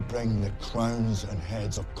bring the crowns and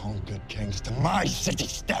heads of conquered kings to my city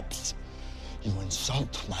steps. You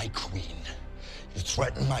insult my queen. You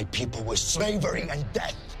threaten my people with slavery and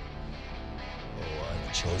death. Oh,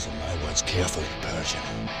 I've chosen my words carefully, Persian.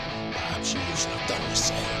 Perhaps you should have done the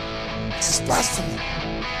same. This is blasphemy.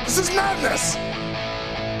 This is madness.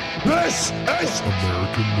 This is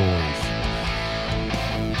American Noise.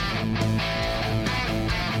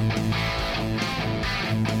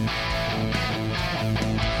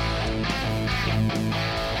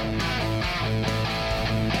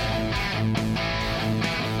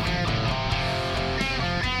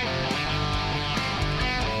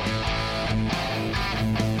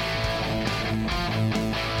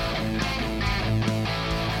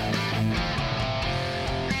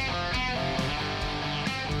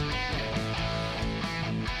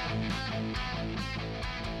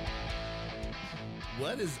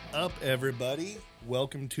 What is up, everybody?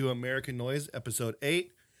 Welcome to American Noise, episode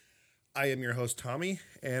 8. I am your host, Tommy,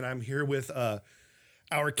 and I'm here with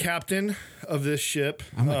our captain of this ship.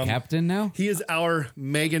 I'm a captain now? He is our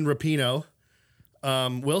Megan Rapinoe.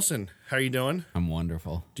 Wilson, how are you doing? I'm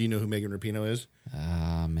wonderful. Do you know who Megan Rapinoe is?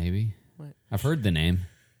 Maybe. What? I've heard the name.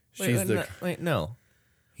 No.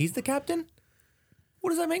 He's the captain? What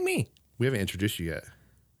does that make me? We haven't introduced you yet.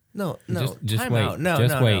 No. Just Time wait. out. No,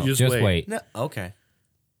 just no, wait. no. Just Just wait. wait. No. Okay.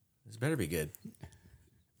 This better be good.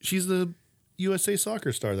 She's the USA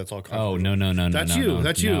soccer star. That's all. Oh, no. That's no, you. no,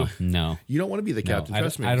 That's no, you. No. You don't want to be the No, captain.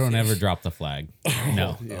 Trust me. I don't ever drop the flag.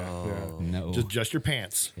 No. Yeah. No. Just your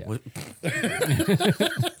pants. Yeah.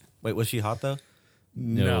 Wait, was she hot though?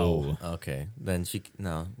 No. Okay. Then she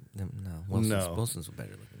no. Wilson's a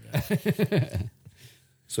better looking guy.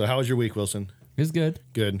 So, how was your week, Wilson? It was good.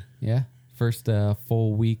 Good. Yeah. First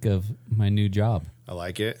full week of my new job. I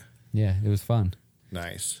like it. Yeah, it was fun.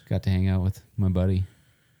 Nice. Got to hang out with my buddy.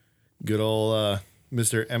 Good old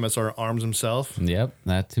Mr. MSR Arms himself. Yep,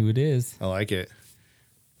 that's who it is. I like it.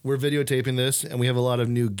 We're videotaping this, and we have a lot of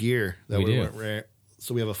new gear that We do.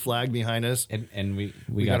 So we have a flag behind us. And we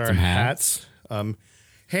got got our some hats.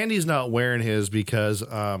 Handy's not wearing his because,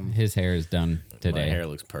 His hair is done today. My hair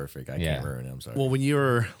looks perfect. I Yeah. can't ruin it. I'm sorry. well, when you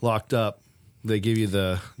were locked up, they gave you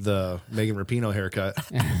the Megan Rapinoe haircut,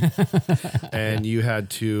 and you had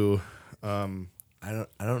to. I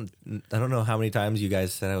don't know how many times you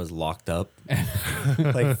guys said I was locked up.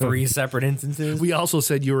 Like 3 separate instances. We also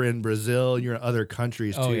said you were in Brazil, you're in other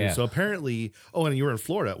countries too. Oh, yeah. So apparently, and you were in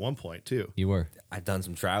Florida at one point too. You were. I've done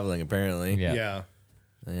some traveling apparently. Yeah.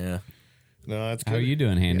 Yeah. No, that's good. How are you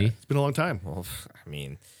doing, Handy? Yeah, it's been a long time. Well, I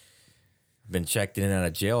mean, been checked in and out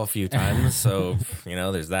of jail a few times, so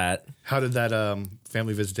there's that. How did that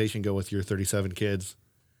family visitation go with your 37 kids?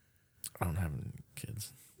 I don't have any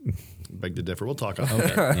kids. Beg to differ. We'll talk on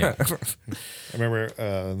Okay. Yeah. I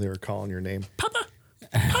remember they were calling your name, Papa.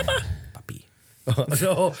 Puppy.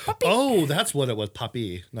 Oh, that's what it was,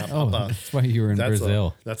 Papi, not Oh, Papa. that's why you were in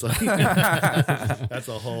Brazil. That's a that's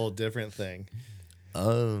a whole different thing,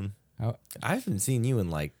 Oh, I haven't seen you in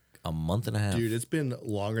like a month and a half. dude. It's been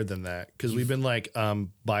longer than that because we've been like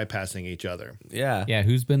bypassing each other. Yeah. yeah.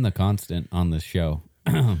 Who's been the constant on this show?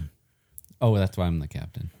 Oh, that's why I'm the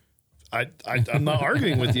captain. I'm not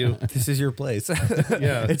arguing with you. This is your place.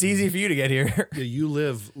 Yeah, It's easy for you to get here. Yeah, you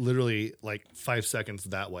live literally like 5 seconds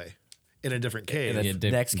that way in a different cave. In a Yeah,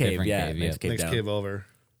 next cave, different yeah. cave, Next yeah. cave Next down. cave over.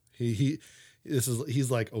 He's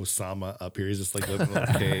like Osama up here. He's just like living in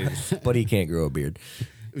caves. But he can't grow a beard.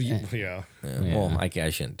 Yeah. Yeah. Yeah. Well, I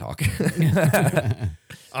shouldn't talk.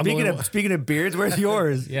 I'm the only one- speaking of beards, where's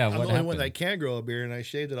yours? Yeah, I'm what the only one happened? that can grow a beard, and I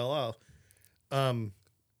shaved it all off.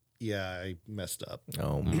 Yeah, I messed up.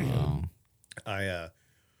 Oh, Oh.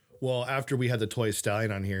 Well, after we had the toy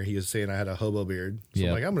stallion on here, he was saying I had a hobo beard. So Yep.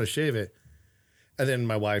 I'm like, I'm gonna shave it. And then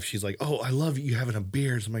my wife, she's like, "Oh, I love you having a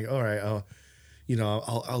beard." So I'm like, "All right,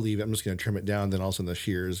 I'll leave it. I'm just gonna trim it down." Then all of a sudden the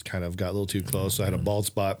shears kind of got a little too close, so I had a bald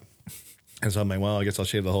spot. And so I'm like, "Well, I guess I'll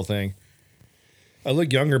shave the whole thing." I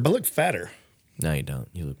look younger, but I look fatter. no, you don't.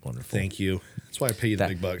 You look wonderful. Thank you. That's why I pay you the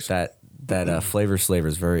big bucks. That flavor slaver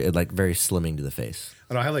is very slimming to the face.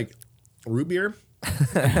 And I have like root beer,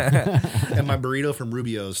 and my burrito from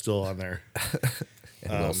Rubio is still on there.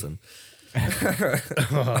 And Wilson.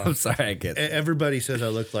 I'm sorry, I get it. Everybody says I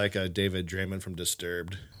look like a David Draymond from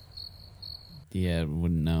Disturbed. Yeah,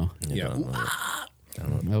 wouldn't know. Yeah.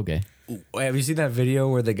 Okay. Wait, have you seen that video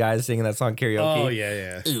where the guy's singing that song karaoke? Oh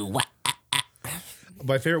yeah.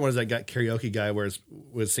 My favorite one is that karaoke guy where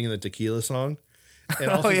was singing the tequila song, and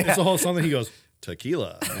also it's a whole song that he goes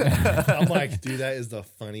tequila. I'm like, dude, that is the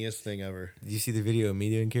funniest thing ever. Did you see the video of me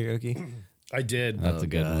doing karaoke? I did. That's a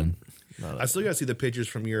good God. one. I still got to see the pictures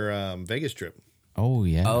from your Vegas trip. Oh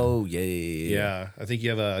yeah. Oh yeah. Yeah, I think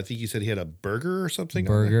you said he had a burger or something.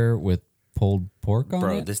 Burger with pulled pork on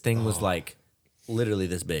Bro, it. this thing was like literally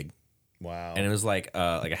this big. Wow. And it was like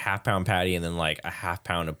a half-pound patty and then like a half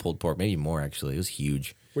pound of pulled pork, maybe more actually. It was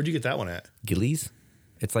huge. Where'd you get that one at? Gillies?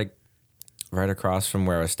 It's like right across from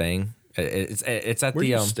where I was staying. It's at Where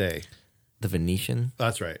do the you stay? the Venetian.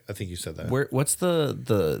 That's right. I think you said that. What's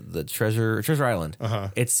the Treasure Island?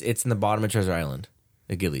 It's in the bottom of Treasure Island.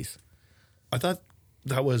 The Gillies. I thought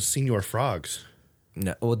that was Senior Frogs.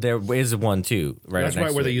 No, well there is one too. Right. That's next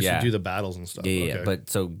right where to they it. used to do the battles and stuff. Yeah. Okay. But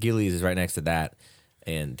so Gillies is right next to that,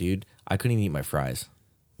 and dude, I couldn't even eat my fries.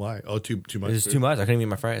 Why? Oh, too much. It was food? too much. I couldn't even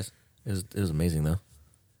eat my fries. It was amazing though.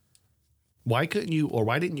 Why couldn't you, or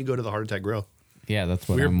why didn't you go to the Heart Attack Grill? Yeah, that's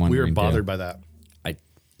what We I'm were wondering. bothered too. by that.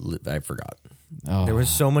 I forgot. Oh, There was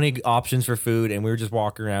so many options for food, and we were just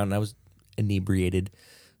walking around, and I was inebriated,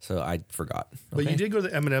 so I forgot. But Okay. you did go to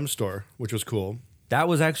the M&M store, which was cool. That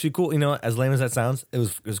was actually cool. You know, as lame as that sounds, it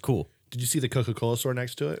was cool. Did you see the Coca-Cola store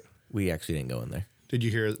next to it? We actually didn't go in there. Did you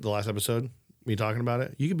hear the last episode? Me talking about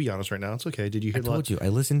it? You can be honest right now. It's okay. Did you hear I told you. I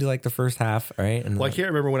listened to like the first half, all right? And Well, I can't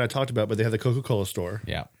remember when I talked about it, but they had the Coca-Cola store.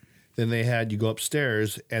 yeah. Then they had, you go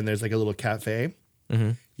upstairs and there's like a little cafe.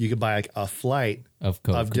 Mm-hmm. You could buy like a flight Of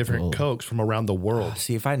Coke. of different Cokes from around the world.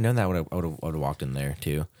 see, if I had known that, I would have walked in there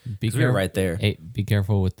too. Be 'Cause we were right there. Hey, be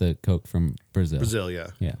careful with the Coke from Brazil. Brazil, yeah.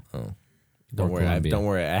 Yeah. Don't Or worry. Colombia. Don't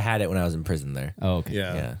worry. I had it when I was in prison there. Oh, okay.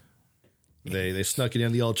 Yeah. Yeah. They snuck it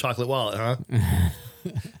in the old chocolate wallet, huh?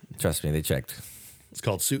 Trust me, they checked. It's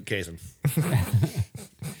called suitcasing.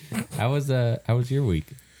 How was your week?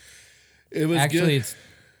 It was Actually, good. it's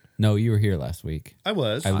no. You were here last week. I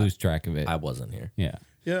was. I lose track of it. I wasn't here. yeah.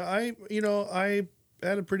 Yeah, I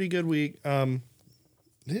had a pretty good week. Didn't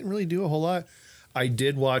really do a whole lot. I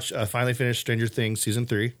did watch, finally finished Stranger Things season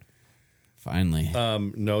 3. Finally,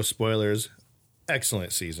 No spoilers.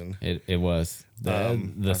 Excellent season. it was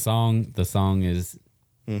the song. The song is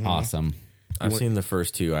awesome. I've seen the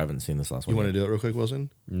first two. I haven't seen this last You one. want to do it real quick,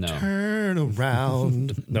 Wilson? No. Turn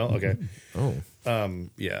around. No, okay. Oh.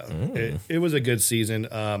 Yeah, it was a good season.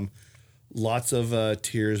 Lots of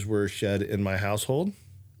tears were shed in my household.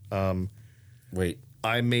 Wait.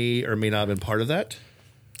 I may or may not have been part of that.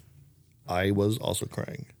 I was also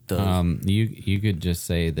crying. You could just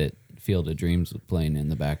say that Field of Dreams was playing in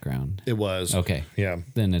the background. It was. Okay. Yeah.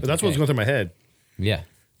 Then it's But that's what was okay. going through my head. Yeah.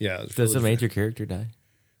 Yeah. Does a major character die?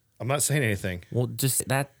 I'm not saying anything. Well, just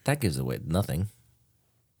that gives away nothing.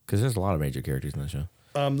 Because there's a lot of major characters in the show.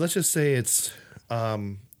 Let's just say it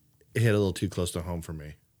hit a little too close to home for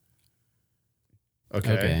me.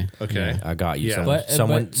 Okay. Yeah. I got you. Yeah.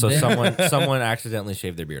 Someone accidentally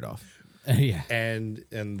shaved their beard off. Yeah. And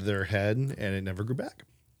their head, and it never grew back.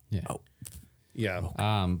 Yeah. Oh. Yeah.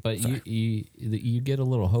 But you get a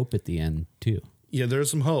little hope at the end too. Yeah.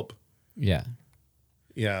 There's some hope. Yeah.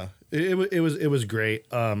 Yeah. It was great.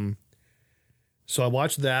 So I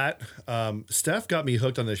watched that. Steph got me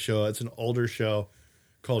hooked on this show. It's an older show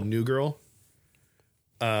called New Girl.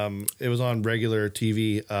 It was on regular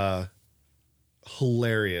TV.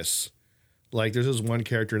 Hilarious. Like there's this one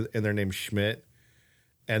character in there named Schmidt,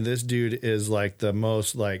 and this dude is like the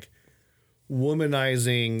most like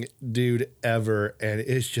womanizing dude ever, and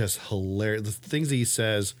it's just hilarious. The things that he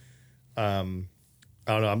says, I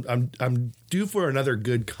don't know. I'm due for another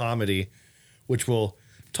good comedy, which we'll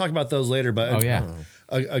talk about those later. But Oh yeah.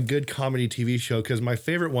 a good comedy TV show, because my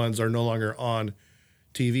favorite ones are no longer on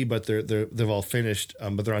TV, but they've all finished.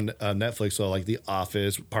 But they're on Netflix. So like The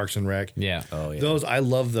Office, Parks and Rec. Yeah. Oh yeah. Those I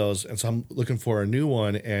love those, and so I'm looking for a new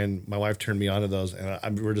one. And my wife turned me on to those,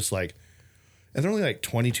 and we're just like, and they're only like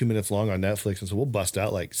 22 minutes long on Netflix, and so we'll bust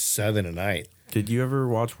out like 7 a night. Did you ever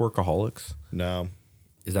watch Workaholics? No,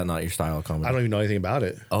 Is that not your style of comedy? I don't even know anything about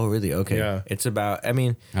it. Oh really? Okay. Yeah. It's about. I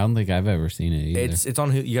mean, I don't think I've ever seen it either. it's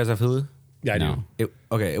on. You guys have Hulu? Yeah, I No. do.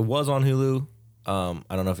 It was on Hulu.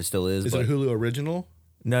 I don't know if it still is. Is but it a Hulu original?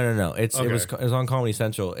 No. It was Okay. on Comedy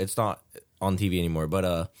Central. It's not on TV anymore.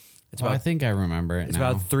 But it's Oh, I about think I remember it it's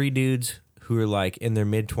now. about 3 dudes who are like in their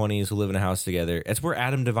mid-20s who live in a house together. It's where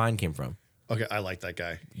Adam Devine came from. Okay, I like that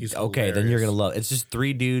guy. He's Okay, then you're hilarious. gonna love. It's just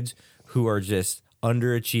 3 dudes who are just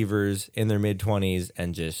underachievers in their mid-20s,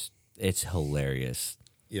 and just it's hilarious.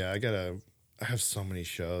 Yeah, I have so many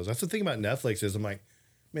shows. That's the thing about Netflix is I'm like,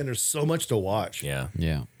 man, there's so much to watch. Yeah.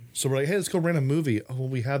 Yeah. So we're like, hey, let's go rent a movie. Oh, well,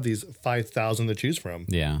 we have these 5,000 to choose from.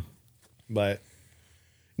 Yeah. But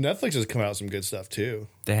Netflix has come out with some good stuff too.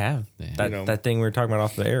 They have. have. That You know. that thing we were talking about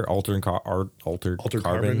off the air, Altered Carbon?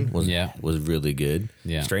 Carbon Yeah. was really good.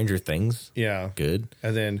 Yeah. Stranger Things, Yeah. good.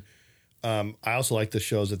 And then I also like the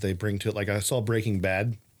shows that they bring to it. Like I saw Breaking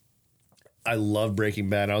Bad. I love Breaking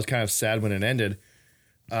Bad. I was kind of sad when it ended,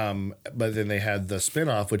 But then they had the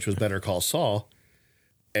spinoff, which was Better Call Saul,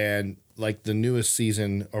 and like the newest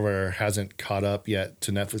season or hasn't caught up yet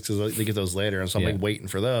to Netflix because they get those later, and so I'm like waiting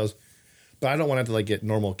for those. But I don't want to have to like get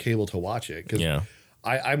normal cable to watch it because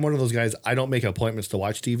I'm one of those guys. I don't make appointments to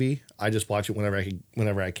watch TV. I just watch it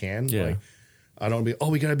whenever I can. Yeah. Like, I don't be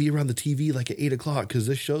we gotta be around the TV like at 8:00 because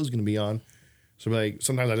this show's gonna be on. So like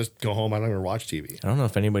sometimes I just go home. I don't even watch TV. I don't know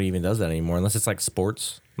if anybody even does that anymore, unless it's like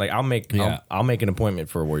sports. Like I'll make an appointment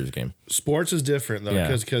for a Warriors game. Sports is different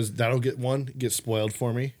though because that'll get spoiled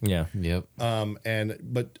for me. Yeah. Yep.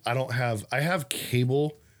 But I have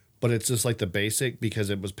cable, but it's just like the basic because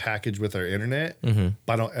it was packaged with our internet.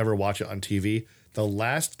 But I don't ever watch it on TV. The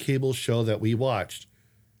last cable show that we watched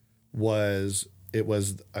was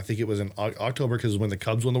I think it was in October because when the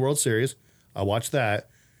Cubs won the World Series. I watched that.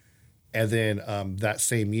 And then that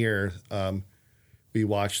same year, we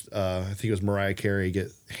watched, I think it was Mariah Carey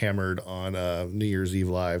get hammered on New Year's Eve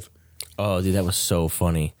Live. Oh, dude, that was so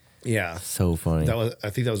funny. Yeah. So funny. I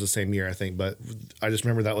think that was the same year, but I just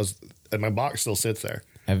remember that was, and my box still sits there.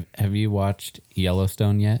 Have you watched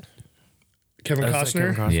Yellowstone yet? Kevin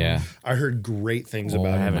Costner? Yeah. I heard great things about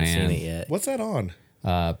I it. haven't man. seen it yet. What's that on?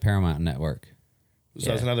 Paramount Network. So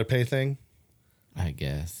that's another pay thing? I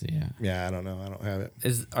guess, yeah. Yeah, I don't know. I don't have it.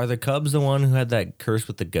 Are the Cubs the one who had that curse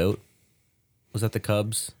with the goat? Was that the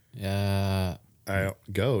Cubs?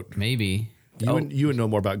 Goat. Maybe. You would know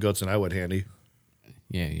more about goats than I would, Handy.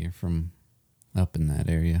 Yeah, you're from up in that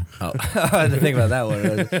area. Oh, I had to think about that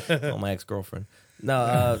one. Oh, my ex-girlfriend.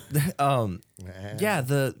 No, yeah,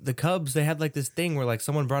 the Cubs, they had like this thing where like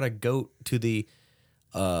someone brought a goat to the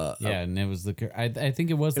and it was I think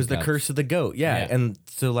it was the curse of the goat. Yeah. And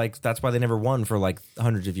so like that's why they never won for like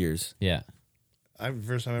hundreds of years. Yeah.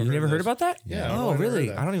 First time You never heard about that? Yeah. Oh,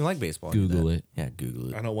 really? I don't even like baseball. Google it. Yeah, Google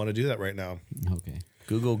it. I don't want to do that right now. Okay.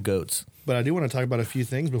 Google goats. But I do want to talk about a few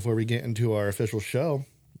things before we get into our official show.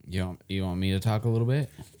 You want me to talk a little bit?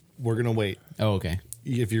 We're going to wait. Oh, okay.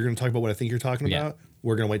 If you're going to talk about what I think you're talking about,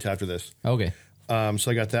 we're going to wait till after this. Okay.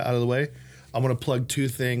 So I got that out of the way. I'm going to plug two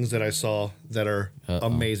things that I saw that are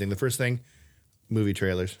amazing. The first thing, movie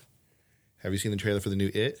trailers. Have you seen the trailer for the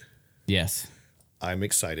new It? Yes. I'm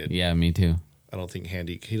excited. Yeah, me too. I don't think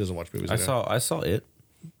he doesn't watch movies. I saw it.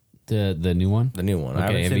 The new one? The new one. Okay, I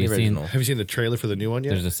haven't have seen you the seen- original. Have you seen the trailer for the new one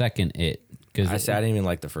yet? There's a second It. I didn't even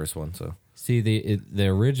like the first one, so. See, the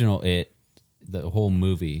original It, the whole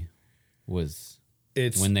movie was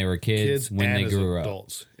It's when they were kids when and they as grew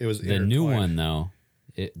adults. up. It was The new intertwined. one,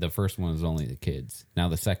 though, the first one was only the kids. Now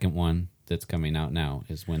the second one that's coming out now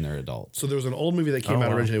is when they're adults. So there was an old movie that came out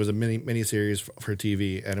wow. originally. It was a mini series for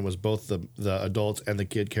TV, and it was both the adults and the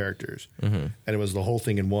kid characters, and it was the whole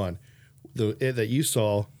thing in one. The It that you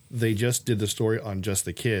saw, they just did the story on just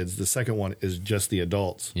the kids. The second one is just the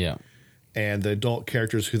adults, Yeah. and the adult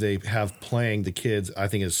characters who they have playing the kids, I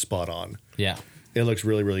think, is spot on. Yeah. It looks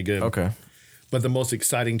really, really good. Okay. But the most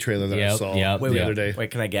exciting trailer that I saw Yep. the other day.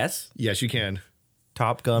 Wait, can I guess? Yes, you can.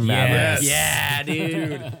 Top Gun Maverick. Yes. Yeah,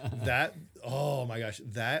 dude. That oh my gosh,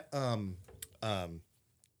 that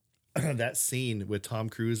that scene with Tom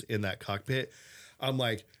Cruise in that cockpit, I'm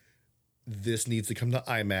like, this needs to come to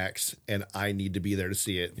IMAX, and I need to be there to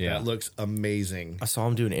see it. Yeah. That looks amazing. I saw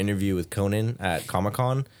him do an interview with Conan at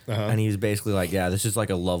Comic-Con, and he's basically like, yeah, this is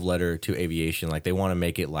like a love letter to aviation. Like, they want to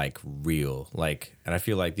make it, like, real. Like, and I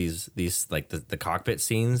feel like these like, the cockpit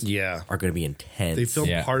scenes Yeah. are going to be intense. They filmed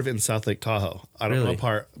Yeah. part of it in South Lake Tahoe. I don't know Really?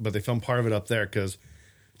 part, but they filmed part of it up there because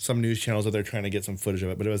some news channels are there trying to get some footage of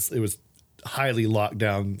it. But it was highly locked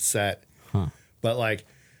down set. But like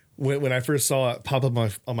when I first saw it pop up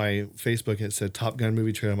on my Facebook, it said Top Gun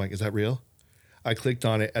movie trailer. I'm like, is that real? I clicked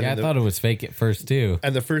on it. And Yeah, I then thought it was fake at first, too.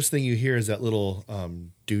 and the first thing you hear is that little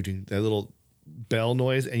doo-doo, that little bell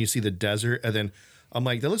noise, and you see the desert. And then I'm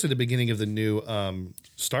like, that looks like the beginning of the new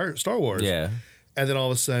Star Wars. Yeah. And then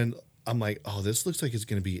all of a sudden, I'm like, oh, this looks like it's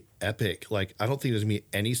going to be epic. Like, I don't think there's going to be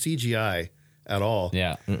any CGI at all.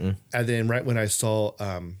 Yeah. And then right when I saw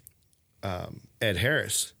Ed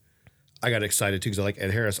Harris, I got excited too because I like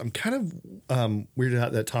Ed Harris. I'm kind of weirded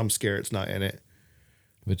out that Tom Skerritt's not in it.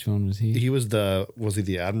 Which one was he? He was he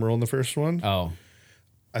the admiral in the first one? Oh.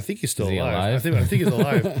 I think he's still Is he alive. alive? I think he's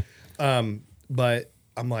alive. But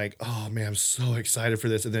I'm like, oh man, I'm so excited for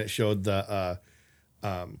this. And then it showed the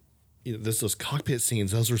those cockpit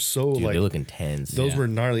scenes. Those were so Dude, like they look intense. those were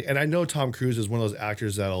gnarly. And I know Tom Cruise is one of those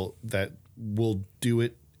actors that will do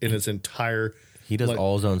it in its entire. He does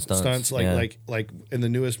all his own stunts. Like Yeah. like in the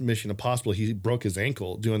newest Mission Impossible, he broke his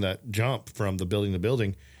ankle doing that jump from the building to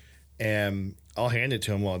building, and I'll hand it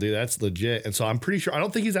to him. Well, dude, that's legit. And so I'm pretty sure I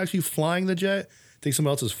don't think he's actually flying the jet. I think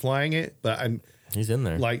someone else is flying it, but He's in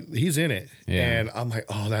there. Like he's in it, Yeah. and I'm like,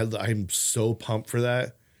 I'm so pumped for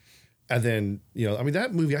that. And then I mean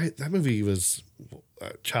that movie was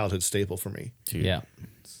a childhood staple for me. Dude, Yeah.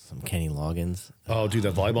 some Kenny Loggins. Oh, dude,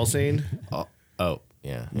 that volleyball scene. Oh,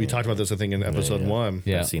 yeah. We talked about this, I think, in episode 1.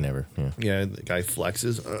 Yeah. I've seen ever. Yeah. Yeah, the guy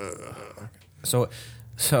flexes.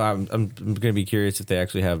 So I'm gonna be curious if they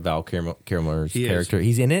actually have Val Kilmer's He is. character.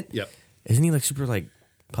 He's in it. Yep. Isn't he like super like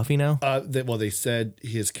puffy now? They said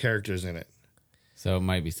his character's in it. So it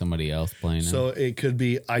might be somebody else playing So him. it could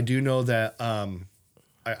be. I do know that.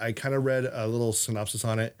 I kind of read a little synopsis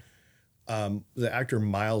on it. The actor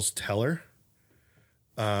Miles Teller.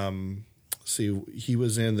 See, he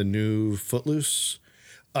was in the new Footloose.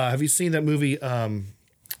 Have you seen that movie,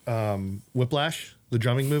 Whiplash, the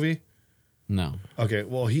drumming movie? No. Okay,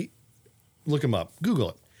 well look him up,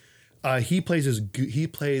 Google it. He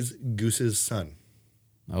plays Goose's son.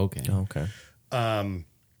 Okay. Okay.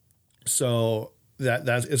 So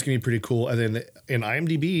that's it's gonna be pretty cool. And then in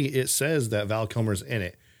IMDb it says that Val Kilmer's in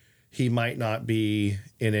it. He might not be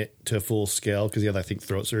in it to full scale because he had, I think,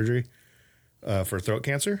 throat surgery for throat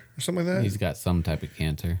cancer or something like that. He's got some type of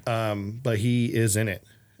cancer. But he is in it.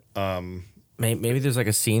 Maybe there's like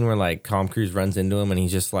a scene where like Tom Cruise runs into him and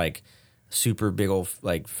he's just like super big old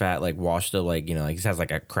like fat like washed up like like he has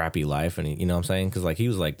like a crappy life and you know what I'm saying because like he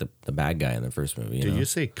was like the bad guy in the first movie. Did know? you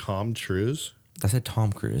say Com Truise? I said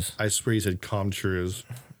Tom Cruise. I swear you said Com Truise.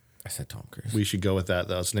 I said Tom Cruise. We should go with that.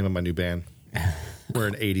 That's the name of my new band. We're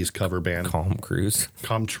an 80s cover band. Tom Cruise.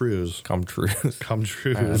 Com Truise. Tom Cruise. Com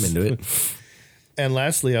Truise. I'm into it. And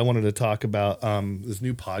lastly, I wanted to talk about this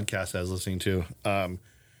new podcast I was listening to.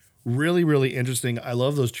 Really, really interesting. I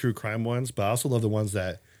love those true crime ones, but I also love the ones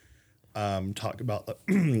that talk about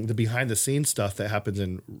the behind the scenes stuff that happens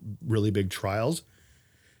in really big trials.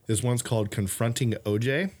 This one's called Confronting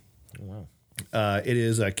OJ. Wow. It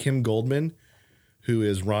is Kim Goldman, who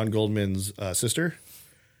is Ron Goldman's sister.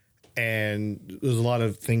 And there's a lot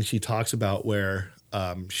of things she talks about where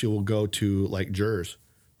she will go to like jurors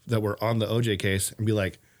that were on the OJ case and be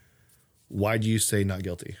like, why do you say not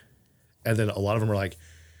guilty? And then a lot of them are like,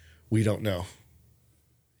 we don't know.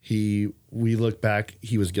 We look back,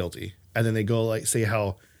 he was guilty. And then they go like say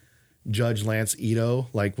how Judge Lance Ito,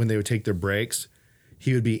 like when they would take their breaks,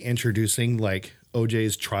 he would be introducing like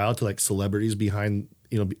OJ's trial to like celebrities behind,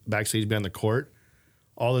 backstage behind the court,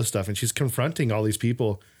 all this stuff. And she's confronting all these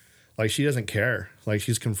people. Like she doesn't care. Like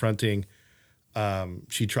she's confronting,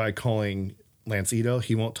 she tried calling Lance Ito.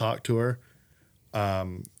 He won't talk to her.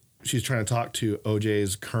 She's trying to talk to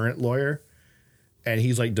OJ's current lawyer. And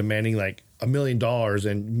he's like demanding like $1 million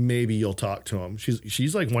and maybe you'll talk to him.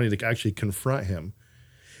 She's like wanting to actually confront him.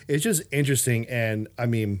 It's just interesting. And I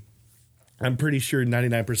mean, I'm pretty sure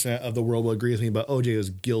 99% of the world will agree with me, but OJ is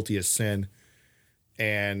guilty as sin.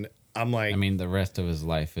 And I'm like, I mean, the rest of his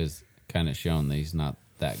life is kind of shown that he's not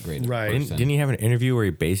that great. Right. Person. Didn't he have an interview where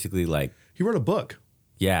he basically like he wrote a book.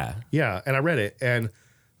 yeah. Yeah. And I read it and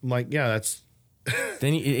I'm like, yeah, that's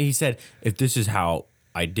Then he said, if this is how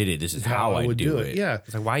I did it, this is how I would do it. Yeah.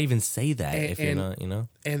 It's like, why even say that if you're not,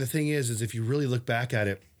 And the thing is if you really look back at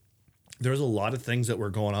it, there's a lot of things that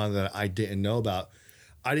were going on that I didn't know about.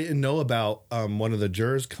 I didn't know about one of the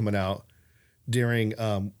jurors coming out during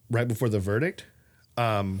right before the verdict.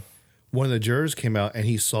 One of the jurors came out and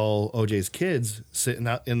he saw OJ's kids sitting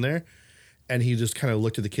out in there, and he just kind of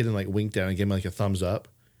looked at the kid and like winked down and gave him like a thumbs up.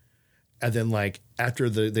 And then like after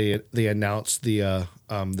they announced the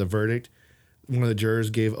verdict, one of the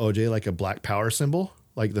jurors gave OJ like a Black Power symbol,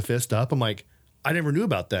 like the fist up. I'm like, I never knew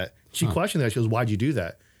about that. She questioned that. She goes, "Why'd you do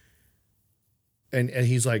that?" And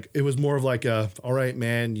he's like, it was more of like all right,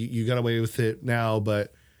 man, you got away with it now,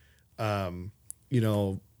 but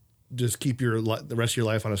just keep the rest of your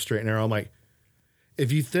life on a straight and narrow. I'm like,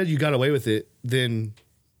 if you said you got away with it, then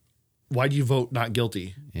why'd you vote not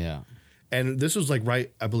guilty? Yeah. And this was like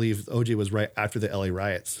I believe OJ was right after the LA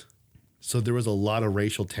riots. So there was a lot of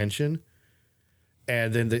racial tension.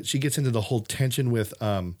 And then she gets into the whole tension with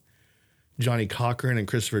Johnny Cochran and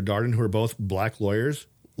Christopher Darden, who are both black lawyers,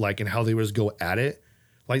 like, and how they would just go at it.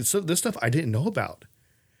 Like, so this stuff I didn't know about.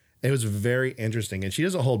 It was very interesting. And she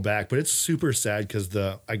doesn't hold back, but it's super sad because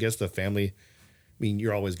I guess the family, I mean,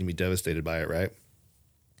 you're always going to be devastated by it, right?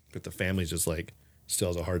 But the family's just like, still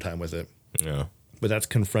has a hard time with it. Yeah. But that's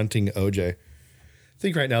Confronting OJ. I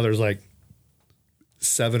think right now there's like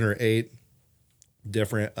 7 or 8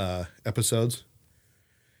 different episodes.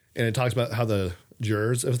 And it talks about how the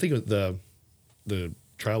jurors, I think the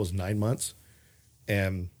trial was 9 months,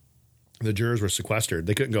 and the jurors were sequestered.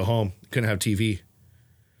 They couldn't go home, couldn't have TV.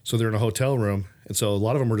 So they're in a hotel room. And so a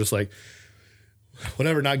lot of them were just like,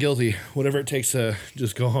 whatever, not guilty, whatever it takes to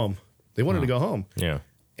just go home. They wanted to go home. Yeah.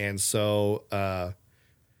 And so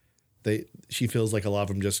she feels like a lot of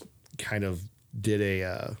them just kind of did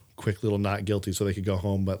a quick little not guilty so they could go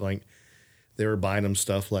home. But like they were buying them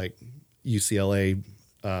stuff like UCLA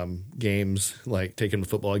games, like taking them to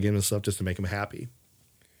football games and stuff just to make them happy.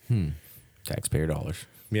 Taxpayer dollars.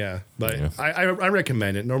 Yeah. But I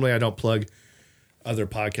recommend it. Normally I don't plug other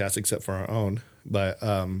podcasts except for our own. But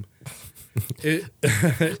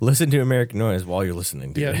listen to American Noise while you're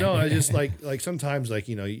listening to it. Yeah, no, I just like sometimes like,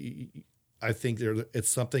 you know, I think it's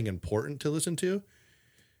something important to listen to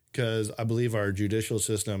because I believe our judicial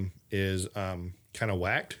system is kind of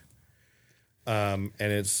whacked. And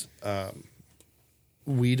it's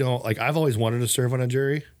we don't like I've always wanted to serve on a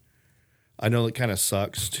jury. I know it kind of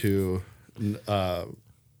sucks to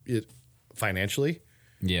it financially.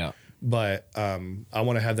 Yeah. But I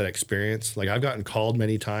want to have that experience. Like I've gotten called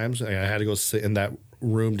many times, and I had to go sit in that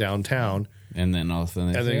room downtown. And then all of a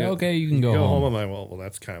sudden they say, then okay, you can go home. I'm like, well,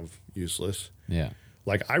 that's kind of useless. Yeah.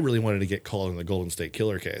 Like I really wanted to get called in the Golden State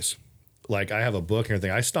Killer case. Like I have a book and everything.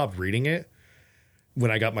 I stopped reading it when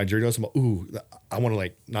I got my jury notice. I'm like, ooh, I want to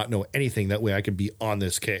like not know anything. That way I could be on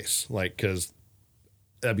this case. Like, cause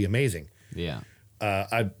that'd be amazing. Yeah.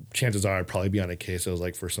 Chances are I'd probably be on a case that was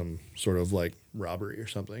like for some sort of like robbery or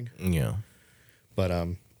something. Yeah. But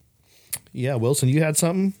yeah, Wilson, you had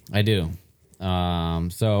something? I do.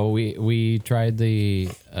 So we tried the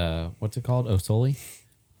what's it called? Osoli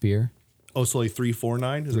beer. Osoli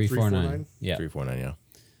 349? Is it 349? Yeah. 349,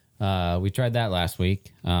 yeah. We tried that last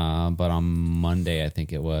week, but on Monday I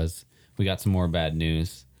think it was. We got some more bad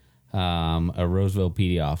news. A Roseville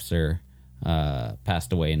PD officer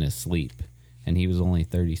passed away in his sleep, and he was only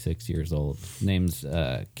 36 years old. His name's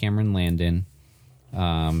Cameron Landon.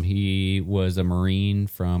 He was a Marine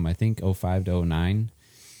from, I think, 05 to 09.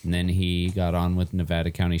 And then he got on with Nevada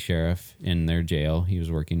County Sheriff in their jail. He was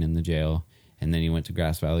working in the jail. And then he went to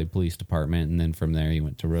Grass Valley Police Department. And then from there, he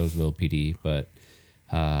went to Roseville PD. But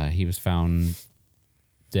he was found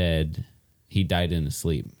dead. He died in his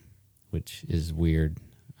sleep, which is weird.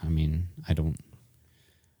 I mean, I don't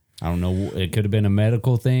know. It could have been a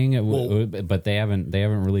medical thing, but they haven't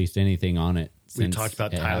released anything on it. We talked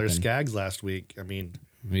about Tyler happened. Skaggs last week. I mean,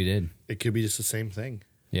 We did. it could be just the same thing.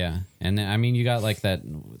 Yeah. And then, I mean, you got like that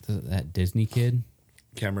Disney kid.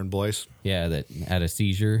 Cameron Boyce. Yeah, that had a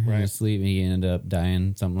seizure in Right. his sleep and he ended up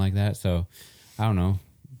dying, something like that. So I don't know.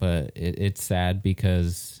 But it's sad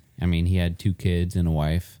because, I mean, he had 2 kids and a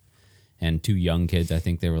wife and 2 young kids. I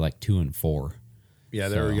think they were like 2 and 4. Yeah,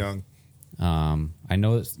 they were young. I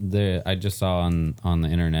know I just saw on the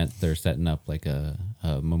internet they're setting up like a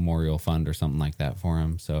memorial fund or something like that for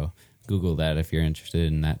him. So Google that if you're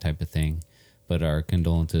interested in that type of thing. But our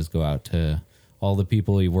condolences go out to all the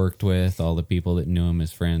people he worked with, all the people that knew him,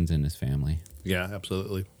 his friends, and his family. Yeah,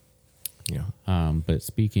 absolutely. Yeah. But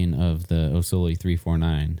speaking of the Osoli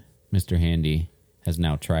 349, Mr. Handy has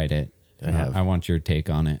now tried it. I have. I want your take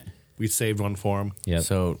on it. We saved one for him. Yep.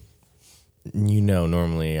 So,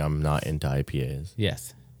 normally I'm not into IPAs,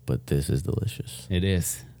 Yes, but this is delicious. it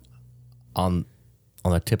is. On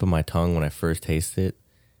the tip of my tongue, when I first taste it,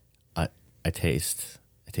 I taste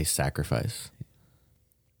sacrifice.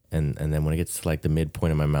 And then when it gets to like the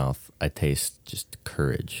midpoint of my mouth, I taste just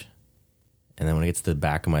courage. And then when it gets to the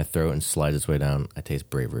back of my throat and slides its way down, I taste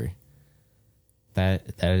bravery. That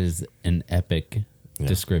is an epic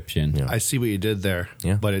description. Yeah. I see what you did there.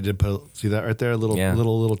 Yeah. But it did see that right there? A little Yeah.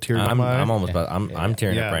 little tear in my eye. I'm almost about, I'm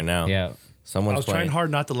tearing Yeah. up right now. Yeah. I Someone's was playing. trying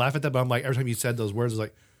hard not to laugh at that, but I'm like, every time you said those words, I was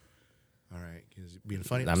like, all right, is it being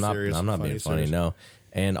funny? I'm not Serious? being funny, serious? no.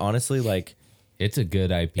 And honestly, like, It's a good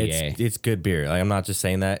IPA. it's good beer. Like, I'm not just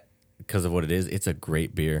saying that because of what it is. It's a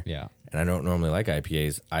great beer. Yeah. And I don't normally like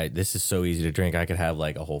IPAs. This is so easy to drink. I could have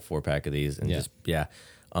like a whole 4-pack of these and Yeah. just the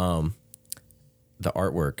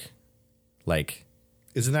artwork, like,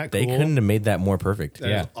 Isn't that they cool? couldn't have made that more perfect. That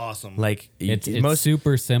Yeah. is awesome. Like, It's most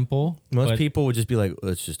super simple. most but people would just be like, "Oh,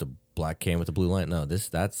 it's just a black can with a blue line." No,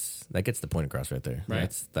 that gets the point across right there.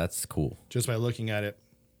 Right. That's cool. Just by looking at it,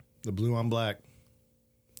 the blue on black,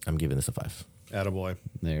 I'm giving this a 5. attaboy.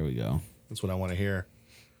 There we go. That's what I want to hear.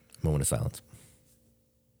 Moment of silence.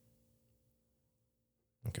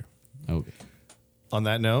 Okay. Okay. On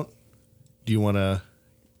that note, do you want to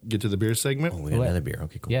get to the beer segment? Oh, we got What? another beer.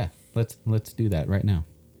 Okay, cool. Yeah. Let's do that right now.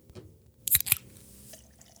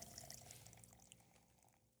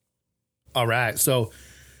 All right. So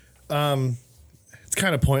it's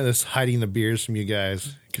kind of pointless hiding the beers from you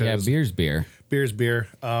guys. Yeah, beer's beer. Beer's beer.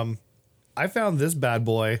 I found this bad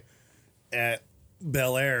boy at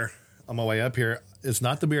Bel Air on my way up here. It's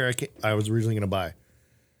not the beer I was originally going to buy.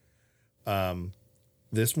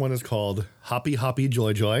 This one is called Hoppy Hoppy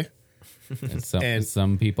Joy Joy. And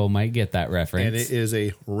some people might get that reference. And it is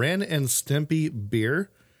a Ren and Stimpy beer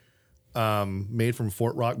made from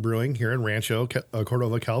Fort Rock Brewing here in Rancho,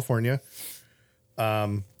 Cordova, California.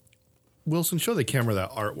 Wilson, show the camera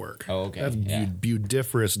that artwork. Oh, okay. That's Yeah.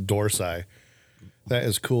 beautiferous dorsi. That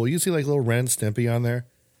is cool. You see like little Ren and Stimpy on there?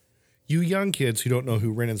 You young kids who don't know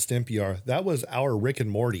who Ren and Stimpy are, that was our Rick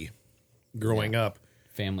and Morty growing up.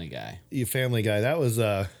 Family Guy. You Family Guy. That was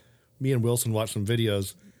me and Wilson watched some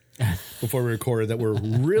videos before we recorded that were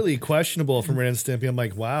really questionable from Ren and Stimpy. I'm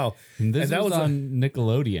like, wow. And this and that was on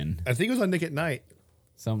Nickelodeon. I think it was on Nick at Night.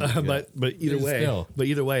 But either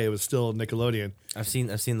way, it was still Nickelodeon. I've seen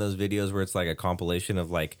those videos where it's like a compilation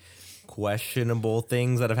of like questionable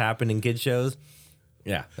things that have happened in kid shows.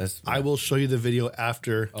 Yeah, I will show you the video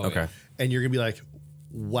after. Okay. And you're gonna be like,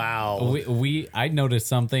 wow. I noticed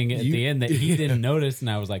something at the end that he didn't notice, and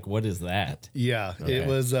I was like, "What is that?" Yeah, it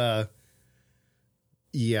was.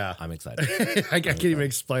 Yeah, I'm excited. I can't even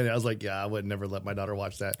explain it. I was like, yeah, I would never let my daughter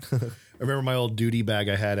watch that. I remember my old duty bag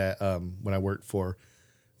I had at when I worked for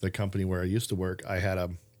the company where I used to work. I had a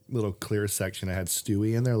little clear section. I had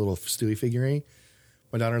Stewie in there, a little Stewie figurine.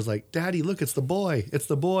 My daughter was like, "Daddy, look, it's the boy. It's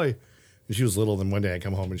the boy." And she was little. Then one day I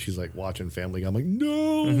come home and she's like watching Family Guy. I'm like,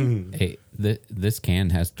 no. Hey, this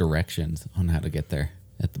can has directions on how to get there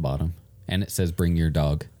at the bottom, and it says "Bring your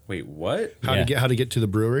dog." Wait, what? How to get to the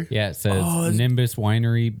brewery? Yeah, it says Nimbus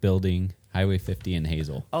Winery Building, Highway 50 in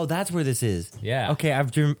Hazel. Oh, that's where this is. Yeah. Okay,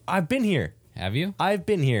 I've been here. Have you? I've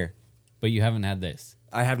been here. But you haven't had this.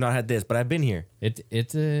 I have not had this, but I've been here. It's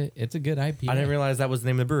a good IPA. I didn't realize that was the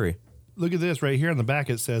name of the brewery. Look at this right here on the back.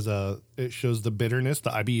 It says it shows the bitterness, the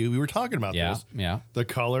IBU. We were talking about this. Yeah. The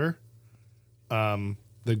color,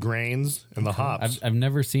 the grains, and the hops. I've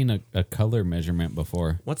never seen a color measurement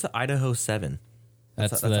before. What's the Idaho 7?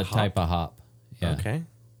 That's a the hop. type of hop. Yeah. Okay.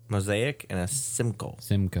 Mosaic and a Simcoe.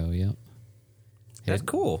 Simcoe, yep. That's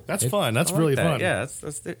cool. That's fun. That's I like really that. fun. Yeah,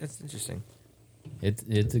 that's interesting.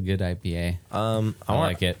 It's a good IPA. I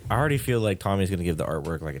like it. I already feel like Tommy's going to give the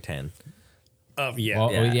artwork like a 10. Yeah.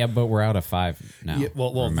 Well, yeah, but we're out of 5 now. Yeah,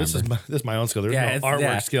 well, this is my own skill. There's no it's-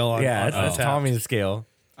 artwork skill on. Yeah, on that's tap. Tommy's scale.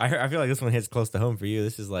 I feel like this one hits close to home for you.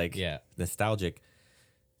 This is like nostalgic.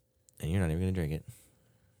 And you're not even going to drink it. Do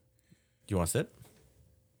you want to sip?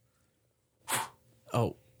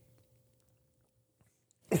 Oh.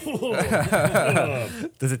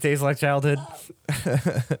 Does it taste like childhood?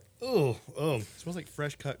 Oh, it smells like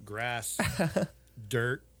fresh cut grass,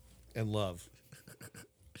 dirt, and love.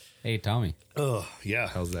 Hey, Tommy. Oh, yeah.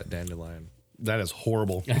 How's that dandelion? That is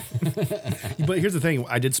horrible. But here's the thing.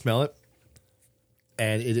 I did smell it,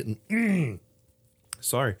 and it didn't.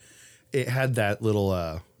 Sorry. It had that little,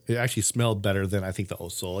 it actually smelled better than I think the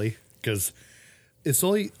Osoli. Because is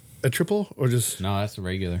Soli a triple or just. No, that's a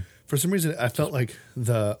regular. For some reason, I felt like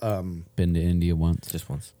the. Been to India once. Just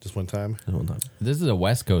once. Just one time. Just one time. This is a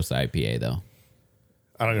West Coast IPA, though.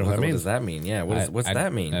 I don't know what that What means. does that mean? Yeah, what's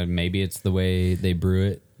that mean? Maybe it's the way they brew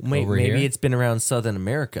it over Maybe here. it's been around Southern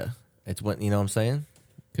America. It's what, you know what I'm saying?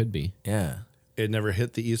 Could be. Yeah. It never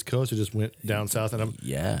hit the East Coast. It just went down south and up.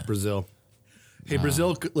 Yeah. Brazil. Hey,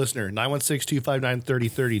 Brazil listener,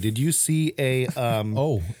 916-259-3030. Did you see a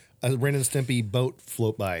a Ren and Stimpy boat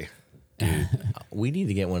float by? We need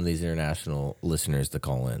to get one of these international listeners to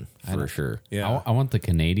call in for sure. Yeah. I want the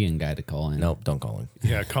Canadian guy to call in. Nope, don't call in.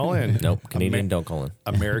 Yeah, call in. Nope, Canadian, don't call in.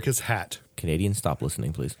 America's hat. Canadian, stop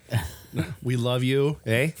listening, please. We love you,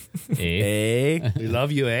 eh? Hey. Hey. We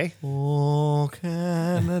love you, eh? Oh,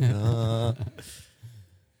 Canada.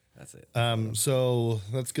 That's it. So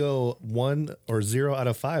let's go 1 or 0 out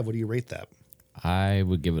of 5. What do you rate that? I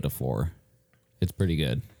would give it a 4. It's pretty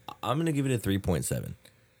good. I'm going to give it a 3.7.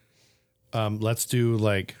 Let's do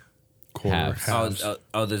like quarter, Halves. halves,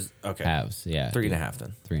 There's, okay. Halves, yeah. 3.5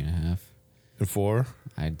 then. 3.5. and 4,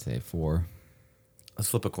 I'd say 4. Let's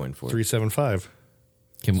flip a coin for it. 3.75.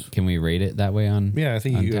 Can we rate it that way on? Yeah, I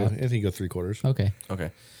think on you go. tap? I think you go 3/4. Okay.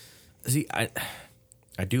 Okay. See, I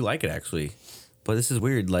do like it actually, but this is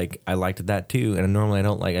weird. Like I liked that too, and normally I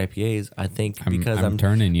don't like IPAs. I think because I'm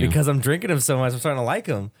turning you. because I'm drinking them so much, I'm starting to like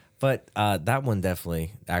them. But that one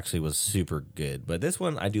definitely actually was super good. But this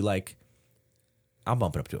one I do like. I'll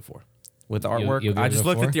bump it up to a 4 with the artwork. you'll give I it just a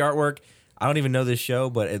looked 4? at the artwork. I don't even know this show,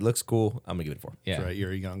 but it looks cool. I'm gonna give it a 4. Yeah. That's right.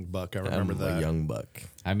 You're a young buck. I remember I'm that. a young buck.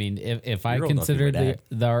 I mean, if I You're old enough to be considered my dad.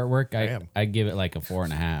 the artwork, am. I give it like a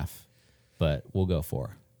 4.5, but we'll go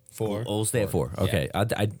 4. 4. We'll stay at 4. Okay, I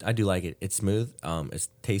do like it. It's smooth. It's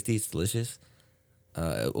tasty. It's delicious.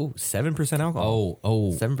 7% alcohol.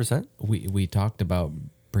 7%. We talked about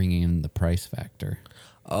bringing in the price factor.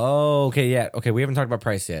 Oh, okay, yeah, okay. We haven't talked about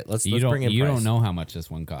price yet. Let's bring in You price. don't know how much this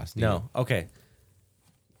one costs. do you? No, okay.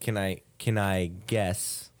 Can I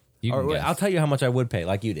guess? You Or can wait, guess. I'll tell you how much I would pay,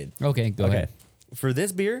 like you did. Okay, go ahead. For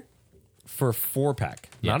this beer, for a 4-pack,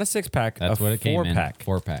 Yeah. not a 6-pack. That's a what it came in. 4-pack.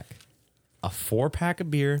 4-pack. A 4-pack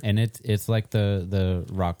of beer. And it's like the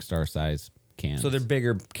Rockstar size cans. So they're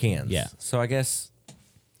bigger cans. Yeah. So I guess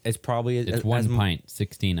it's probably it's 1 pint,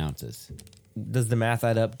 16 ounces. Does the math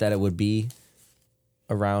add up that it would be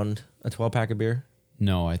around a 12-pack of beer?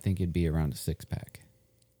 No, I think it'd be around a 6-pack.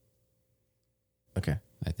 Okay.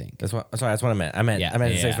 I think. That's what I meant. I meant Yeah, a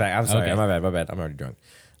yeah. 6-pack. I'm sorry. Okay. My bad. I'm already drunk.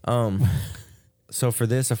 So for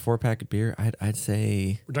this, a 4-pack of beer, I'd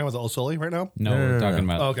say We're talking about the Old Sully right now. No, No, we're no, talking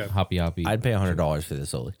no. about Okay. hoppy. I'd pay $100 for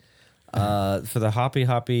this only. For the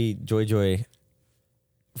hoppy Joy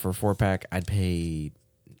for a 4-pack, I'd pay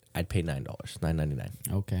 $9, $9.99.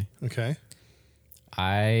 Okay. Okay.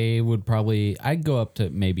 I'd go up to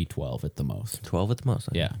maybe 12 at the most. 12 at the most.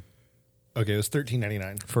 Yeah. Okay, it was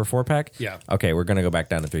 $13.99. For a 4-pack? Yeah. Okay, we're gonna go back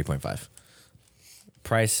down to 3.5.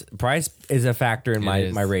 Price is a factor in It my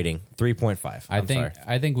is. rating. 3.5.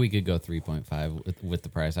 I think we could go 3.5 with the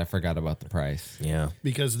price. I forgot about the price. Yeah.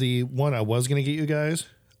 Because the one I was going to get you guys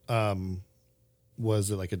was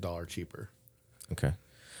like $1 cheaper. Okay.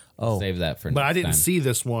 Oh, Save that for But next I didn't time. see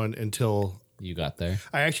this one until You got there.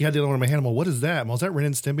 I actually had the other one in my hand. I'm like, what is that? Was that Ren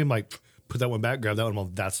and Stimpy? I'm like, put that one back, grab that one. I'm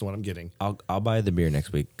like, that's the one I'm getting. I'll buy the beer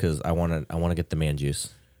next week because I wanna get the man juice.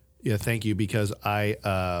 Yeah, thank you. Because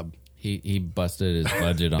He busted his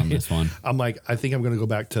budget on this one. I'm like, I think I'm going to go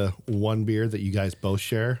back to one beer that you guys both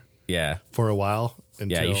share Yeah. for a while.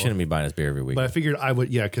 Yeah, you shouldn't be buying this beer every week. But I figured I would,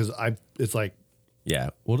 yeah, because it's like yeah.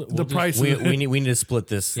 the price. We need to split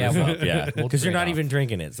this Yeah, up. Yeah. we'll Because you're trade not off. even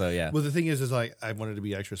drinking it. So yeah. Well, the thing is like I wanted to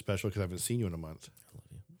be extra special because I haven't seen you in a month.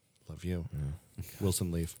 Love you.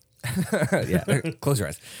 Wilson, leave. Yeah. Close your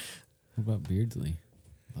eyes. What about Beardsley?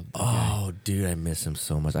 Love that guy. Oh, dude, I miss him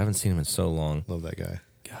so much. I haven't seen him in so long. Love that guy.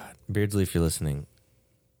 God. Beardsley, if you're listening,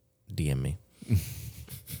 DM me.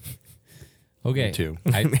 Okay. Me too.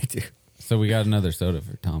 Me too. So we got another soda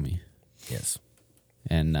for Tommy, Yes.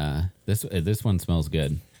 and this one smells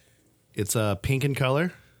good. It's pink in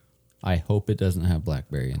color. I hope it doesn't have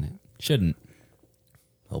blackberry in it. Shouldn't.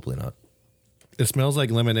 Hopefully not. It smells like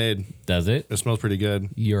lemonade. Does it? It smells pretty good.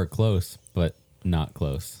 You're close, but not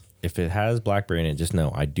close. If it has blackberry in it, just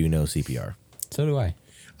know I do know CPR. So do I.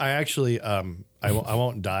 I actually, I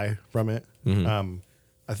won't die from it.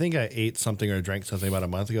 I think I ate something or drank something about a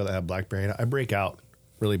month ago that had blackberry in it. I break out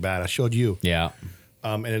really bad. I showed you, Yeah.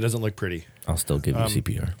 and it doesn't look pretty, I'll still give you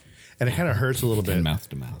CPR. and it kind of hurts a little bit. And mouth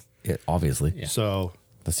to mouth. Yeah, obviously. Yeah. So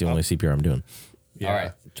That's the only CPR I'm doing. yeah. All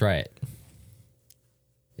right, try it.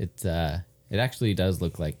 It actually does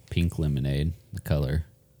look like pink lemonade, the color.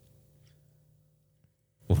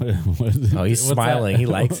 What is it? Oh, he's What's smiling. that? He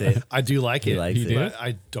likes it. I do like it, likes it. but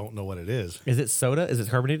I don't know what it is. Is it soda? Is it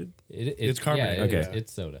carbonated? It's carbonated. Yeah, Okay.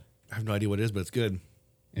 it's soda. I have no idea what it is, but it's good.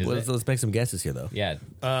 Is Well, it? let's make some guesses here, though. Yeah.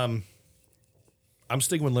 I'm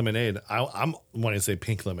sticking with lemonade. I'm wanting to say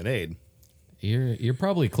pink lemonade. You're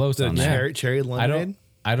probably close The on that. cherry lemonade.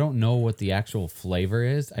 I don't know what the actual flavor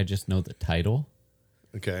is. I just know the title,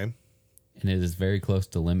 Okay. and it is very close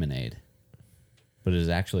to lemonade, but it is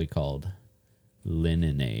actually called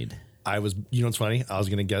linenade. I was, you know what's funny? I was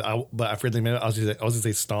gonna get, but I forget the name. I was gonna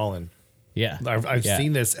say Stalin. Yeah, I've yeah.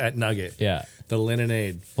 seen this at Nugget. Yeah, The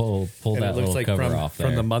Linenade. pull And that it looks little like cover from, off there.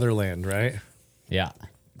 from the motherland, right? Yeah,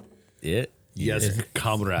 It? Yes,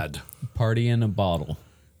 comrade. party in a bottle.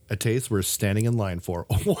 A taste we're standing in line for.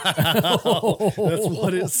 Wow. That's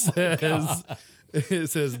what it says. It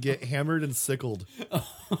says get hammered and sickled.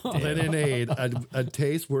 Linenade. A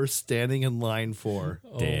taste we're standing in line for.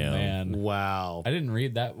 Damn. Oh, man. Wow. I didn't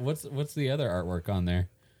read that. What's the other artwork on there?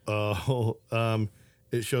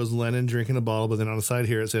 It shows Lennon drinking a bottle, but then on the side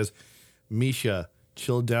here it says, Misha,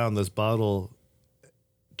 chill down this bottle.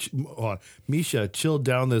 Hold on. Misha, chill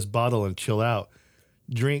down this bottle and chill out.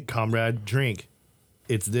 Drink, comrade, drink.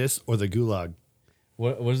 It's this or the gulag.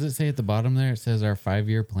 What does it say at the bottom there? It says our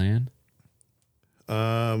 5-year plan.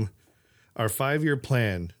 Our 5-year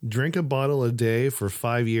plan: drink a bottle a day for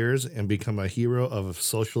 5 years and become a hero of a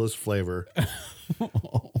socialist flavor.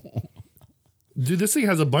 Dude, this thing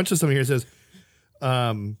has a bunch of stuff here. It says,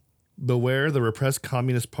 beware the repressed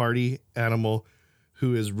Communist Party animal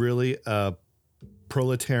who is really a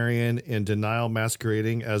proletarian in denial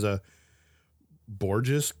masquerading as a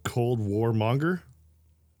Borges Cold War monger.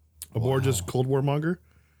 A Borges Cold War monger?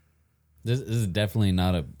 This is definitely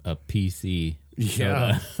not a PC.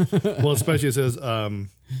 Yeah. Well, especially it says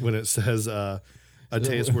when it says a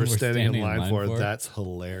taste we're standing in line for. That's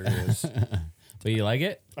hilarious. But you like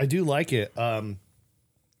it? I do like it.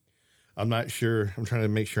 I'm not sure. I'm trying to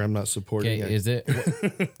make sure I'm not supporting Okay, it. is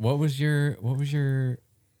it? What was your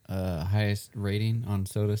highest rating on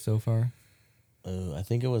soda so far? I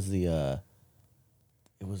think it was the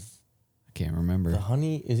I can't remember.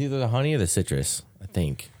 honey. Is either the honey or the citrus. I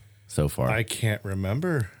think so far. I can't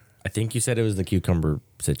remember. I think you said it was the cucumber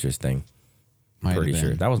citrus thing. Might Pretty have sure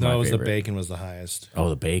been. that was No, my it was favorite. the bacon was the highest. Oh,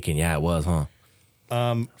 the bacon. Yeah, it was, huh?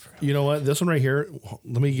 You know what? This one right here.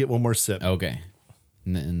 Let me get one more sip. Okay,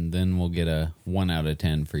 and then we'll get a 1 out of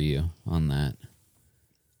 10 for you on that,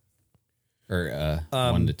 or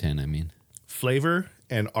 1 to 10. I mean, Flavor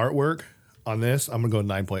and artwork on this, I'm gonna go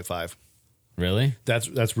 9.5. really?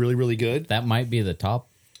 That's really really good. That might be the top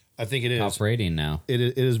I think it is. rating now. It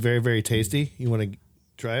is very very tasty. You want to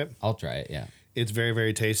try it? I'll try it. Yeah. It's very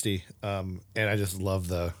very tasty. And I just love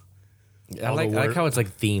the I like how it's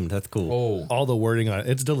like themed. That's cool. Oh, all the wording on it.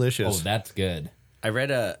 It's delicious. that's good. I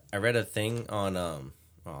read a thing on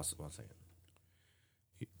one second.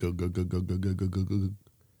 Go.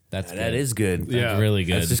 That's That good. is good. Yeah. That's really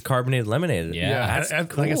good. It's just carbonated lemonade. Yeah.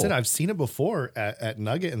 That's cool. Like I said, I've seen it before at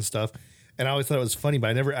Nugget and stuff, and I always thought it was funny, but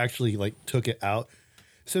I never actually like took it out.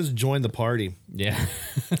 It says join the party. yeah.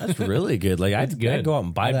 That's really good. Like I'd good. go out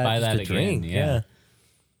and buy I'd that buy just that to again, drink. yeah.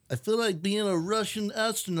 I feel like being a Russian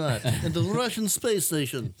astronaut at the Russian space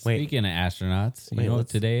station. Wait. Speaking of astronauts, you Wait, know what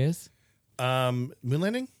let's- today is? Moon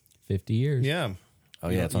landing? 50 years. Yeah. Oh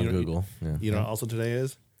yeah, it's on You know- Google. Yeah. You know what also today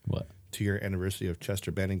is? What? 2-year anniversary of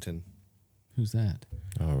Chester Bennington. Who's that?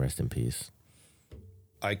 Oh, rest in peace,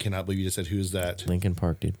 I cannot believe you just said who's that. Lincoln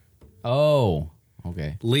Park, dude. Oh,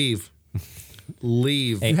 okay. Leave.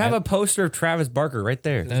 Leave. Hey, You have a poster of Travis Barker right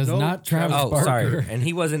there. That is No, not Travis Oh, Barker. sorry, and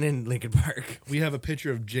he wasn't in Lincoln Park. We have a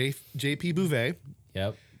picture of JP Bouvet,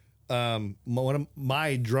 Yep. one of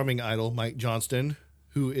my drumming idol, Mike Johnston,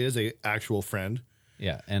 who is a actual friend.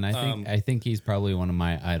 Yeah, and I think he's probably one of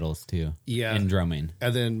my idols too. Yeah. In drumming.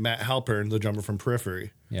 And then Matt Halpern, the drummer from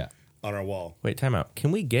Periphery, Yeah. on our wall. Wait, time out.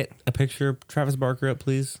 Can we get a picture of Travis Barker up,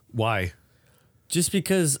 please? Why? Just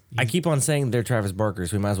because I keep on saying they're Travis Barker,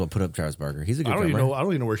 so we might as well put up Travis Barker. He's a good I don't drummer.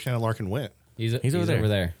 even know where Shannon Larkin went. He's He's over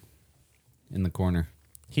there. in the corner.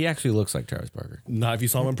 He actually looks like Travis Barker. Not if you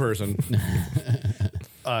saw him in person.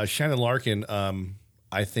 Shannon Larkin,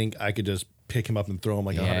 I think I could just pick him up and throw him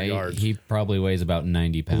like 100 yards. He probably weighs about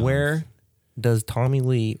 90 pounds. Where does Tommy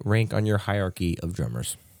Lee rank on your hierarchy of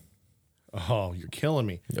drummers? Oh, you're killing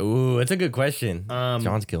me. Ooh, it's a good question.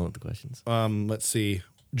 John's killing with the questions. Let's see.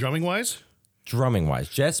 Drumming wise, Drumming wise,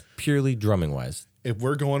 just purely drumming wise. if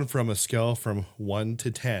we're going from a scale from 1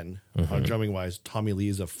 to 10 on drumming wise, Tommy Lee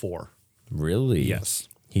is a 4. Really? Yes.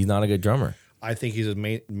 He's not a good drummer. I think he's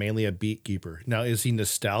mainly a beat keeper. Now, is he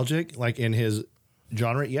nostalgic like in his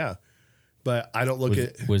genre? Yeah. But I don't look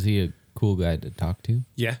at. Was he a cool guy to talk to?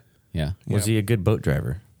 Yeah. Yeah. Was he a good boat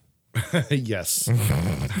driver? Yes.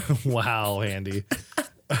 Wow, Andy.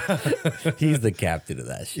 He's the captain of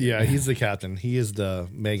that shit. Yeah, he's the captain. He is the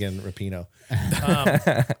Megan Rapinoe.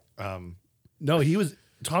 No, he was.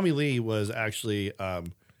 Tommy Lee was actually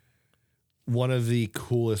one of the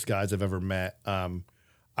coolest guys I've ever met.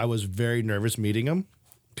 I was very nervous meeting him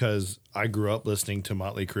because I grew up listening to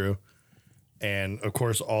Motley Crue, and of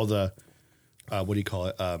course all the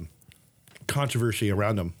controversy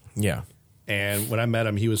around him. Yeah. And when I met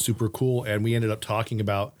him, he was super cool, and we ended up talking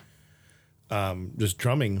about just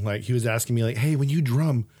drumming. Like he was asking me, like, "Hey, when you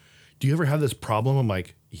drum, do you ever have this problem?" I'm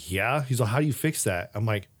like, "Yeah." He's like, "How do you fix that?" I'm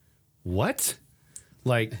like, "What?"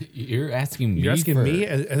 Like You're asking me. you're asking for- me,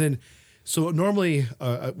 and then so normally,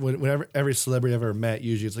 whenever every celebrity I've ever met,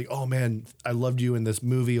 usually it's like, "Oh man, I loved you in this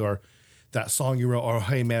movie," or "That song you wrote," or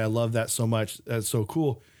 "Hey man, I love that so much. That's so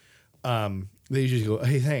cool." They usually go,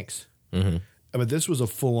 "Hey, thanks." But this was a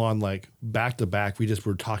full on like back to back. We just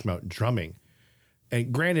were talking about drumming.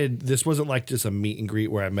 And granted, this wasn't like just a meet and greet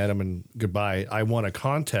where I met him and goodbye. I won a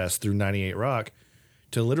contest through 98 Rock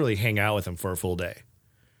to literally hang out with him for a full day.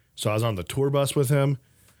 So I was on the tour bus with him.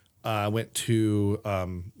 I went to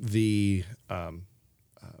the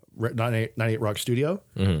 98 Rock studio.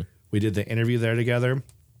 We did the interview there together.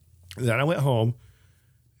 Then I went home,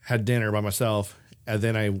 had dinner by myself, and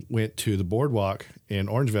then I went to the boardwalk in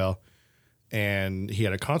Orangevale, and he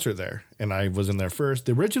had a concert there, and I was in there first.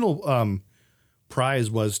 The original prize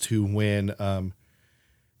was to win.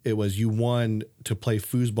 It was you won to play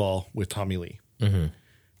foosball with Tommy Lee.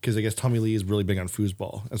 Because I guess Tommy Lee is really big on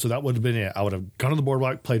foosball. And so that would have been it. I would have gone to the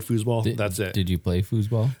boardwalk, played foosball. That's it. Did you play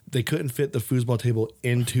foosball? They couldn't fit the foosball table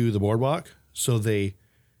into the boardwalk. So they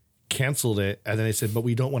canceled it. And then they said, but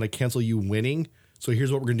we don't want to cancel you winning. So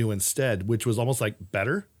here's what we're going to do instead, which was almost like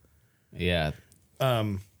better. Yeah.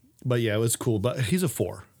 But yeah, it was cool. But he's a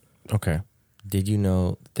 4. Okay. Did you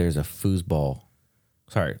know there's a foosball?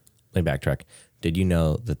 Sorry, let me backtrack. Did you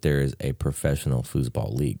know that there is a professional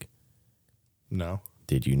foosball league? No.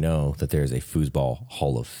 Did you know that there is a foosball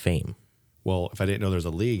Hall of Fame? Well, if I didn't know there's a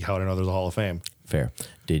league, how would I know there's a Hall of Fame? Fair.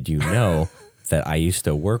 Did you know that I used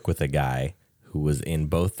to work with a guy who was in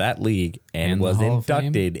both that league and And the was Hall of Fame?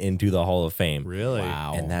 inducted into the Hall of Fame? Really?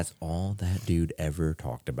 Wow. And that's all that dude ever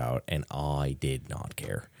talked about, and I did not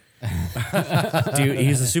care. Dude,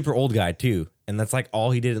 he's a super old guy too, and that's like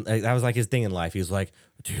all he did. Like, that was like his thing in life. He was like,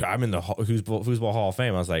 "Dude, I'm in the foosball Hall of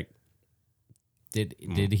Fame." I was like, Did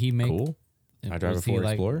he make "Cool." I drive a was he Ford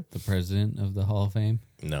like Explorer. the president of the Hall of Fame?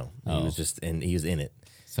 No, he Oh. was just in. He was in it,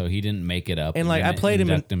 So he didn't make it up. and like I didn't played him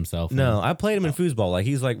in induct himself. No, I played him in foosball. Like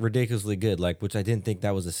he's like ridiculously good. Like which I didn't think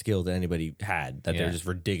that was a skill that anybody had. That Yeah. they're just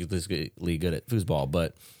ridiculously good at foosball.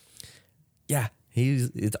 But yeah,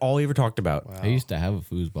 it's all he ever talked about. I used to have a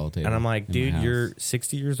foosball table. And I'm like, in my dude, house. you're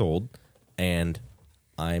 60 years old, and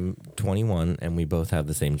I'm 21, and we both have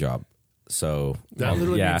the same job. So That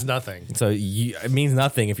literally yeah. means nothing. So it means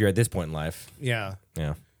nothing if you're at this point in life. Yeah.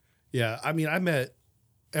 Yeah. Yeah. I mean, I met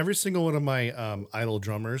every single one of my idol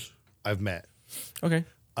drummers I've met. Okay.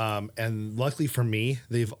 And luckily for me,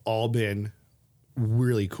 they've all been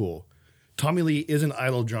really cool. Tommy Lee is an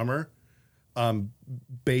idol drummer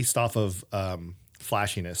based off of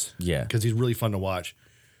flashiness. Yeah. Because he's really fun to watch.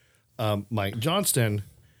 Mike Johnston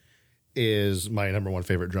is my number one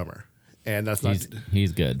favorite drummer. And that's not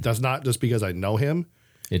He's good. that's not just because I know him.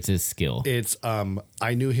 It's his skill. It's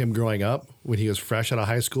I knew him growing up when he was fresh out of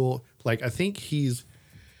high school. Like I think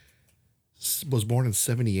was born in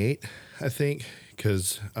 78, I think,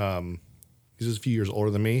 because he's just a few years older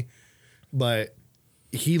than me. But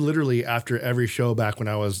he literally, after every show back when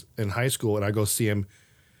I was in high school and I go see him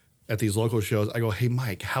at these local shows, I go, "Hey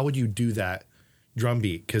Mike, how would you do that drum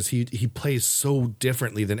beat?" Because he plays so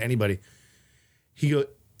differently than anybody.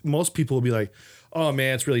 Most people will be like, "Oh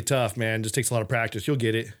man, it's really tough, man. Just takes a lot of practice. You'll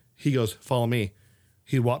get it." He goes, "Follow me."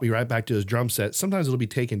 He'd walk me right back to his drum set. Sometimes it'll be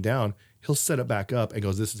taken down. He'll set it back up and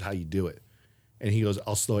goes, "This is how you do it." And he goes,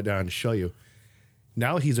 "I'll slow it down and show you."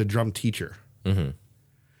 Now he's a drum teacher. Mm-hmm.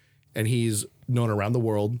 And he's known around the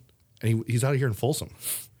world. And he's out of here in Folsom.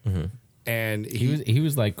 Mm-hmm. And he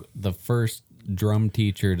was like the first drum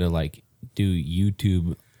teacher to like do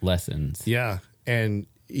YouTube lessons. yeah. And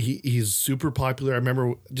he's super popular. I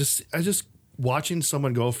remember just watching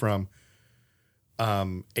someone go from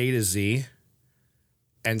A to Z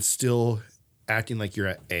and still acting like you're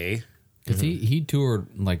at A. Because he toured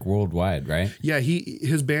like worldwide, right? Yeah, he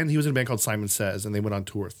was in a band called Simon Says, and they went on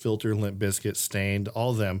tour. Filter, Limp Bizkit, Stained,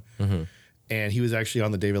 all of them. Mm-hmm. And he was actually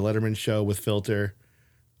on the David Letterman show with Filter.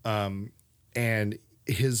 And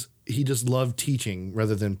he just loved teaching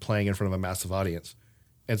rather than playing in front of a massive audience.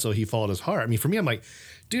 And so he followed his heart. I mean, for me, I'm like,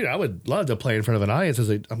 dude, I would love to play in front of an audience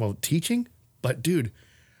I'm teaching. But dude,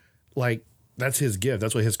 like, that's his gift.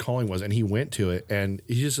 That's what his calling was. And he went to it. And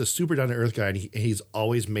he's just a super down to earth guy. And he's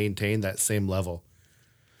always maintained that same level.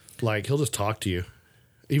 Like, he'll just talk to you.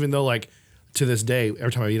 Even though, like, to this day,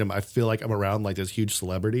 every time I meet him, I feel like I'm around like this huge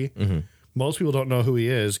celebrity. Mm-hmm. Most people don't know who he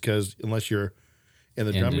is because unless you're in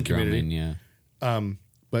the drumming community. Yeah.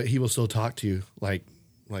 But he will still talk to you like,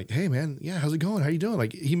 "Hey man, yeah, how's it going? How you doing?"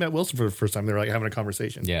 Like he met Wilson for the first time. They were like having a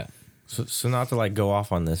conversation. Yeah. So not to like go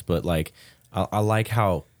off on this, but like I like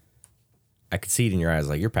how I could see it in your eyes,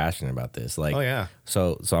 like you're passionate about this. Like, Oh yeah.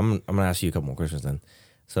 So I'm gonna ask you a couple more questions then.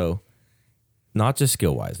 So not just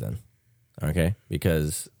skill wise then, okay?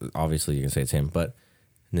 Because obviously you can say it's him, but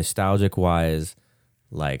nostalgic wise,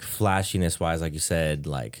 like flashiness wise, like you said,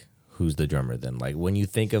 like who's the drummer then? Like when you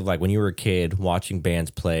think of like when you were a kid watching bands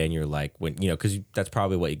play, and you're like, when because that's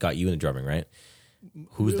probably what got you into drumming, right?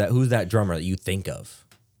 Who's that drummer that you think of?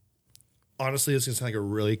 Honestly, this is gonna sound like a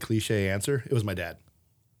really cliche answer. It was my dad.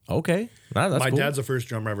 Okay, that's My cool. dad's the first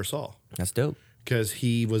drummer I ever saw That's dope. because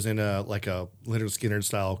he was in a Leonard Skinner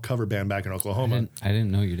style cover band back in Oklahoma. I didn't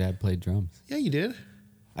know your dad played drums. Yeah, you did.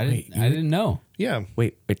 I didn't know. Yeah,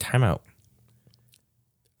 Wait, time out.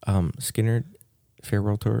 Skinner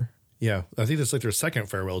farewell tour. yeah. I think that's like their second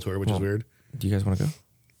farewell tour, which is weird. Do you guys want to go?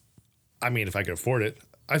 I mean, if I could afford it,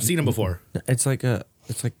 I've seen him before. It's like I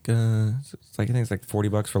think it's like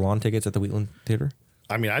 $40 for lawn tickets at the Wheatland Theater.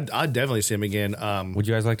 I mean, I'd definitely see him again. Would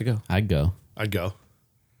you guys like to go? I'd go. I'd go.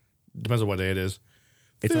 Depends on what day it is.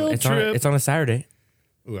 It's Field on trip. it's on a Saturday.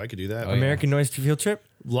 Ooh, I could do that. Oh, yeah. American Noise Field Trip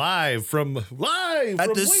Live from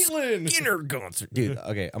Wheatland. Skinner concert, dude.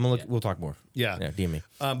 Okay, I'm gonna look. We'll talk more. Yeah. DM me.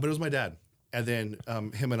 But it was my dad. And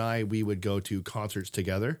then him and I, we would go to concerts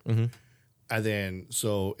together. Mm-hmm. And then,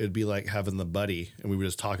 so it'd be like having the buddy. And we would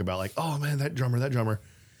just talk about like, "Oh man, that drummer.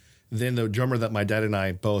 Then the drummer that my dad and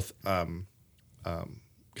I both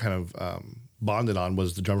bonded on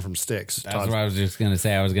was the drummer from Styx. That's what I was just gonna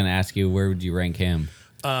say. I was gonna ask you, where would you rank him?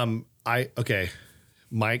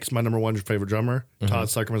 Mike's my number one favorite drummer. Todd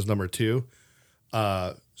Suckerman's number two.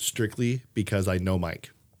 Strictly because I know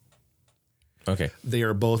Mike. Okay. They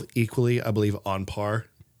are both equally, I believe, on par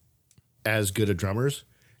as good at drummers,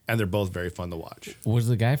 and they're both very fun to watch. Was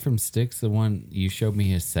the guy from Styx the one you showed me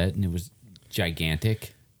his set and it was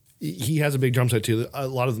gigantic? He has a big drum set too. A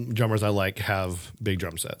lot of the drummers I like have big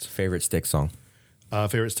drum sets. Favorite Styx song?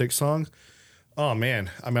 Favorite Styx song? Oh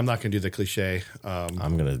man, I mean, I'm not gonna do the cliche.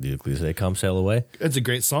 I'm gonna do the cliche. Come Sail Away. It's a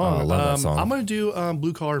great song. I love that song. I'm gonna do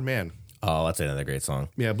Blue Collar Man. Oh, that's another great song.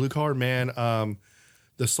 Yeah, Blue Collar Man.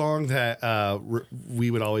 The song that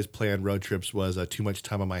we would always play on road trips was Too Much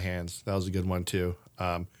Time on My Hands. That was a good one too,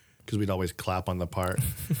 because we'd always clap on the part.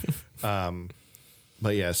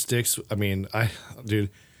 But yeah, Styx. I mean,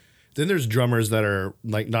 dude. Then there's drummers that are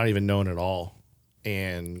like not even known at all,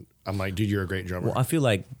 and I'm like, dude, you're a great drummer. Well, I feel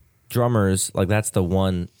like drummers, like that's the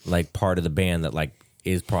one like part of the band that like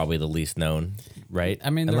is probably the least known, right? I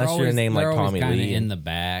mean, unless you're a name like Tommy Lee, in the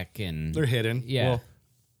back, and They're hidden. yeah. Well,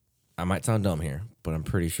 I might sound dumb here, but I'm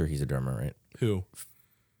pretty sure he's a drummer, right? Who?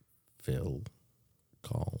 Phil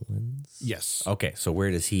Collins. Yes. Okay, so where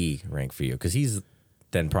does he rank for you? Because he's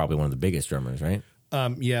then probably one of the biggest drummers, right?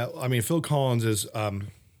 Yeah. I mean, Phil Collins is.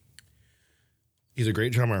 He's a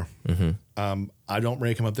great drummer. I don't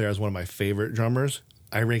rank him up there as one of my favorite drummers.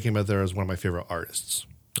 I rank him up there as one of my favorite artists.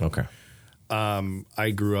 Okay.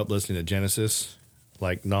 I grew up listening to Genesis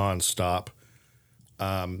like nonstop.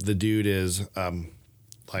 The dude is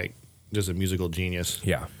like just a musical genius.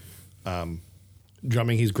 Yeah.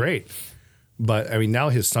 Drumming, he's great. But I mean, now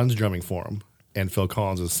his son's drumming for him, and Phil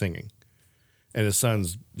Collins is singing, and his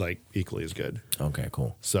son's like equally as good. Okay,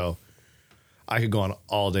 cool. So I could go on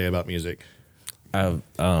all day about music.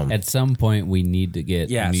 At some point, we need to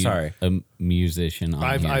get a musician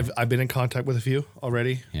on here. I've been in contact with a few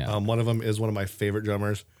already. Yeah. One of them is one of my favorite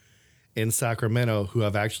drummers in Sacramento who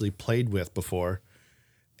I've actually played with before.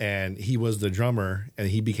 And he was the drummer and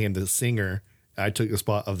he became the singer. I took the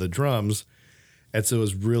spot of the drums. And so it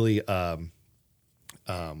was really, what's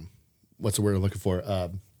the word I'm looking for?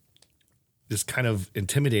 Just kind of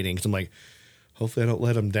intimidating because I'm like, hopefully I don't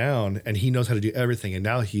let him down. And he knows how to do everything. And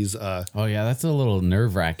now he's oh yeah, that's a little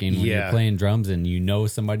nerve wracking when you're playing drums and you know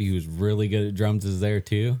somebody who's really good at drums is there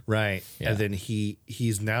too. right. Yeah. And then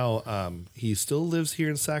he's now he still lives here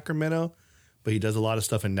in Sacramento, but he does a lot of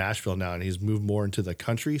stuff in Nashville now, and he's moved more into the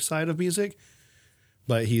country side of music.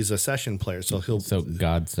 But he's a session player, so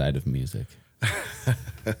God's side of music.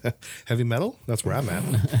 heavy metal. That's where I'm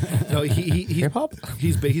at. No, hip hop.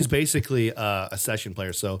 He's basically a session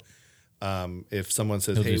player. So if someone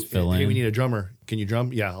says, He'll "Hey, just fill we in. need a drummer. Can you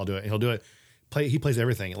drum?" Yeah, I'll do it. And he'll do it. He plays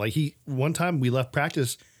everything. Like one time we left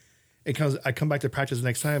practice. I come back to practice the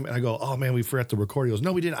next time, and I go, "Oh man, we forgot to record." He goes,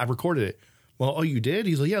 "No, we didn't. I recorded it." Well, oh, you did?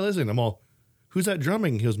 He's like, "Yeah, listen." I'm all, "Who's that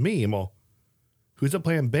drumming?" He goes, "Me." I'm all, "Who's that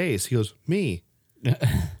playing bass?" He goes, "Me." I'm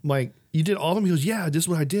like, "You did all of them?" He goes, "Yeah, this is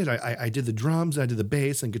what I did. I did the drums, I did the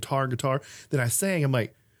bass and guitar. Then I sang." I'm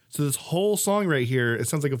like, "So this whole song right here, it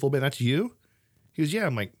sounds like a full band. That's you?" He goes, "Yeah."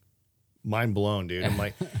 I'm like, mind blown, dude. I'm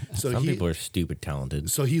like, so some people are stupid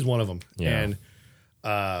talented. So he's one of them. Yeah. And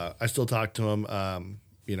I still talk to him.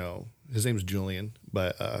 His name's Julian,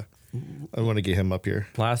 but I want to get him up here.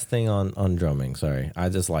 Last thing on drumming. Sorry, I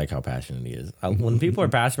just like how passionate he is. When people are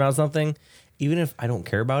passionate about something, even if I don't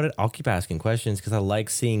care about it, I'll keep asking questions because I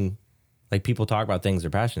like seeing like people talk about things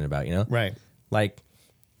they're passionate about. You know, Right. Like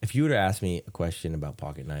if you were to ask me a question about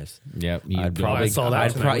pocket knives, Yep. I'd probably, I saw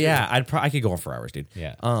that tonight. I could go on for hours, dude.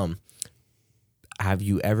 Yeah. Have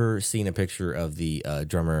you ever seen a picture of the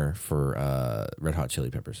drummer for Red Hot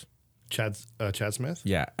Chili Peppers? Chad Smith.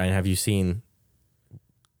 Yeah, and have you seen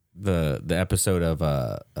the episode of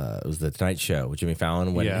it was the Tonight Show with Jimmy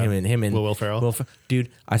Fallon when him and Will Ferrell?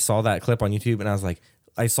 Dude, I saw that clip on YouTube and I was like,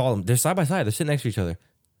 I saw them. They're side by side. They're sitting next to each other.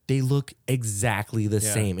 They look exactly the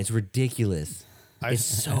same. It's ridiculous. It's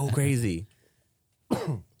so crazy.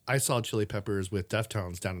 I saw Chili Peppers with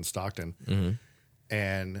Deftones down in Stockton,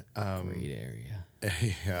 and Great area.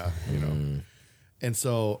 yeah, And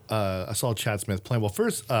so I saw Chad Smith playing. Well,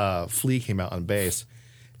 first Flea came out on bass,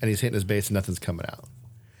 and he's hitting his bass and nothing's coming out.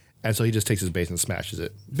 And so he just takes his bass and smashes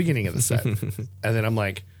it. Beginning of the set. And then I'm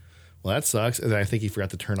like, well, that sucks. And then I think he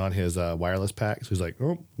forgot to turn on his wireless pack. So he's like,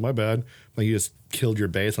 oh, my bad. Like, you just killed your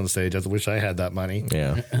bass on stage. I wish I had that money.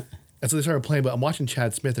 Yeah. And so they started playing. But I'm watching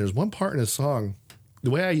Chad Smith. And there's one part in his song.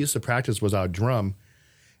 The way I used to practice was I would drum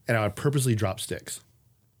and I would purposely drop sticks.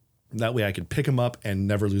 That way I could pick them up and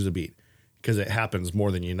never lose a beat. Because it happens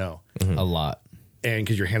more than you know. A lot. and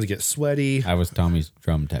because your hands get sweaty. I was Tommy's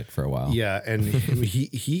drum tech for a while. Yeah, and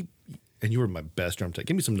he and you were my best drum tech.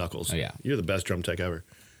 Give me some knuckles. Oh, yeah. You're the best drum tech ever.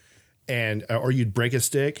 And or you'd break a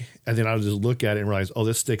stick, and then I would just look at it and realize, oh,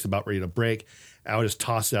 this stick's about ready to break. I would just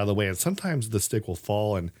toss it out of the way, and sometimes the stick will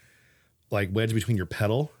fall and like wedge between your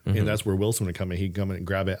pedal, and that's where Wilson would come in. He'd come in and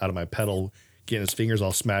grab it out of my pedal, getting his fingers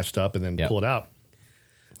all smashed up, and then pull it out.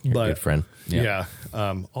 You're a good friend. Yeah,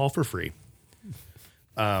 all for free.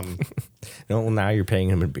 No, well, now you're paying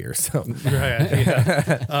him in beer. So Right.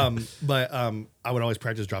 Yeah. But I would always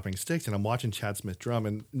practice dropping sticks, and I'm watching Chad Smith drum,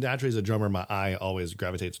 and naturally as a drummer, my eye always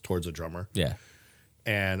gravitates towards a drummer. yeah,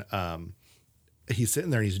 And he's sitting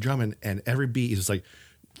there and he's drumming, and every beat he's just like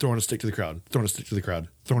throwing a stick to the crowd, throwing a stick to the crowd,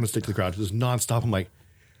 throwing a stick to the crowd, just nonstop. I'm like,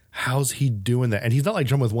 how's he doing that? And he's not like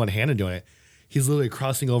drumming with one hand and doing it. He's literally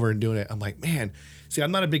crossing over and doing it. I'm like, man, see,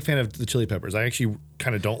 I'm not a big fan of the Chili Peppers. I actually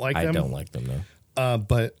kind of don't like them. I don't like them though.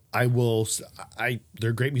 But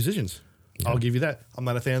they're great musicians. I'll give you that. I'm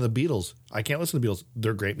not a fan of the Beatles. I can't listen to the Beatles.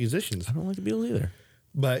 They're great musicians. I don't like the Beatles either.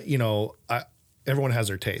 But, everyone has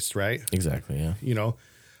their taste, right? Exactly. Yeah.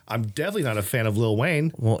 I'm definitely not a fan of Lil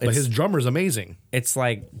Wayne, Well, but his drummer's amazing. It's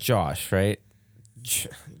like Josh, right?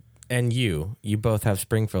 And you both have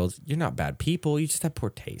Springfields. You're not bad people. You just have poor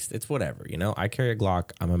taste. It's whatever, I carry a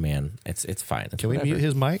Glock. I'm a man. It's fine. It's Can we whatever. mute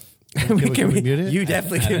his mic? Can we mute it? You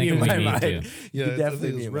definitely I can think mute we my need mic. to. Yeah, You definitely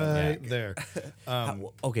it's mute my right mic. there.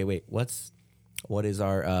 Okay, wait. What is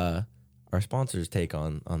our sponsor's take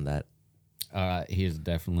on that? He is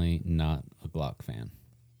definitely not a Glock fan.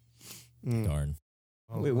 Darn.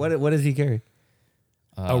 Wait, what does he carry?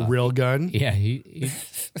 A real gun? Yeah,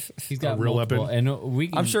 he's got real multiple, weapon? and we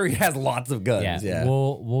can, I'm sure he has lots of guns. Yeah.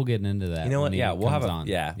 we'll get into that. You know what? when he Yeah, we'll have comes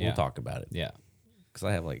a on. we'll talk about it. Yeah. Because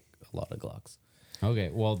I have like a lot of Glocks. Okay.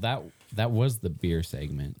 Well, that was the beer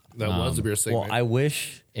segment. That was the beer segment. Well, I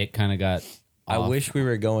wish It kind of got. I off. wish we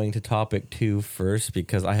were going to topic 2 first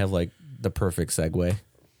because I have like the perfect segue.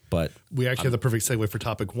 But we actually have the perfect segue for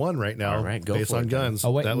topic 1 right now. All right, go based for on it, then. guns.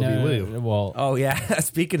 Oh wait, that would no, be no, William. no, well, oh yeah,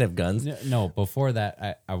 speaking of guns, no. Before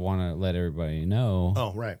that, I want to let everybody know.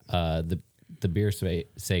 Oh, right. The beer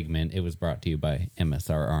segment. It was brought to you by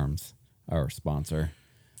MSR Arms, our sponsor.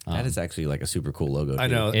 that is actually like a super cool logo. I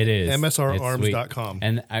dude. know. It is MSRarms.com. sweet.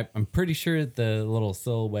 And I'm pretty sure the little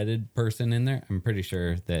silhouetted person in there. I'm pretty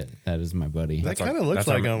sure that is my buddy. That kind of looks That's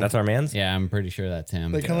like our, him. that's our man's. Yeah, I'm pretty sure that's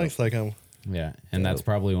him. That kind of looks like him. Yeah, and that's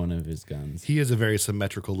probably one of his guns. He is a very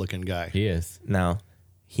symmetrical looking guy. He is. Now,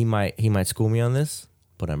 he might school me on this,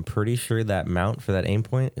 but I'm pretty sure that mount for that aim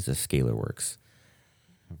point is a Scalar Works.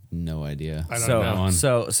 No idea. I don't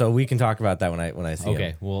so know. so we can talk about that when I see Okay,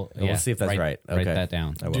 him. well, We'll yeah, see if that's right. Write Okay. that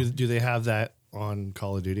down. I will. Do they have that on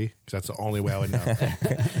Call of Duty? Because that's the only way I would know.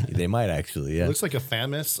 They might actually. Yeah. It looks like a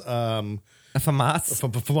FAMAS. A FAMAS. I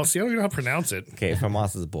don't even know how to pronounce it. Okay,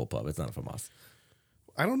 FAMAS is a bullpup. It's not a FAMAS.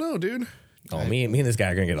 I don't know, dude. Oh, me and this guy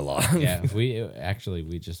are gonna get along. Yeah,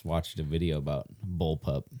 we just watched a video about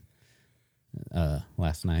bullpup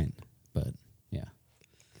last night, but yeah,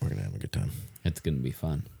 We're gonna have a good time. it's gonna be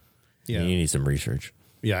fun. Yeah. You need some research.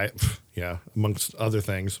 Yeah. Yeah. Amongst other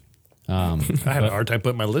things. Um, I had a hard time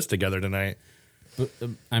putting my list together tonight. but,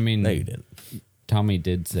 I mean, No, you didn't. Tommy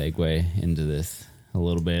did segue into this a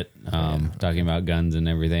little bit, talking about guns and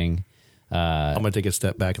everything. I'm going to take a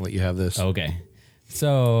step back and let you have this. Okay.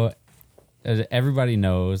 So as everybody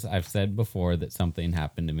knows, I've said before that something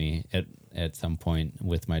happened to me at some point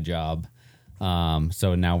with my job.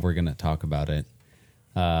 So now we're going to talk about it.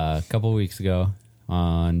 A couple of weeks ago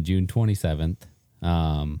on June 27th,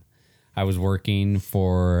 I was working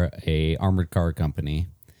for a armored car company,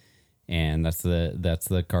 and that's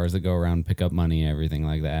the cars that go around and pick up money and everything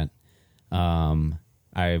like that.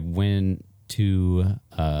 I went to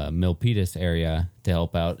Milpitas area to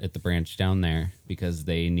help out at the branch down there because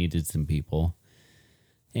they needed some people.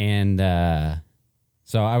 And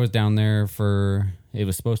so I was down there it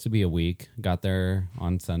was supposed to be a week. Got there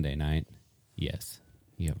on Sunday night. Yes.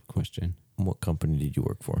 You have a question? What company did you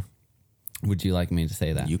work for? Would you like me to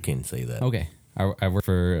say that? You can say that. Okay. I work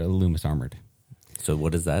for Loomis Armored. So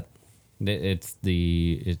what is that? It's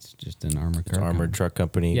just an armored car. Armored company. truck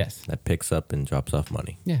company. Yes. That picks up and drops off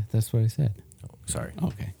money. Yeah, that's what I said. Oh, sorry.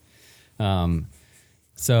 Okay.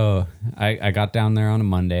 So I got down there on a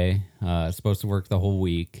Monday. Supposed to work the whole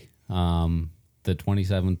week. The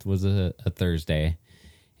 27th was a Thursday.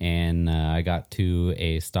 And I got to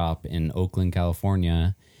a stop in Oakland,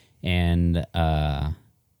 California. And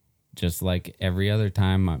just like every other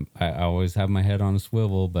time, I always have my head on a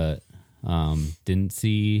swivel, but didn't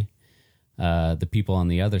see the people on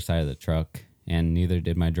the other side of the truck, and neither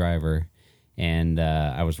did my driver. And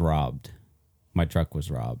I was robbed. My truck was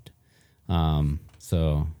robbed.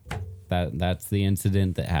 So that's the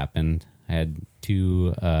incident that happened. I had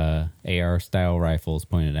 2 AR style rifles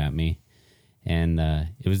pointed at me, and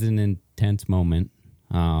it was an intense moment.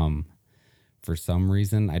 For some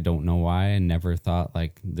reason, I don't know why, I never thought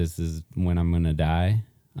like this is when I'm gonna die.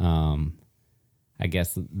 I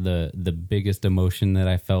guess the biggest emotion that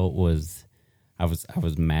I felt was I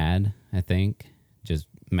was mad. I think just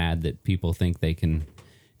mad that people think they can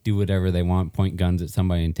do whatever they want, point guns at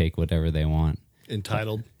somebody and take whatever they want.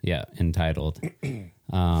 Entitled. Yeah, entitled.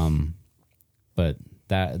 But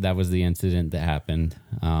that was the incident that happened.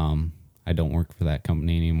 I don't work for that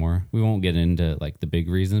company anymore. We won't get into like the big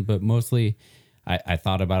reasons, but mostly I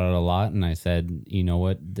thought about it a lot, and I said, you know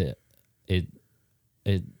what,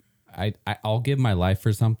 I'll give my life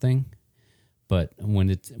for something, but when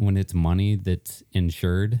it's money that's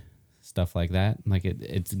insured, stuff like that, like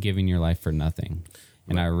it's giving your life for nothing.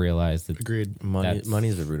 And I realized that Agreed. Money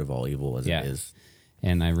is the root of all evil, as it is.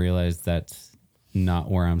 And I realized that's not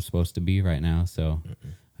where I'm supposed to be right now. So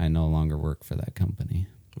I no longer work for that company.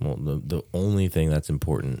 Well, the only thing that's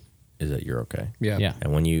important is that you're okay. Yeah. Yeah.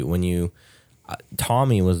 And when you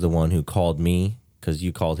Tommy was the one who called me, because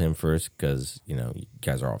you called him first, because you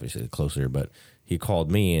guys are obviously closer, but he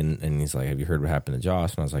called me and he's like, have you heard what happened to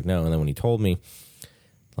Josh? And I was like, no. And then when he told me,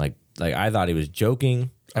 like I thought he was joking.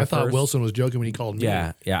 I thought first. Wilson was joking when he called me.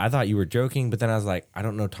 Yeah, I thought you were joking, but then I was like, I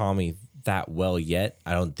don't know Tommy that well yet.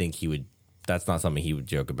 I don't think he would. That's not something he would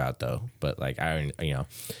joke about, though. But like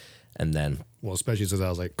and then Well, especially since I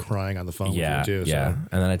was like crying on the phone with you too. yeah. So.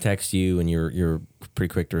 And then I text you, and you're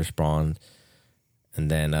pretty quick to respond. And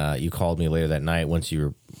then you called me later that night once you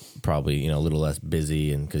were probably a little less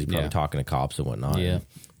busy, and because you're probably talking to cops and whatnot. Yeah.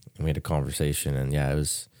 And we had a conversation, and I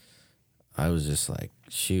was just like,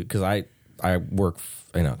 shoot, because I work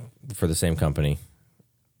for the same company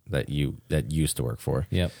that you used to work for.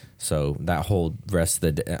 Yep. So that whole rest of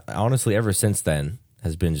the day, honestly, ever since then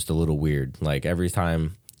has been just a little weird. Like every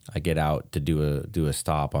time I get out to do a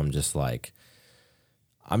stop, I'm just like,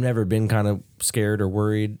 I've never been kind of scared or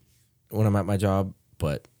worried when I'm at my job,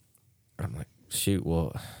 but I'm like, shoot,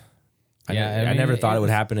 well, I never thought it would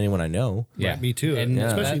happen to anyone I know. Yeah, Me too. And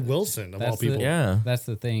especially Wilson of all people. That's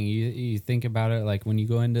the thing. You think about it, like when you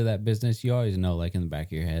go into that business, you always know, like in the back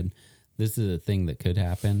of your head, this is a thing that could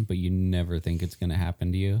happen, but you never think it's going to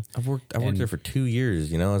happen to you. I've worked there for 2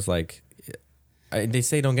 years. It's like they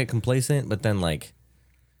say don't get complacent, but then like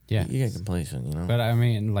you get complacent. But I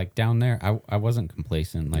mean, like down there, I wasn't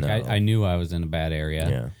complacent. Like I knew I was in a bad area.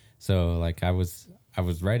 Yeah. So like I was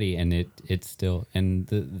ready, and it's still, and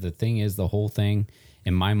the thing is, the whole thing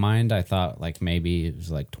in my mind, I thought like maybe it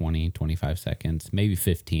was like 20, 25 seconds, maybe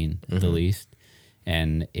 15 at the least.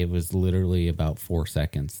 And it was literally about 4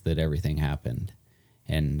 seconds that everything happened.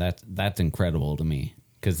 And that's incredible to me.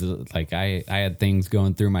 Cause like I had things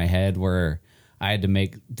going through my head where I had to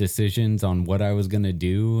make decisions on what I was going to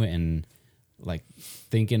do. And like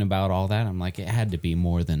thinking about all that, I'm like, it had to be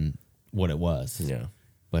more than what it was. Yeah.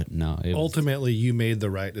 But no, Ultimately, you made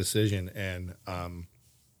the right decision, and I'm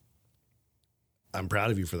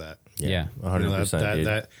proud of you for that. Yeah. 100%.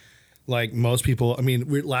 That like most people. I mean,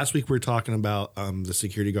 last week we were talking about the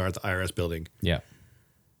security guard at the IRS building. Yeah.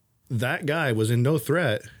 That guy was in no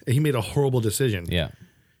threat, and he made a horrible decision. Yeah.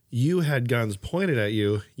 You had guns pointed at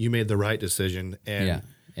you. You made the right decision, and yeah.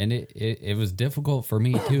 And it was difficult for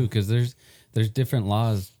me too, because there's different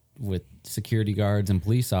laws with security guards and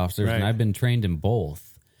police officers, Right. and I've been trained in both.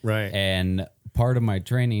 right. And part of my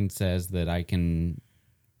training says that I can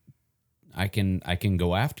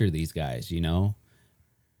go after these guys,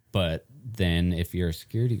 but then if you're a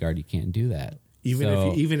security guard, you can't do that.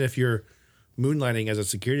 Even if you're moonlighting as a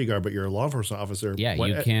security guard, but you're a law enforcement officer, Yeah,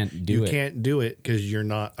 you can't do it. You can't do it because you're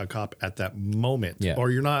not a cop at that moment, Yeah. or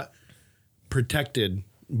you're not protected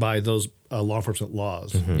by those law enforcement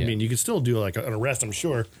laws. I mean, you can still do like an arrest, I'm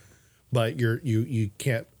sure, but you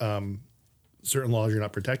can't. Certain laws you're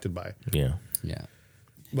not protected by. Yeah. Yeah.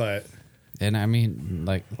 But And I mean,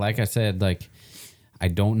 like I said, like I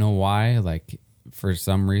don't know why, like for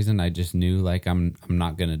some reason I just knew like I'm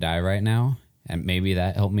not gonna die right now, and maybe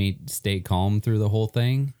that helped me stay calm through the whole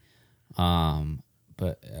thing.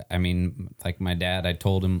 But I mean, like my dad, I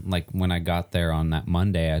told him, like when I got there on that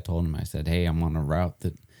Monday, I told him, I said, hey, I'm on a route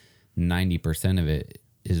that 90% of it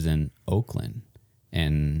is in Oakland.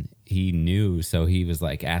 And he knew, so he was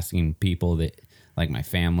like asking people that, like my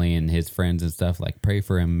family and his friends and stuff, like pray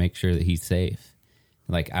for him, make sure that he's safe.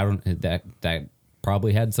 Like I don't, that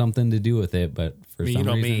probably had something to do with it, but for some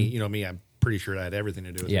reason, you know me, I'm pretty sure that had everything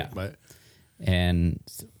to do with Yeah. it. But and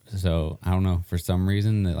so I don't know, for some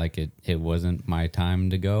reason that like it wasn't my time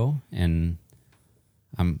to go, and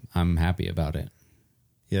I'm happy about it.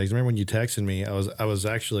 Yeah, 'cause remember when you texted me? I was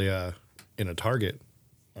actually in a Target,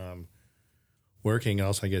 working, and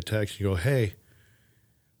also I get a text. You go, "Hey,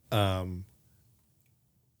 I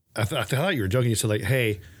thought you were joking. You said like,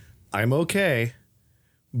 "Hey, I'm okay,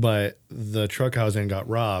 but the truck I was in got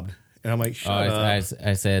robbed," and I'm like, "Shut up."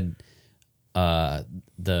 I said,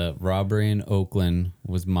 the robbery in Oakland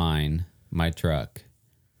was my truck,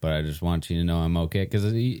 but I just want you to know I'm okay, because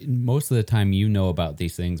most of the time you know about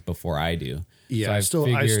these things before I do. Yeah, So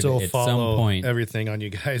I still at follow some point, everything on you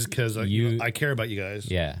guys because I care about you guys.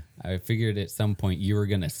 Yeah, I figured at some point you were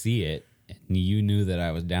gonna see it, and you knew that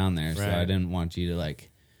I was down there, so Right. I didn't want you to like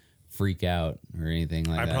freak out or anything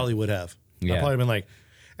like that. I probably would have. Yeah. I'd probably been like,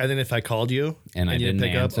 and then if I called you And I you didn't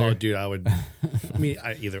pick answer? up, oh, dude, I would. We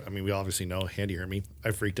obviously know Handy heard me.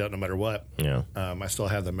 I freaked out no matter what. Yeah. I still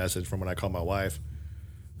have the message from when I called my wife.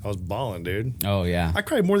 I was bawling, dude. Oh yeah, I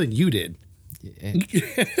cried more than you did.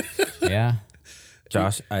 yeah.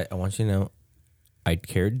 Josh, I want you to know, I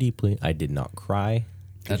cared deeply. I did not cry.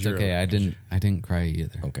 That's you're okay. I didn't cry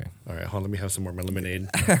either. Okay. All right, hold on, let me have some more of my lemonade.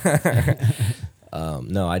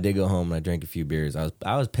 No, I did go home and I drank a few beers. I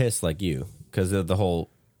was pissed like you because of the whole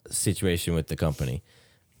situation with the company.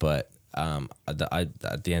 But at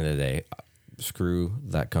the end of the day, screw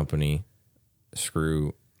that company.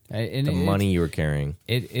 Screw the money you were carrying.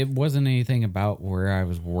 It wasn't anything about where I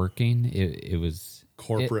was working. It was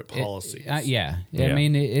Corporate policies. Yeah. Yeah. I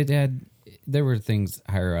mean, there were things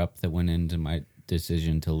higher up that went into my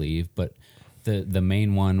decision to leave, but the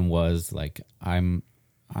main one was like I'm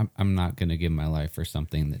not going to give my life for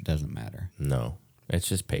something that doesn't matter. No, it's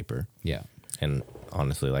just paper. Yeah. And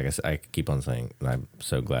honestly, like I said, I keep on saying, and I'm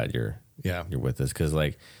so glad you're with us because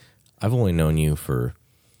like I've only known you for.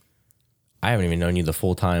 I haven't even known you the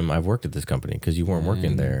full time I've worked at this company because you weren't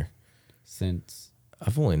working there. Since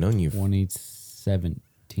I've only known you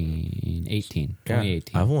 2018.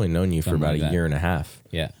 I've only known you for Something about like a that. year and a half.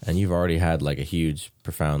 Yeah. And you've already had like a huge,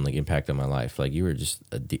 profound like impact on my life. Like you were just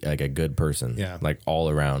like a good person. Yeah. Like all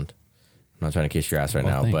around. I'm not trying to kiss your ass right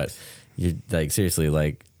Well, now, thanks. but you like seriously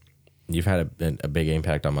like you've had a big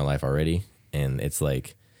impact on my life already, and it's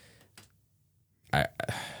like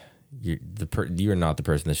you're not the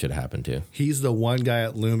person this should have happened to. He's the one guy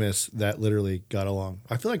at Loomis that literally got along.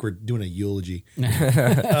 I feel like we're doing a eulogy. You're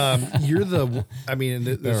the. I mean,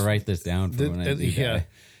 Better write this down for when I do die.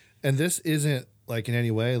 And this isn't like in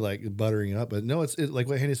any way like buttering up, but no, it's like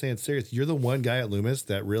what Handy's saying. It's serious. You're the one guy at Loomis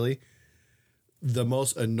that really, the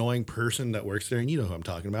most annoying person that works there, and you know who I'm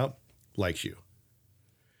talking about, likes you.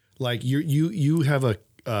 Like you have a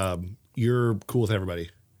you're cool with everybody.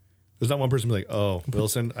 There's not one person be like, oh,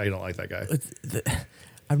 Wilson, I don't like that guy.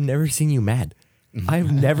 I've never seen you mad.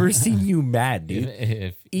 I've never seen you mad,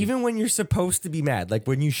 dude. Even when you're supposed to be mad, like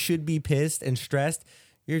when you should be pissed and stressed,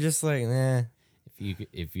 you're just like, nah.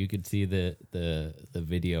 If you could see the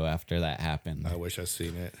video after that happened. I wish I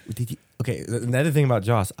seen it. Did you? Okay, another thing about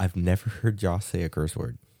Joss, I've never heard Joss say a curse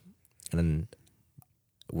word. And then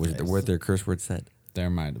were there curse words said? There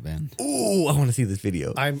might have been. Oh, I want to see this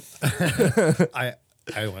video. I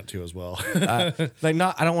want to as well. I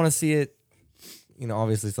don't want to see it. You know,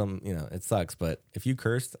 obviously it sucks, but if you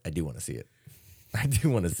cursed, I do want to see it. I do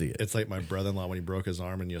want to see it. It's like my brother-in-law when he broke his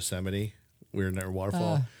arm in Yosemite. We were in their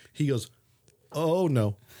waterfall. He goes, "Oh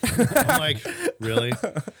no!" I'm like, "Really?"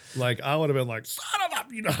 Like I would have been like, "Son of a," I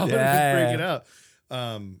would have been freaking out.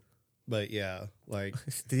 But yeah, like,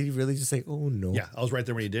 did he really just say, "Oh no"? Yeah, I was right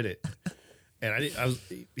there when he did it, and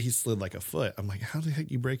he slid like a foot. I'm like, "How the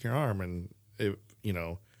heck you break your arm?" And it,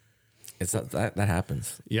 it's not, that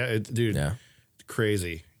happens. Yeah, dude. Yeah,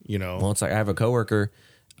 crazy. Well, it's like I have a coworker.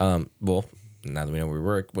 Well, now that we know where we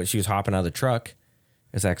work, when she was hopping out of the truck,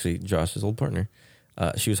 it's actually Josh's old partner.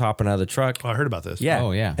 She was hopping out of the truck. Oh, I heard about this. Yeah.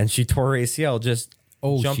 Oh, yeah. And she tore her ACL just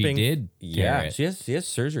jumping. She did? Yeah. Tear it. She has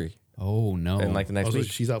surgery. Oh, no. And like the next So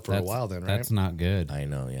week. she's out for a while then, right? That's not good. I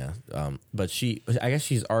know, yeah. But I guess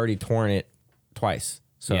she's already torn it twice.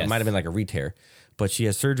 So Yes. it might have been like a re-tear. But she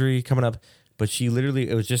has surgery coming up. But she literally,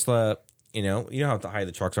 it was just, you know how high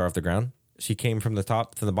the trucks are off the ground? She came from the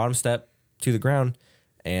top to the bottom step to the ground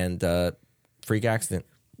and freak accident.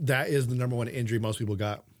 That is the number one injury most people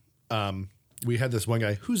got. We had this one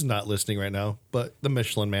guy who's not listening right now, but the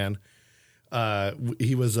Michelin Man.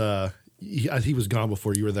 He was gone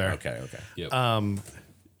before you were there. Okay. Yep.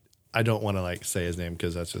 I don't want to like say his name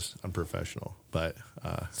because that's just unprofessional. But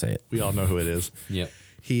Say it. we all know who it is. Yep.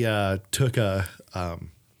 He took a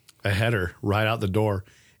header right out the door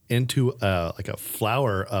into like a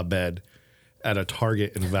flower bed at a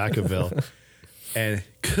Target in Vacaville. And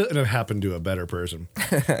couldn't have happened to a better person.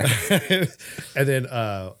 And then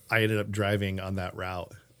I ended up driving on that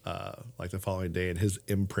route like the following day, and his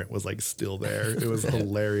imprint was like still there. It was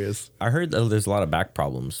hilarious. I heard there's a lot of back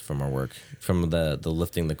problems from our work, from the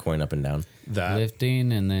lifting the coin up and down. That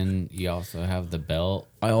Lifting, and then you also have the belt.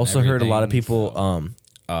 I also heard a lot of everything, people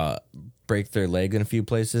so break their leg in a few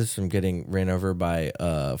places from getting ran over by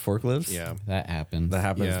forklifts. yeah. that happens. That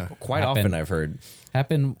happens Yeah. quite Happened. often, I've heard.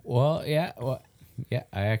 Happened. Well, yeah.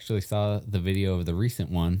 I actually saw the video of the recent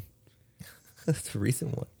one. That's a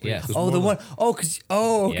recent one. Yes. There's Oh, more the than- one.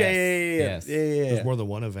 Oh, okay. Yes. Yeah. There's more than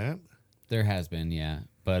one event. There has been, yeah,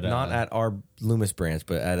 but Not at our Loomis branch,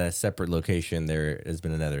 but at a separate location, there has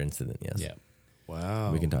been another incident. Yes. yeah,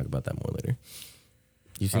 Wow. We can talk about that more later.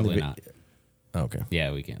 You seen probably the not. Oh, okay.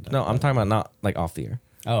 Yeah, we can't. No, I'm talking about not like off the air.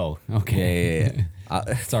 Oh, okay.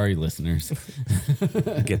 Yeah. Sorry, listeners.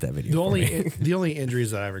 Get that video. The for me. the only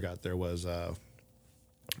injuries that I ever got there was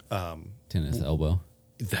Tennis elbow.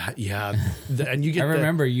 that. Yeah, and you get I the-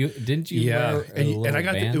 remember you didn't you? Yeah, wear a and I little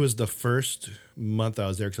got band? it was the first month I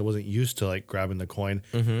was there because I wasn't used to like grabbing the coin,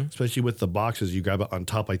 especially with the boxes. You grab it on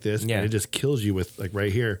top like this, Yeah. and it just kills you with like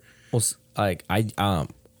right here. Well, like I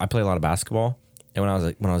play a lot of basketball, and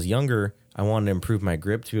when I was younger, I wanted to improve my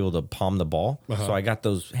grip to be able to palm the ball. So I got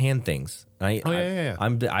those hand things. And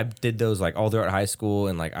I did those like all throughout high school,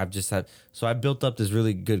 and like I've just had so I built up this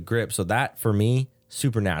really good grip. So that for me,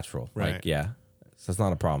 super natural. Right. Like yeah, so it's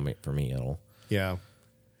not a problem for me at all. Yeah,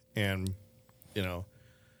 and you know,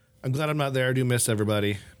 I'm glad I'm not there. I do miss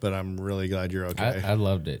everybody, but I'm really glad you're okay. I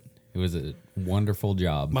loved it. It was a wonderful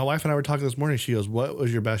job. My wife and I were talking this morning. She goes, "What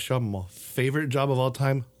was your best job?" I'm all, favorite job of all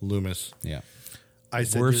time, Loomis. Yeah. I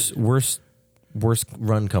said, Worst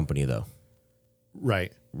run company though,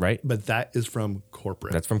 right, right? but that is from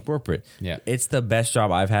corporate. That's from corporate. Yeah. It's the best job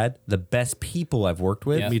I've had. The best people I've worked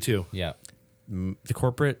with. Yeah. Me too. Yeah. The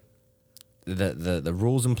corporate, the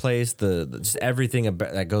rules in place, the just everything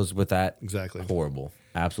that goes with that. Exactly. Horrible.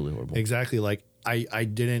 Absolutely horrible. Exactly. Like I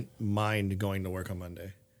didn't mind going to work on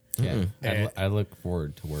Monday. Yeah. And- I look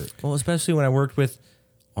forward to work. Well, especially when I worked with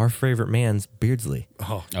our favorite man's Beardsley.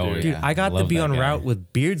 Oh, Oh, dude. Dude, yeah. I got to Love be that on guy. route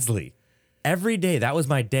with Beardsley every day. That was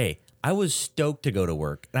my day. I was stoked to go to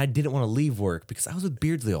work, and I didn't want to leave work because I was with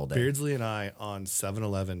Beardsley all day. Beardsley and I on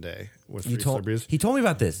 7-Eleven day with he free told Slurpees. he told me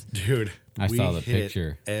about this. Dude, I we saw the hit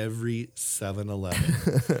picture. every 7-Eleven.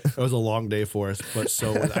 It was a long day for us, but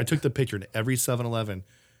so I took the picture, and every 7-Eleven,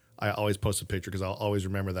 I always post a picture because I'll always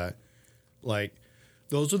remember that. Like,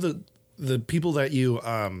 those are the people that you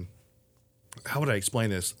how would I explain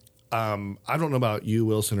this? I don't know about you,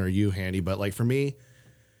 Wilson, or you, Handy, but like for me,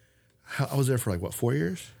 I was there for like what, 4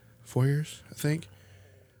 years? 4 years, I think.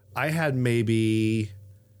 I had maybe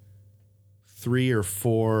 3 or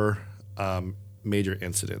 4 major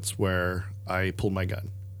incidents where I pulled my gun.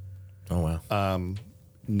 Oh wow.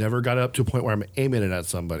 Never got up to a point where I'm aiming it at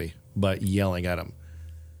somebody, but yelling at them.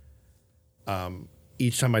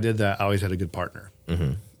 Each time I did that, I always had a good partner,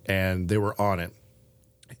 and they were on it.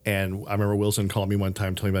 And I remember Wilson called me one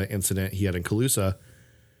time, telling me about an incident he had in Calusa,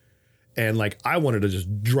 and like I wanted to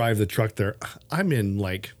just drive the truck there. I'm in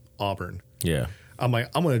like Auburn. Yeah. I'm like,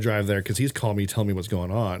 I'm going to drive there because he's calling me, telling me what's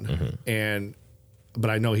going on. But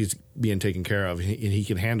I know he's being taken care of and he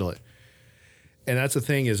can handle it. And that's the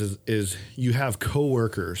thing is you have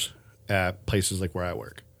coworkers at places like where I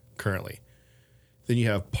work currently. Then you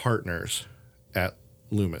have partners at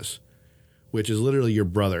Loomis, which is literally your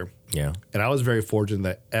brother. Yeah. And I was very fortunate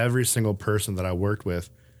that every single person that I worked with,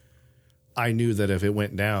 I knew that if it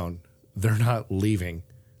went down, they're not leaving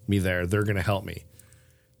me there. They're going to help me.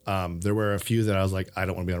 There were a few that I was like, I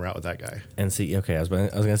don't want to be on route with that guy. And see, okay, I was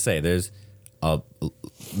gonna say there's the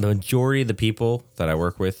majority of the people that I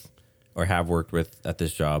work with or have worked with at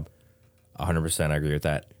this job, 100% I agree with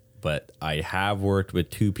that. But I have worked with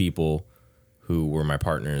 2 people who were my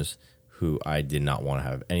partners who I did not want to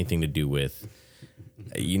have anything to do with.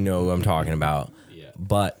 You know who I'm talking about. Yeah.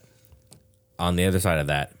 But on the other side of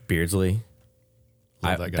that, Beardsley,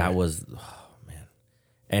 Love that guy. that was, oh man.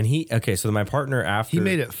 And so my partner after He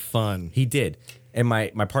made it fun. he did. And my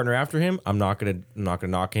partner after him, I'm not gonna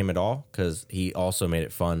knock him at all because he also made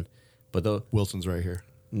it fun. But Wilson's right here.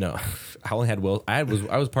 no, I only had Will. I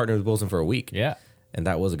was partnered with Wilson for a week. Yeah. And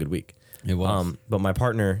that was a good week. It was. But my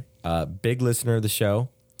partner, big listener of the show,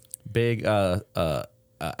 big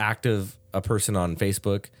active person on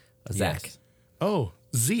Facebook, Zach. Yes. Oh,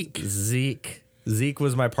 Zeke. Zeke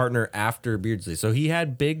was my partner after Beardsley, so he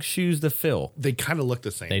had big shoes to fill. They kind of look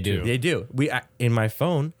the same. They do. too. They do. In my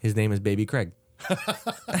phone, his name is Baby Craig.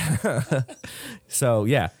 So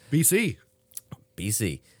yeah, BC.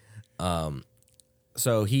 BC.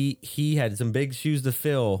 So he had some big shoes to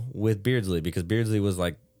fill with Beardsley because Beardsley was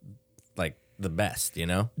like the best, you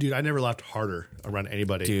know? Dude, I never laughed harder around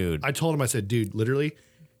anybody. Dude. I told him, I said, dude, literally,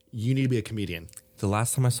 you need to be a comedian. The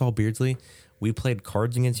last time I saw Beardsley, we played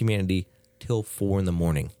Cards Against Humanity till 4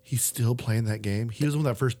 a.m. He's still playing that game. He was the one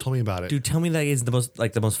that first told me about it. Dude, tell me that is the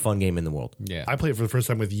most fun game in the world. Yeah. I played it for the first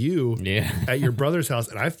time with you at your brother's house,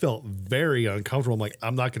 and I felt very uncomfortable. I'm like,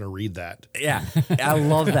 I'm not going to read that. Yeah, I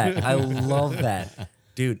love that. I love that.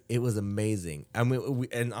 Dude, it was amazing. I mean,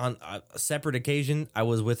 and on a separate occasion, I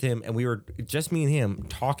was with him, and we were just me and him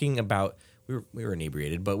talking about. We were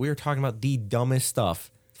inebriated, but we were talking about the dumbest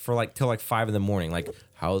stuff for like till like 5 a.m, like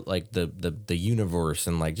how like the universe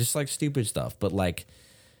and like just like stupid stuff. But like,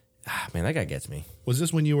 man, that guy gets me. Was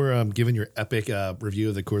this when you were giving your epic review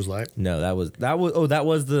of the Coors Light? No, that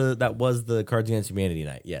was the Cards Against Humanity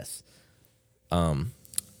night. Yes, that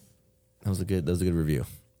was a good review,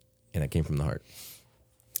 and it came from the heart.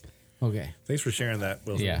 Okay. Thanks for sharing that,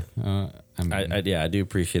 Wilson. Yeah. I mean, I do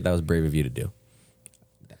appreciate that. Was brave of you to do.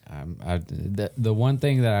 the one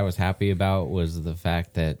thing that I was happy about was the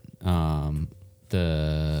fact that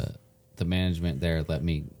the management there let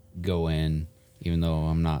me go in, even though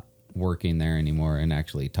I'm not working there anymore, and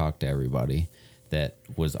actually talk to everybody that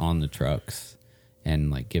was on the trucks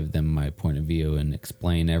and like give them my point of view and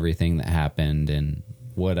explain everything that happened and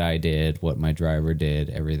what I did, what my driver did,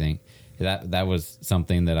 everything. That was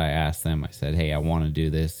something that I asked them. I said, hey, I want to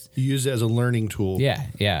do this. You use it as a learning tool.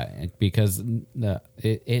 Yeah, because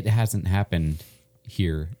it hasn't happened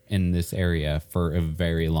here in this area for a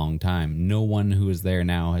very long time. No one who is there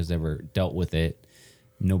now has ever dealt with it.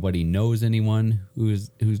 Nobody knows anyone who's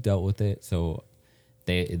dealt with it. So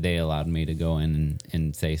they allowed me to go in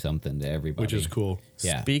and say something to everybody. Which is cool.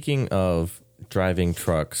 Yeah. Speaking of driving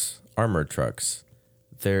trucks, armored trucks,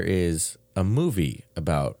 there is a movie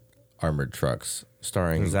about armored trucks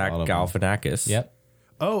starring Zach Galifianakis. Yep.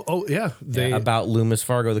 Oh, yeah. About Loomis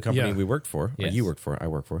Fargo, the company Yeah. we worked for, or Yes. you worked for, I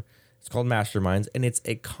work for. It's called Masterminds, and it's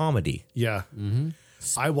a comedy, Yeah. Mm-hmm.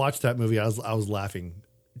 I watched that movie. I was laughing.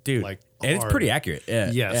 dude. Like, and it's hard. pretty accurate. Yeah,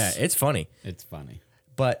 Yes. yeah, it's funny. It's funny.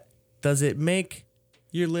 But does it make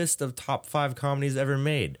your list of top 5 comedies ever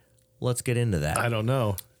made? Let's get into that. I don't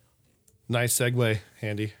know. Nice segue,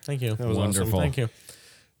 Handy. Thank you. That was Wonderful. awesome. Thank you.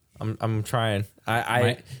 I'm trying.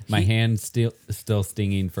 My hand's still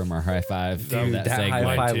stinging from our high five. Dude, that segue. high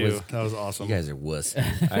Mine five too. was- That was awesome. You guys are wuss. All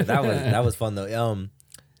right, that was fun though.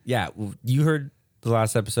 Yeah, you heard the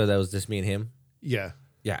last episode that was just me and him. Yeah.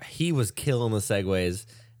 Yeah, he was killing the segues,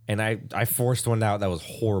 and I forced one out that was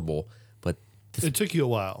horrible. But It took you a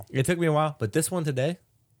while. it took me a while. But this one today,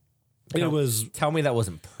 tell me that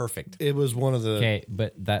wasn't perfect. It was one of the. Okay,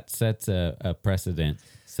 but that sets a precedent.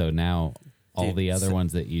 So now all Dude, the other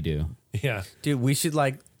ones that you do. Yeah. Dude, we should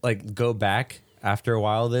like go back after a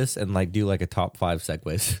while of this and like do like a top 5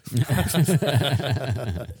 segues.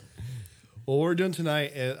 Well, we're doing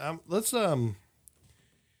tonight, and let's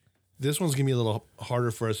This one's gonna be a little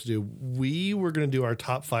harder for us to do. We were gonna do our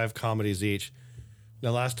top 5 comedies each. Now,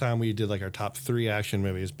 last time we did like our top 3 action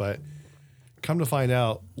movies, but come to find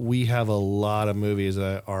out, we have a lot of movies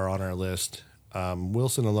that are on our list.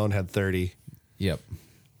 Wilson alone had 30. Yep.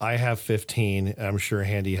 I have 15. And I'm sure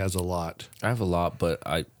Handy has a lot. I have a lot, but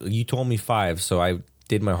you told me 5, so I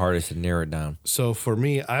did my hardest to narrow it down. So for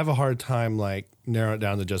me, I have a hard time like narrowing it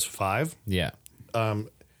down to just 5. Yeah.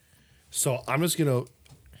 So I'm just gonna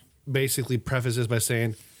basically preface this by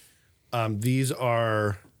saying these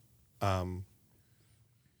are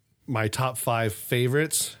my top 5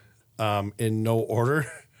 favorites in no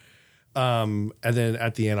order. And then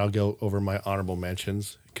at the end, I'll go over my honorable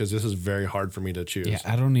mentions because this is very hard for me to choose. Yeah.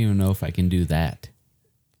 I don't even know if I can do that.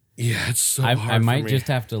 Yeah, it's so I hard. might for me. just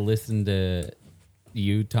have to listen to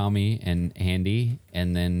you, Tommy, and Andy,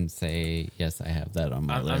 and then say, yes, I have that on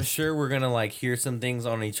my list. I'm sure we're gonna like hear some things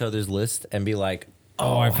on each other's list and be like,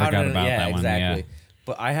 Oh, I how forgot did about that one, Exactly. yeah.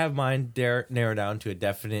 But I have mine narrowed down to a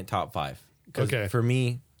definite top 5. 'Cause Okay. For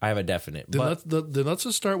me, I have a definite. Then, But let's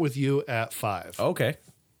just start with you at 5. okay.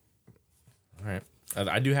 All right.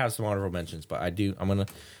 I do have some honorable mentions, but I'm gonna.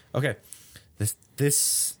 Okay.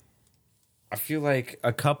 This. I feel like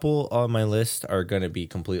a couple on my list are gonna be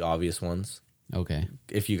complete obvious ones. Okay.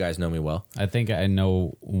 If you guys know me well, I think I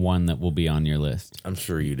know one that will be on your list. I'm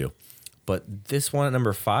sure you do. But this one at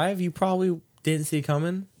number 5, you probably didn't see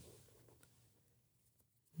coming.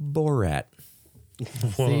 Borat.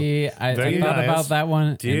 See, I very thought nice. about that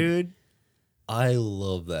one. Dude, I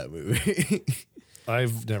love that movie.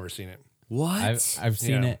 I've never seen it. What? I've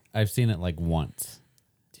seen Yeah. it. I've seen it like once.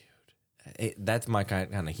 That's my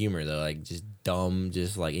kind of humor, though. Like, just dumb,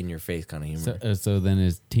 just like in your face kind of humor. So then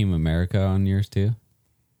is Team America on yours too?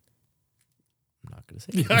 I'm not gonna say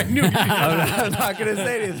anything. I knew. I'm not gonna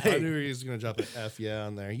say I anything. knew he was gonna drop an F yeah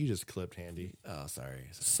on there. You just clipped Handy, Oh, sorry.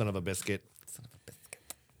 son of a biscuit.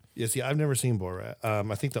 Yeah, see, I've never seen Borat.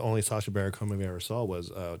 I think the only Sacha Baron Cohen movie I ever saw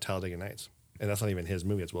was Talladega Nights, and that's not even his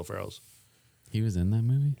movie; it's Will Ferrell's. He was in that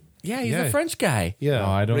movie? Yeah, he's Yeah. a French guy. Yeah, Oh,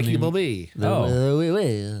 I don't Ricky even- Bobby. Oh.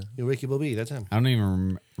 Yeah, Ricky Bobby, that's him. I don't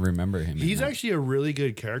even remember him. in He's that. actually a really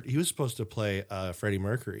good character. He was supposed to play Freddie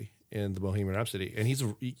Mercury in the Bohemian Rhapsody, and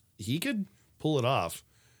he could pull it off.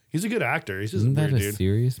 He's a good actor. He's just Isn't a weird that a dude.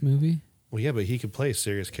 serious movie? Well, yeah, but he could play a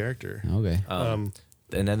serious character. Okay.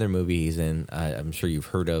 Another movie he's in, I'm sure you've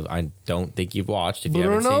heard of. I don't think you've watched. If you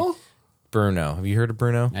haven't Bruno? seen Bruno. Have you heard of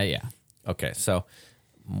Bruno? Yeah. Okay, so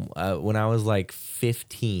when I was like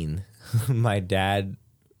 15, my dad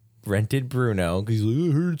rented Bruno because he's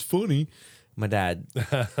like, I heard it's funny. My dad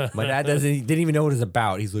didn't even know what it's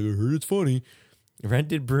about. He's like, I heard it's funny.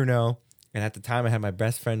 Rented Bruno, and at the time I had my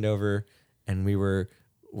best friend over, and I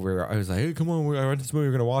was like, hey, come on, I rented this movie,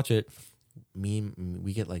 we're gonna watch it.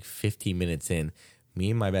 We get like 15 minutes in. Me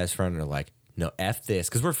and my best friend are like, no, F this.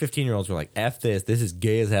 Because we're 15-year-olds. We're like, F this. This is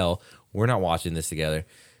gay as hell. We're not watching this together.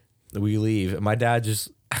 We leave. And my dad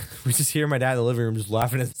we just hear my dad in the living room just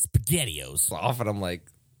laughing at SpaghettiOs off. And I'm like,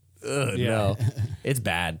 ugh, Yeah. no. It's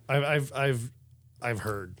bad. I've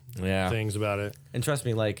heard Yeah. things about it. And trust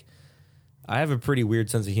me, like, I have a pretty weird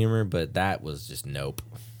sense of humor, but that was just nope.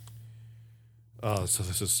 Oh, so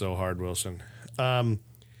this is so hard, Wilson.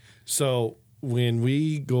 So when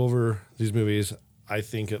we go over these movies, I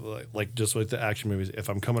think it like just like the action movies. If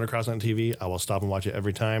I'm coming across on TV, I will stop and watch it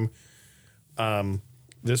every time.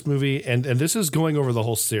 This movie, and this is going over the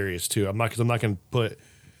whole series too. I'm not going to put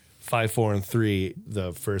 5, 4, and 3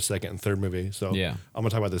 the first, second, and third movie. So Yeah. I'm going to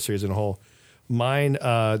talk about the series in a whole. Mine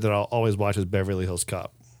that I'll always watch is Beverly Hills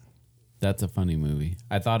Cop. That's a funny movie.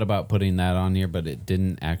 I thought about putting that on here, but it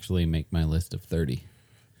didn't actually make my list of 30.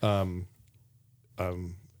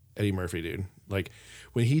 Eddie Murphy, dude. Like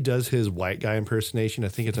when he does his white guy impersonation, I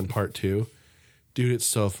think it's in part 2. Dude, it's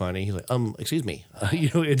so funny. He's like, excuse me.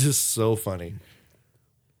 It's just so funny.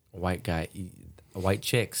 White guy, white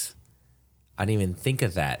chicks. I didn't even think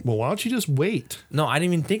of that. Well, why don't you just wait? No, I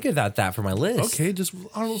didn't even think of that for my list. Okay, just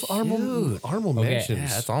honorable mentions. Yeah,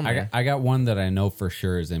 that's all. I got one that I know for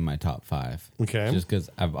sure is in my top 5. Okay. Just because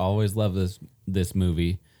I've always loved this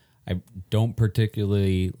movie. I don't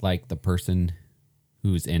particularly like the person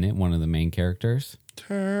who's in it, one of the main characters.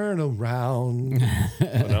 Turn around.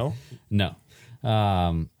 Oh, no?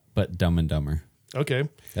 No. But Dumb and Dumber. Okay.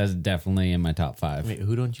 That's definitely in my top 5. Wait,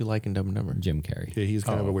 who don't you like in Dumb and Dumber? Jim Carrey. Yeah, he's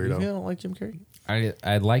kind of a You weirdo. don't like Jim Carrey?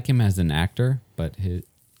 I like him as an actor, but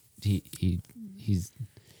he's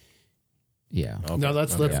yeah. Okay. No,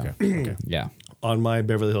 let's Okay. Yeah. on my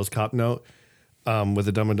Beverly Hills Cop note with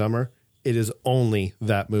the Dumb and Dumber. It is only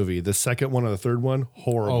that movie. The second one or the third one,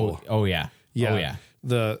 horrible. Oh yeah. Yeah. Oh yeah.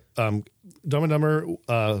 The Dumb and Dumber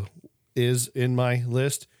is in my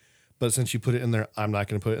list, but since you put it in there, I'm not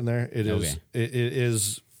going to put it in there. It is Okay. it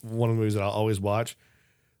is one of the movies that I'll always watch,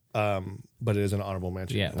 but it is an honorable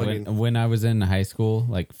mention. Yeah. I mean, When I was in high school,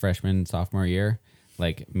 like freshman, sophomore year,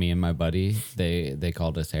 like me and my buddy, they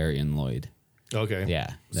called us Harry and Lloyd. okay.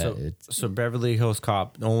 Yeah. So Beverly Hills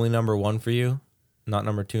Cop, only number 1 for you, not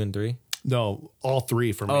number 2 and 3. No, all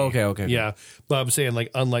 3 for me. Oh, okay. Yeah, but I'm saying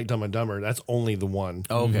like unlike Dumb and Dumber, that's only the one.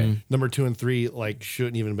 Oh, okay. Number 2 and 3 like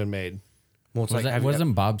shouldn't even been made. Well, it's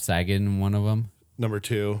wasn't Bob Saget in one of them? Number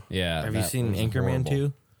 2, Yeah. have you that seen was Anchorman horrible.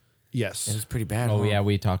 2? yes. It was pretty bad. Oh huh? yeah,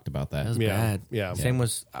 we talked about that. That was Yeah, bad. yeah. Same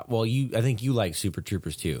was I think you like Super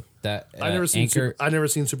Troopers too. That I never seen Anchor. I never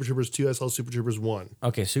seen Super Troopers 2. I saw Super Troopers 1.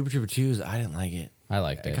 Okay, Super Trooper 2's I didn't like it. I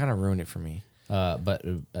liked It it. kind of ruined it for me. But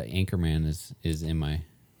Anchorman is in my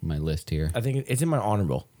list here. I think it's in my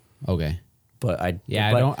honorable, Okay. but I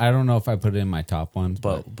don't know if I put it in my top ones,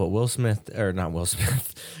 but But Will Smith, or not Will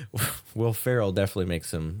Smith, Will Ferrell definitely makes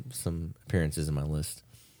some appearances in my list.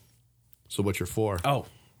 So what's your 4? Oh,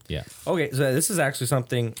 yeah. okay. So this is actually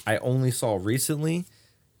something I only saw recently,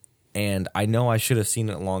 and I know I should have seen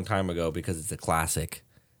it a long time ago because it's a classic.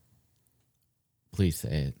 Please say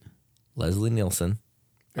it. Leslie Nielsen,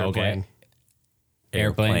 Airplane.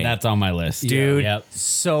 Airplane. That's on my list, dude. Yep.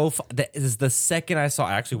 So that is the second I saw.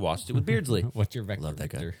 I actually watched it with Beardsley. What's your vector? Love that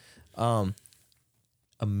guy. Victor?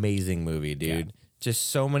 Amazing movie, dude. Just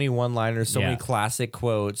so many one-liners, so many Yeah. classic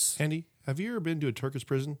quotes. Andy, have you ever been to a Turkish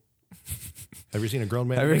prison? Have you seen a grown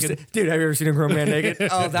man Have you ever naked? seen, dude, have you ever seen a grown man naked?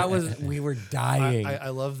 Oh, that was, we were dying. I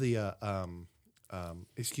love the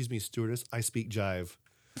excuse me, stewardess, I speak jive.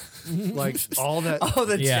 Like all that. oh,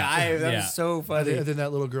 the Yeah. jive. That Yeah. was so funny. And then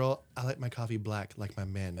that little girl, I like my coffee black like my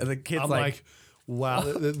men. And the kid's I'm like- like, Wow.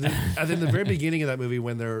 And then the very beginning of that movie,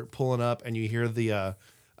 when they're pulling up and you hear the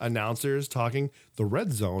announcers talking, the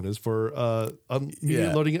red zone is for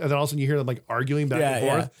loading, and then all of a sudden you hear them like arguing back and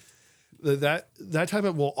forth. That type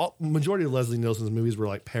of majority of Leslie Nielsen's movies were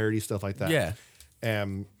like parody stuff like that. Yeah.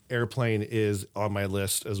 And Airplane is on my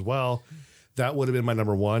list as well. That would have been my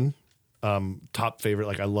number one top favorite.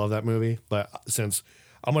 Like I love that movie, but since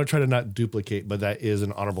I'm gonna try to not duplicate, but that is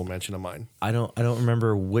an honorable mention of mine. I don't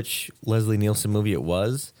remember which Leslie Nielsen movie it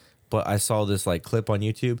was, but I saw this like clip on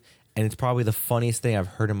YouTube, and it's probably the funniest thing I've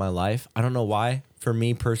heard in my life. I don't know why. For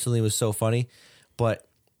me personally, it was so funny, but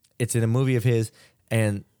it's in a movie of his,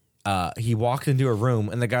 and he walks into a room,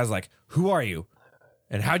 and the guy's like, "Who are you?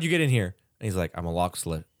 And how'd you get in here?" And he's like, "I'm a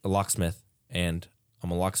locksmith, and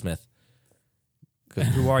I'm a locksmith."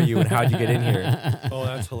 Because who are you and how'd you get in here? Oh,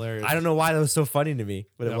 that's hilarious. I don't know why that was so funny to me,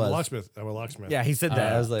 but it I'm was. a locksmith. I'm a locksmith. Yeah, he said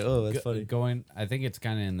that. I was like, oh, that's funny. I think it's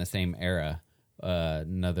kind of in the same era.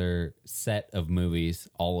 Another set of movies,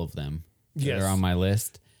 all of them. Yes. They're on my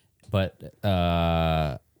list. But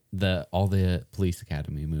all the Police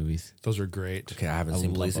Academy movies. Those are great. Okay, I haven't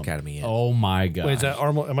seen Police Academy yet. Oh my god. Wait, is that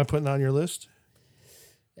am I putting that on your list?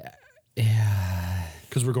 Yeah.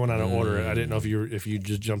 Because we're going out of order. I didn't know if you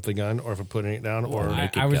just jumped the gun or if I'm putting it down or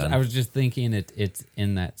I was just thinking it's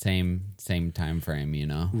in that same time frame, you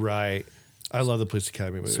know. Right. I love the Police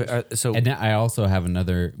Academy movies. So And then I also have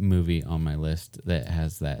another movie on my list that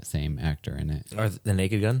has that same actor in it. are the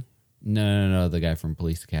Naked Gun? No, the guy from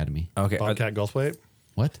Police Academy. Okay. Bobcat Goldthwait.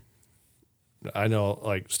 What? I know,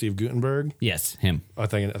 like Steve Guttenberg. Yes, him. I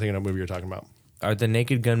think I know what movie you're talking about. Are the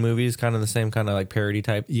Naked Gun movies kind of the same kind of like parody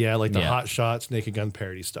type? Yeah, like the Yeah. Hot Shots, Naked Gun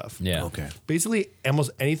parody stuff. Yeah. Okay. Basically, almost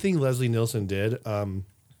anything Leslie Nielsen did,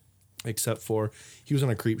 except for he was on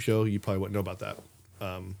a creep show. You probably wouldn't know about that.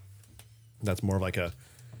 That's more of like a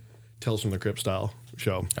Tales from the Crypt style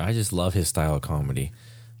show. I just love his style of comedy.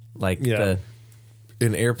 Like Yeah.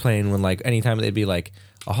 in Airplane, when like anytime they'd be like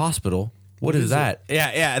a hospital, what is that?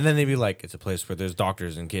 Yeah, and then they'd be like, it's a place where there's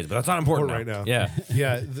doctors and kids, but that's not important Right now. Yeah,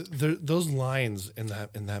 Yeah, those lines in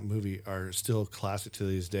that movie are still classic to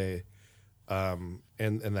this day, and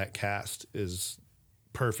that cast is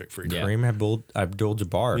perfect for each. Yeah. Kareem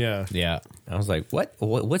Abdul-Jabbar. Yeah, Yeah. I was like,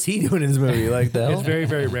 what's he doing in this movie? Like the hell? it's very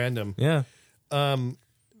very random. Yeah.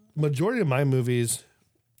 Majority of my movies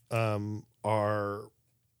are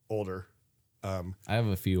older. I have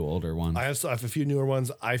a few older ones. I have a few newer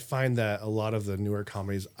ones. I find that a lot of the newer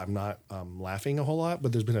comedies, I'm not laughing a whole lot,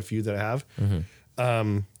 but there's been a few that I have.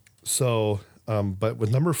 But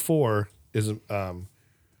with number 4 is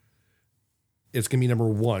it's gonna be number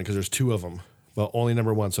 1 because there's 2 of them, but only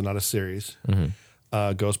number 1, so not a series.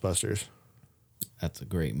 Ghostbusters. That's a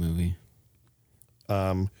great movie.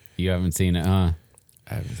 You haven't seen it, huh?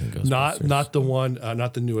 I haven't seen Ghostbusters. Not the one,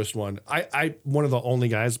 not the newest one. I one of the only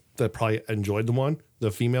guys that probably enjoyed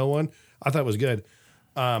the female one. I thought it was good.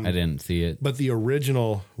 I didn't see it. But the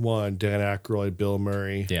original one, Dan Aykroyd, Bill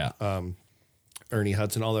Murray, Yeah. Ernie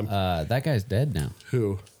Hudson, all them. That guy's dead now.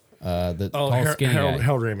 Who? The tall, skinny guy.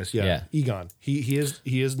 Harold Ramis. Yeah. Yeah. Egon. He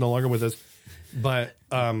is no longer with us. But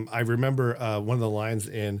I remember one of the lines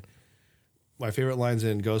in my favorite lines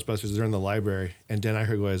in Ghostbusters. They're in the library, and Dan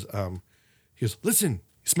Aykroyd goes, he goes, "Listen, you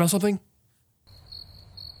smell something?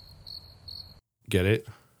 Get it?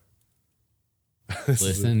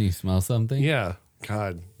 Listen, you smell something? Yeah.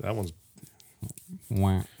 God, that one's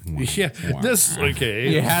Wah, wah, yeah. wah. This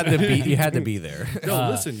okay. You had to be there.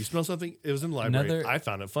 No, listen, you smell something? It was in the library. another- I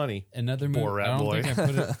found it funny. Another movie. Borat I don't boy. think I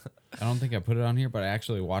put it. I don't think I put it on here, but I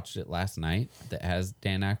actually watched it last night. That has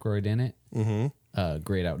Dan Aykroyd in it. Mm-hmm.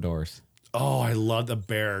 Great Outdoors, Oh, I love the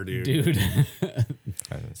bear, dude. dude.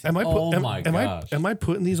 Am I Oh my am gosh. am I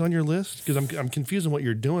putting these on your list? Because I'm confused on what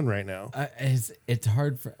you're doing right now. It's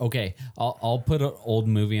hard for. Okay, I'll put an old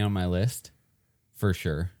movie on my list for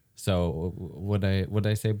sure. So what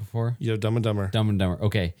I say before? You have Dumb and Dumber. Dumb and Dumber.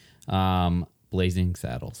 Okay, Blazing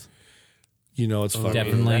Saddles. You know it's funny.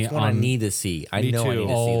 Definitely That's what I on- need to see. I Me know I too. need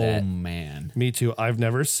to see Oh that. man. Me too. I've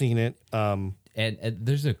never seen it. And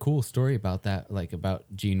there's a cool story about that, like about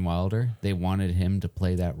Gene Wilder. They wanted him to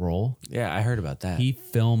play that role. Yeah, I heard about that. He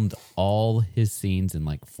filmed all his scenes in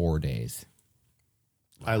like 4 days.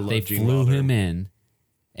 I love They Gene flew Wilder. him in,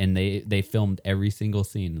 and they filmed every single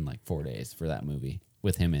scene in like 4 days for that movie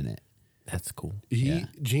with him in it. That's cool. Yeah.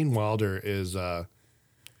 Gene Wilder is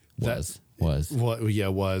Was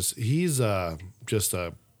was. He's just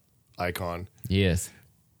a icon. he is.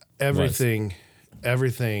 Everything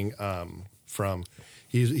from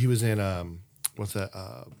he was in what's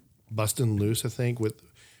that Bustin' Loose, I think, with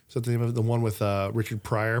something of the one with Richard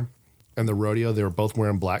Pryor and the rodeo. They were both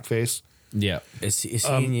wearing blackface. Yeah. Is he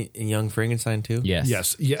in Young Frankenstein too? Yes.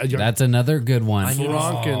 Yes. Yeah. That's another good one.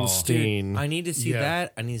 Frankenstein. I need to see Yeah.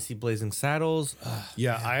 that. I need to see Blazing Saddles.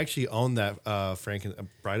 Yeah, I actually own that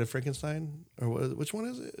Bride of Frankenstein, or which one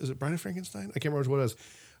is it? Is it Bride of Frankenstein? I can't remember what it is.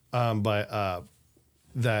 But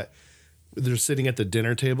that they're sitting at the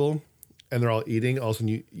dinner table and they're all eating. All of a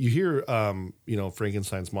sudden, you hear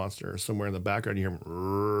Frankenstein's monster somewhere in the background. You hear him,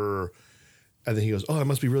 "Rrrr." And then he goes, "Oh, that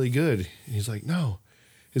must be really good." And he's like, "No."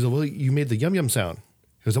 He's like, "Well, you made the yum yum sound."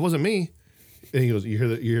 He goes, "That wasn't me." And he goes, "You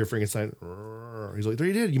hear Frankenstein." "Rrrr." He's like, "There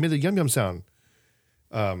you did. You made the yum yum sound."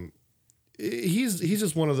 He's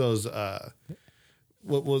just one of those.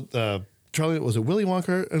 What was Charlie? Was it Willy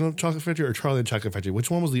Wonka and the Chocolate Factory or Charlie and the Chocolate Factory? Which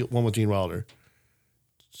one was the one with Gene Wilder?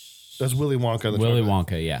 That's Willy Wonka. And the Willy Chocolate.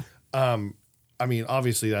 Wonka, yeah. I mean,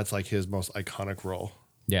 obviously that's like his most iconic role.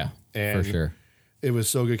 Yeah, And for sure. It was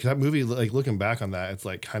so good because that movie, like looking back on that, it's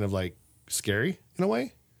like kind of like scary in a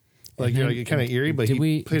way. Like you're like kind of eerie, but Did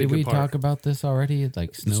he played a good part. talk about this already?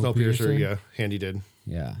 Like Snowpiercer, yeah, Handy did.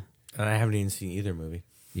 Yeah. And I haven't even seen either movie.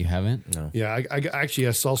 You haven't? No. Yeah, I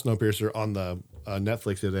saw Snowpiercer on the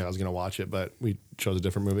Netflix the other day. I was gonna watch it, but we chose a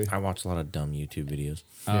different movie. I watch a lot of dumb YouTube videos.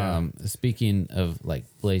 Speaking of like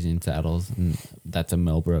Blazing Saddles, and that's a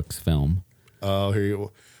Mel Brooks film. Oh, here you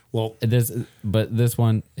go. Well, This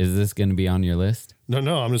one, is this going to be on your list?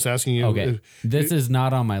 no, I'm just asking you. Okay, this is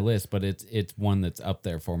not on my list, but it's one that's up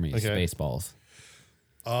there for me. Okay. Spaceballs,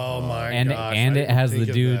 Oh my and gosh! and I it has didn't the think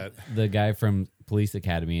of dude, that. the guy from Police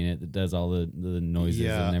Academy in it that does all the noises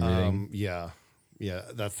and everything. Yeah.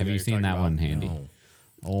 That's. Have you seen that one, Handy? No.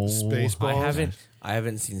 Oh, Spaceballs. I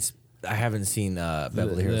haven't seen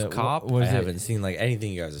Beverly Hills the- Cop. what was I it? haven't seen like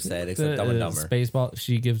anything you guys have said except Dumb and Dumber. Spaceball.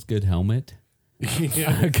 She gives good helmet.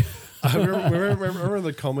 Yeah. I remember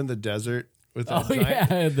the comb in the desert with the Oh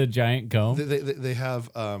yeah, the giant comb. They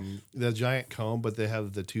have the giant comb, but they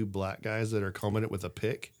have the two black guys that are combing it with a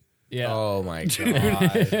pick. Yeah. Oh my god!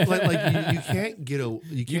 like you can't get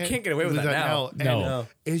can't get away with that now. And No.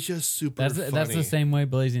 it's just super. That's the funny. same way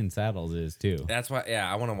Blazing Saddles is too. That's why.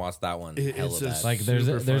 Yeah, I want to watch that one. It's Hella just bad. Like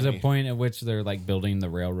super there's a funny. point at which they're like building the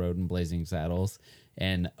railroad in Blazing Saddles,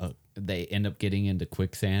 and they end up getting into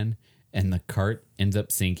quicksand, and the cart ends up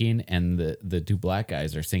sinking, and the two black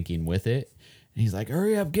guys are sinking with it. And he's like,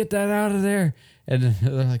 "Hurry up, get that out of there!" And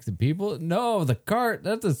they're like, "The people, no, the cart.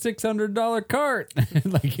 That's a $600 cart."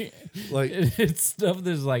 like it's stuff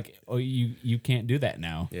that's like, oh, you can't do that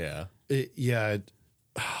now. yeah, Man,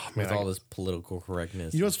 with all this political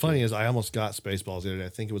correctness. you know what's funny is I almost got Spaceballs the other day. I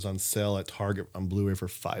think it was on sale at Target on Blu-ray for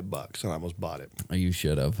 $5, and I almost bought it. Oh, you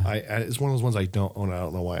should have. It's one of those ones I don't own. I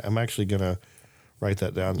don't know why. I'm actually gonna write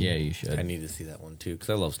that down. Yeah, you should. I need to see that one too because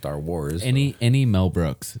I love Star Wars. Any Mel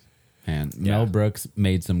Brooks, man. Mel Brooks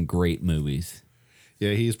made some great movies.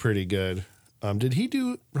 Yeah, he's pretty good. Did he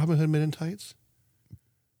do Robin Hood Men in Tights?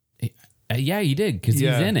 Yeah, he did because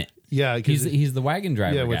Yeah. he's in it. Yeah, 'cause He's the wagon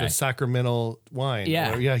driver. yeah, with guy. the sacramental wine.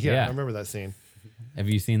 Yeah, yeah. yeah. I remember that scene. Have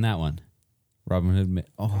you seen that one? Robin Hood.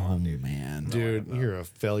 Oh man, Dude, you're a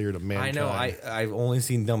failure to mankind. I know. I've only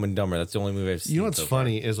seen Dumb and Dumber. That's the only movie I've seen. You know what's so far.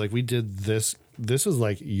 funny is like we did this. This is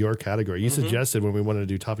like your category. You Mm-hmm. suggested when we wanted to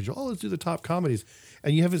do topics. Let's do the top comedies,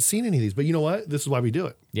 and you haven't seen any of these. But you know what? This is why we do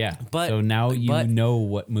it. yeah. But- so now you but- know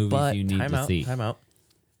what movies But you need time to out. see. Time out.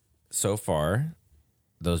 So far,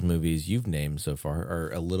 those movies you've named so far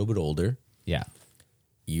are a little bit older. Yeah,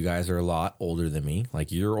 You guys are a lot older than me.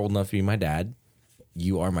 Like you're old enough to be my dad.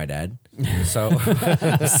 You are my dad. So,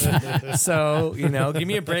 so give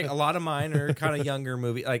me a break. A lot of mine are kind of younger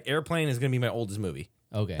movie. Like Airplane is going to be my oldest movie.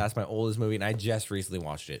 okay. That's my oldest movie, and I just recently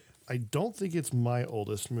watched it. I don't think it's my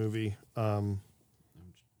oldest movie.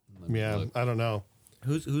 Yeah, I don't know.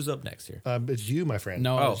 Who's up next here? It's you, my friend.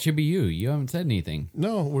 no, Oh. it should be you. You haven't said anything.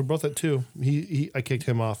 No, we're both at 2. I kicked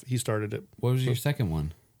him off. He started it. What was your second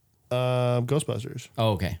one? Ghostbusters.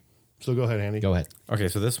 Oh, okay. So go ahead, Andy. Go ahead. Okay,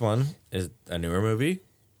 so this one is a newer movie.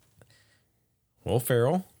 Will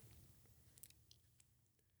Ferrell.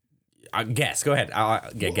 Guess. Go ahead.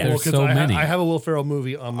 Guess. There's because so I many. have a Will Ferrell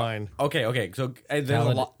movie on mine. Okay. So there's a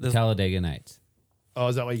lot. There's, Talladega Nights. Oh,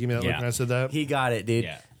 is that why you gave me that look Yeah. when I said that? he got it, dude.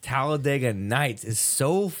 Yeah. Talladega Nights is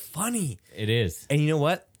so funny. It is. And you know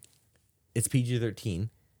what? It's PG-13.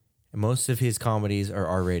 And most of his comedies are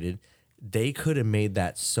R-rated. They could have made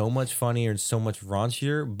that so much funnier and so much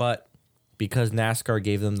raunchier, but because NASCAR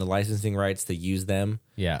gave them the licensing rights to use them,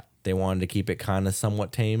 Yeah. they wanted to keep it kind of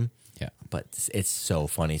somewhat tame. Yeah. But it's so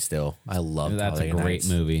funny still. I love That's a Talladega great Nights.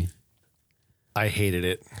 movie. I hated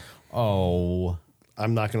it. Oh.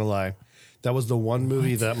 I'm not going to lie. That was the one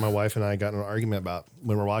movie that my wife and I got in an argument about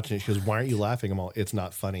when we're watching it. She goes, "Why aren't you laughing?" I'm all, "It's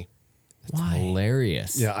not funny." It's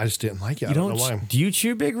hilarious. Yeah, I just didn't like it. I You don't know why. do you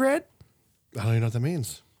chew Big Red? I don't even know what that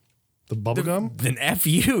means. The bubble gum? Then F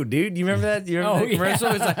you, dude. You remember that? You remember that commercial?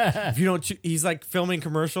 yeah. It's like, if you don't, he's like filming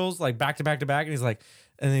commercials like back to back to back, and he's like,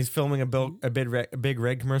 and he's filming a big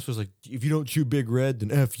red commercial. It's like, if you don't chew Big Red,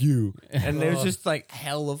 then F you. And it was just like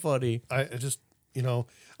hella funny. I just,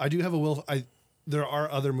 I do have there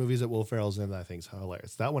are other movies that Will Ferrell's in that I think is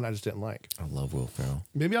hilarious. That one I just didn't like. I love Will Ferrell.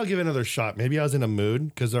 Maybe I'll give it another shot. Maybe I was in a mood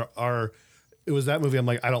because it was that movie. I'm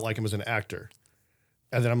like, I don't like him as an actor.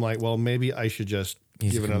 And then I'm like, well, maybe I should just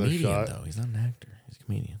give it another shot. Though. He's not an actor. He's a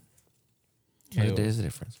comedian. Okay, There's a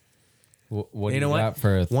difference. What You do know you what? got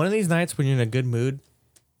for One of these nights when you're in a good mood,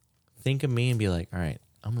 think of me and be like, all right,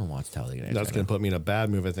 I'm going to watch Talladega Nights. That's right going now. to put me in a bad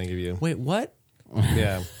mood, I think, of you. Wait, what?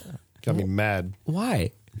 Yeah. Got me mad.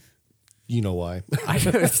 Why? You know why.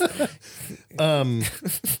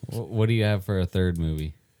 what do you have for a third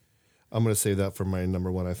movie? I'm going to save that for my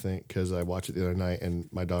number one, I think, because I watched it the other night and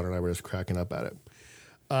my daughter and I were just cracking up at it.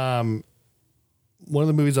 One of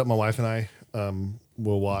the movies that my wife and I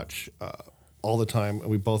will watch all the time, and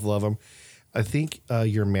we both love them. I think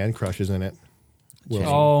Your Man Crush is in it.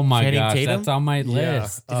 Oh my Channing gosh, Tatum? that's on my Yeah,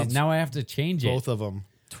 list. Now I have to change it. Both of them.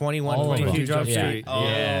 21, All of 22 them. Jump Yeah. Street. Oh,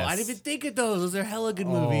 Yes. I didn't even think of those. Those are hella good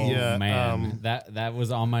Oh movies. Yeah, man, that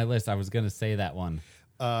was on my list. I was gonna say that one.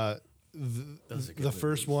 The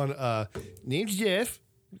first one, name's Jeff.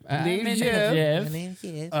 Name's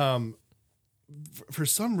Jeff. For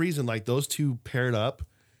some reason, like those two paired up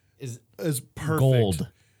Is perfect. gold.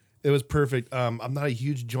 It was perfect. I'm not a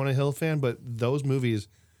huge Jonah Hill fan, but those movies,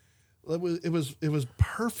 it was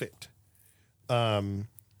perfect.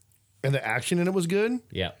 And the action in it was good.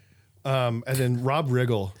 Yeah. And then Rob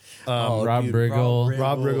Riggle, Rob Riggle.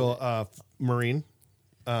 Rob Riggle, Marine.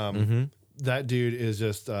 That dude is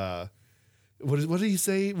just. What did he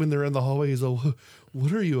say when they're in the hallway? He's like,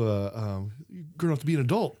 "What are you, grown up to be an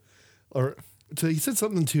adult?" Or he said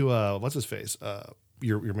something to what's his face,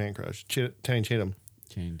 your man crush, Channing Tatum.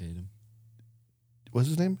 Channing Tatum. What's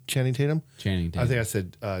his name? Channing Tatum. Channing Tatum. I think I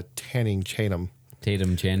said Tanning Tatum.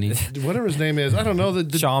 Tatum Channing. Whatever his name is, I don't know.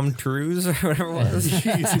 The Sham Trues or whatever it was.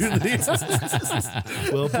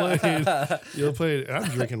 well played. Well played. I'm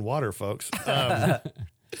drinking water, folks.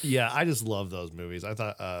 Yeah, I just love those movies. I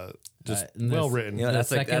thought well written. You know, The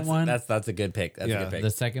second one- That's a good pick. That's a good pick. The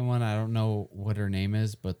second one, I don't know what her name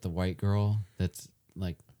is, but the white girl that's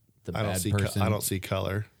like the I don't bad see. person. I don't see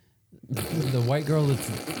color. The white girl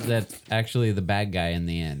that's actually the bad guy in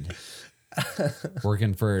the end,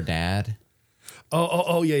 working for her dad.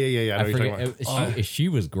 Oh, yeah. I know I what you're talking forget. about. She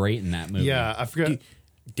was great in that movie. Yeah, I forgot.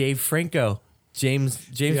 Dave Franco. James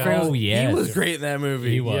Yeah. Franco. Oh, yes. He was great in that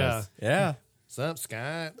movie. He was. Yeah. Yeah. What's up,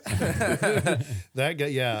 Scott? That guy.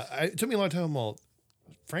 Yeah, it took me a long time. Well,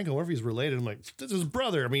 Franco, wherever he's related, I'm like, this is his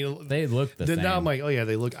brother. I mean, They look the then same. now I'm like, oh yeah,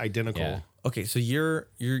 they look identical. Yeah. Okay, so you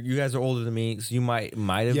guys are older than me, so you might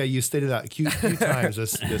have. Yeah, you stated that a few times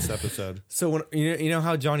this episode. So when you know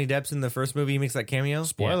how Johnny Depp's in the first movie, he makes that cameo.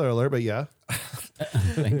 Spoiler alert, but yeah.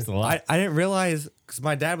 Thanks a lot. I didn't realize because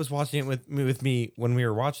my dad was watching it with me when we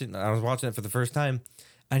were watching. I was watching it for the first time,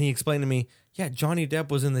 and he explained to me, "Yeah, Johnny Depp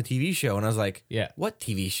was in the TV show," and I was like, Yeah. what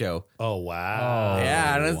TV show?" Oh wow.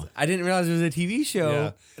 Yeah, and I didn't realize it was a TV show,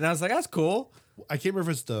 Yeah. and I was like, "That's cool." I can't remember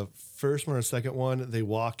if it's the first one or second one. They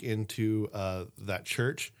walk into that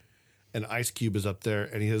church, and Ice Cube is up there,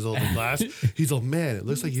 and he has a little glass. He's like, man, it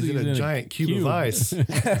looks like he's in a giant cube of ice.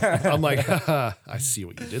 I'm like, haha, I see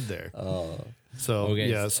what you did there. So Okay,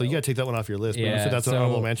 yeah, so you gotta take that one off your list. Yeah, So that's an so-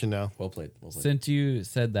 honorable mention now. Well played. Well played. Since you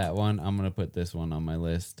said that one, I'm gonna put this one on my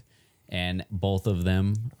list, and both of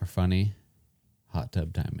them are funny. Hot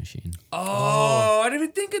Tub Time Machine. Oh, I didn't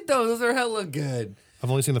even think of those. Those are hella good. I've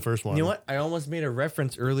only seen the first one. You know what? I almost made a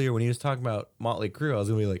reference earlier when he was talking about Motley Crue. I was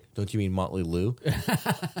gonna be like, "Don't you mean Motley Lou?"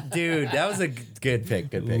 Dude, that was a good pick.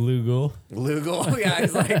 Good pick. Lugal. Lugal. Yeah, I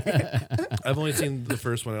was like, I've only seen the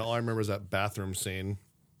first one, and all I remember is that bathroom scene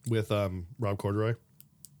with Rob Corddry.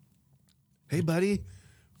 Hey, buddy,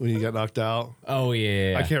 when you got knocked out. Oh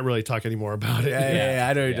yeah. I can't really talk anymore about it. yeah,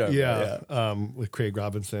 I know you're talking Yeah, about, with Craig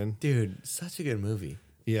Robinson. Dude, such a good movie.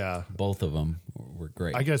 Yeah, Both of them were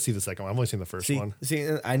great. I gotta see the second one. I've only seen the first one. See,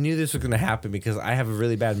 I knew this was gonna happen because I have a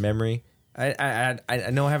really bad memory. I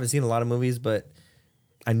know I haven't seen a lot of movies, but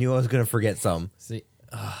I knew I was gonna forget some. See,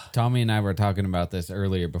 Tommy and I were talking about this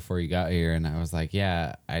earlier before you got here, and I was like,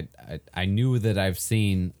 yeah, I knew that I've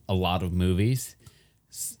seen a lot of movies,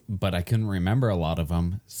 but I couldn't remember a lot of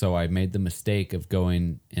them. So I made the mistake of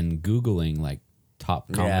going and Googling like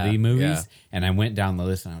top comedy movies, yeah. and I went down the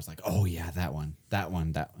list and I was like, oh yeah, that one.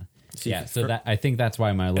 See, Yeah, so that I think that's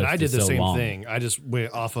why my list And I did is the so same long. thing. I just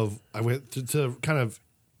went off of. I went to kind of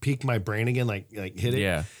pique my brain again, like hit it.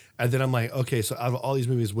 Yeah. And then I'm like, okay, so out of all these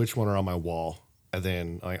movies, which one are on my wall? And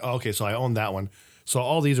then I'm like, oh, okay, so I own that one. So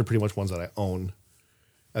all these are pretty much ones that I own.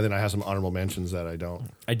 And then I have some honorable mentions that I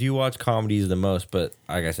don't. I do watch comedies the most, but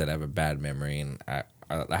like I said, I have a bad memory, and I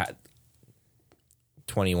had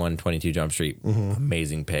 21, 22 Jump Street,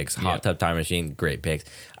 amazing picks. Hot Tub Time Machine, great picks.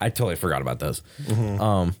 I totally forgot about those.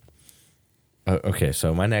 Okay,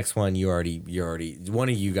 so my next one, you already, one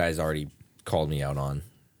of you guys already called me out on.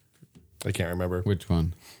 I can't remember. Which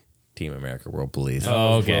one? Team America World Police.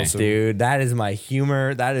 Oh, okay. Dude, that is my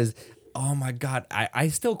humor. That is, oh my God. I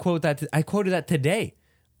still quote that. I quoted that today.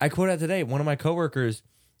 One of my coworkers,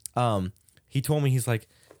 he told me, he's like,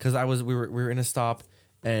 because we were in a stop,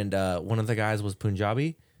 and one of the guys was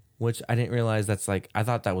Punjabi, which I didn't realize that's like, I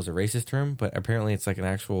thought that was a racist term, but apparently it's like an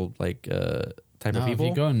actual like type of people. If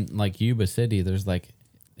you go in like Yuba City, there's like,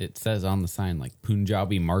 it says on the sign like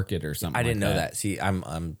Punjabi market or something. I didn't know that. See,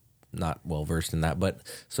 I'm not well versed in that, but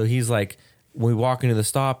so he's like, we walk into the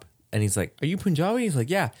stop, and he's like, "Are you Punjabi?" He's like,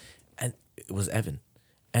 "Yeah," and it was Evan,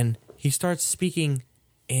 and he starts speaking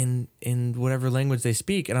in whatever language they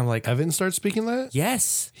speak, and I'm like, Evan starts speaking that?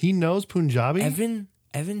 yes, He knows Punjabi?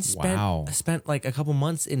 Evan spent like a couple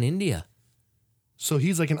months in India. So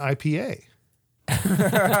he's like an IPA.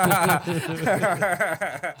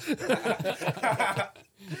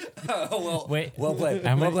 Wait, Well played.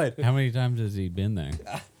 how Well many, played. how many times has he been there?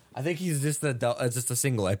 I think he's just a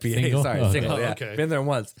single IPA. Single? Sorry, Okay. single. Yeah, Okay. been there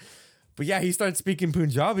once. But yeah, he started speaking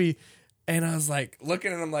Punjabi, and I was like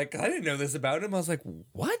looking at him like, I didn't know this about him. I was like,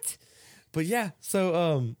 what? But yeah, so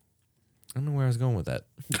I don't know where I was going with that.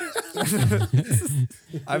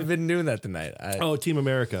 I've been doing that tonight. Team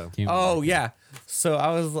America. Oh yeah. So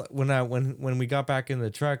I was when we got back in the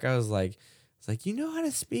truck, I was like, you know how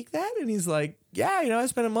to speak that? And he's like, yeah, I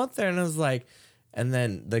spent a month there. And I was like, and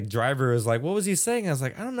then the driver was like, what was he saying? I was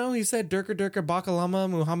like, I don't know. He said Durka Durka Bakalama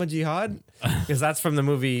Muhammad Jihad, because that's from the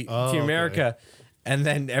movie Team America. And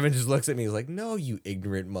then Evan just looks at me. He's like, no, you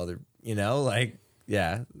ignorant mother. Like,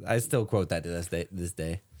 yeah, I still quote that to this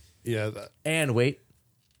day. Yeah. And wait,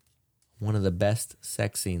 one of the best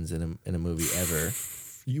sex scenes in a movie ever.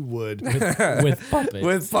 You would. with puppets.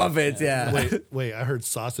 With puppets, yeah. Wait, I heard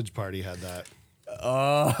Sausage Party had that.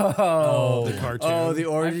 Oh, The cartoon. Oh, the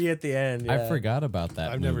orgy at the end. I Yeah. forgot about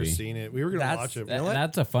that. I've movie. never seen it. We were going to watch it.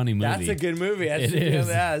 That's a funny movie. That's a good movie. That It should be on- is.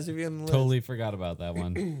 yeah, it should be on the list. Totally forgot about that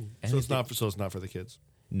one. So it's not for the kids.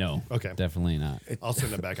 No. Okay. Definitely not. I'll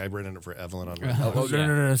send it back. I rented it for Evelyn on Oh, Yeah.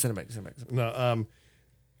 no, send it back. No,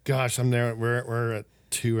 gosh, I'm there. We're at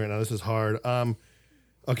 2 right now. This is hard.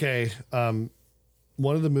 Okay.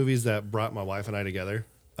 One of the movies that brought my wife and I together,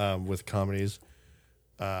 with comedies,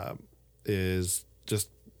 is just,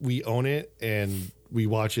 we own it and we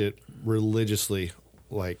watch it religiously,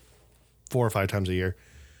 like 4 or 5 times a year.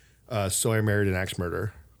 So I Married an Axe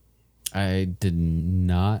Murderer. I did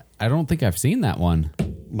not. I don't think I've seen that one.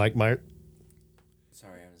 Mike Myers.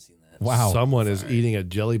 Sorry, I haven't seen that. Wow. Someone is eating a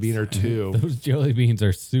jelly bean or two. Those jelly beans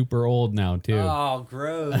are super old now, too. Oh,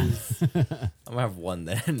 gross. I'm gonna have one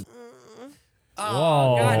then.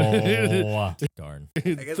 Whoa. Darn.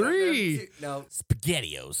 3, No,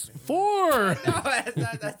 SpaghettiOs. 4.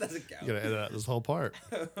 that doesn't count. I'm gonna edit out this whole part.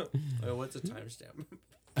 What's a timestamp?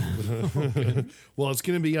 Well, it's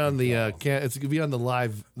gonna be on the it's gonna be on the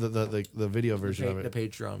live the video version of The it.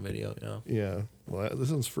 Patreon video. Yeah. Well, this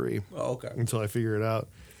one's free Oh, okay. until I figure it out.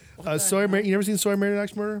 You never seen So I Married an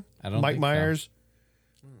Axe Murderer? I don't Mike think so. Myers.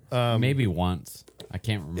 Maybe once. I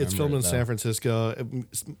can't remember. It's filmed it, in though. San Francisco.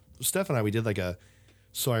 Steph and I, we did like a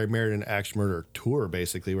So I Married an Axe Murderer tour,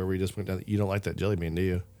 basically, where we just went down. You don't like that jelly bean, do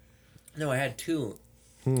you? No, I had 2,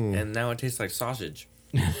 and now it tastes like sausage.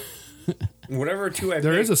 Whatever 2 I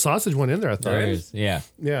There picked. is a sausage one in there, I thought. There is. Yeah.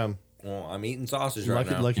 Yeah. Well, I'm eating sausage right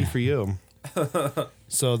now. Lucky for you.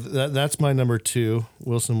 So that's my number 2.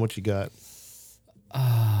 Wilson, what you got?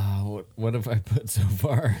 What have I put so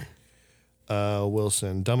far?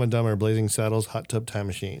 Wilson, Dumb and Dumber, Blazing Saddles, Hot Tub Time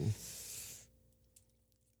Machine.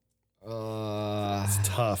 It's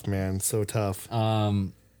tough, man. So tough.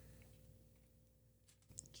 I'm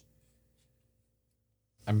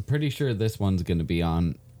pretty sure this one's going to be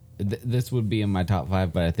on. This would be in my top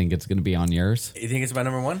 5, but I think it's going to be on yours. You think it's my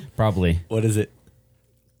number 1? Probably. What is it?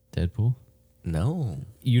 Deadpool. No,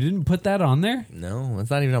 You didn't put that on there? no,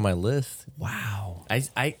 it's not even on my list. Wow.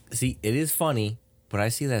 I see. It is funny, but I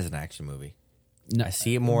see that as an action movie. No, I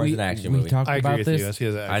see it more as an action we movie. Talked I agree about with this. you. I see it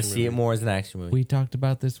as an I action see it movie. more as an action movie. We talked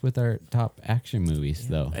about this with our top action movies,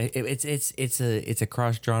 though. It's a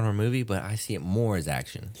cross genre movie, but I see it more as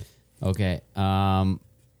action. Okay.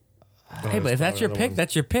 Hey, but if that's your pick,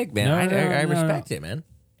 that's your pick, man. No, I no, respect no. it, man.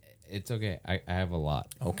 It's okay. I have a lot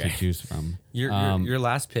Okay. to choose from. Your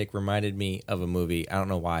last pick reminded me of a movie. I don't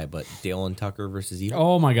know why, but Dale and Tucker versus Evil.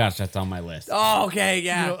 Oh my gosh, that's on my list. Oh, okay,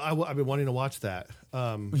 yeah. You know, I've been wanting to watch that.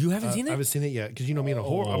 You haven't seen it? I haven't seen it yet because you know me, I'm a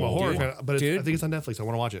horror fan. But I think it's on Netflix. I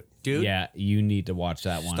want to watch it. Dude, Yeah, you need to watch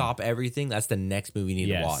that one. stop everything. That's the next movie you need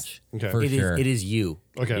Yes. to watch. Okay. For sure. It is you.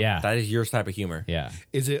 Okay. Yeah. That is your type of humor. Yeah.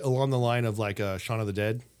 Is it along the line of like Shaun of the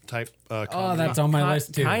Dead type? Oh, comedy? that's on my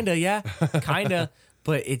list too. Kinda, yeah. Kinda.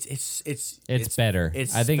 But it's better.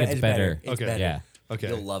 I think it's better. It's Okay. better. Yeah. Okay.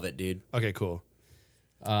 You'll love it, dude. Okay. Cool.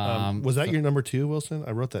 Was that your number 2, Wilson?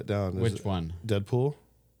 I wrote that down. Is Which it one? Deadpool.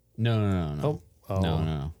 No. Oh.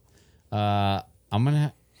 No. I'm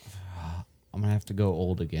gonna have to go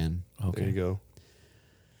old again. There you go.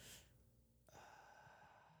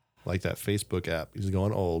 Like that Facebook app. He's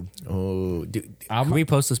going old. Oh, dude. I'm- Can we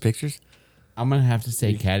post those pictures? I'm gonna have to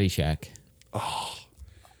say Caddyshack.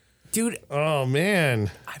 Dude, Oh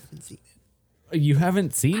man. I haven't seen it. You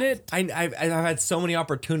haven't seen it? I've had so many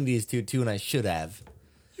opportunities to, too, and I should have.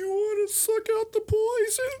 You want to suck out the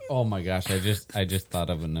poison? Oh my gosh, I just thought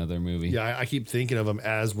of another movie. Yeah, I keep thinking of them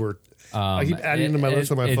as we're. I keep adding them to my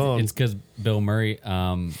list on my phone. It's because Bill Murray.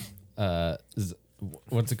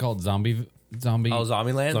 What's it called? Zombie. Oh,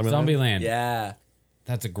 Zombieland? Zombieland. Yeah.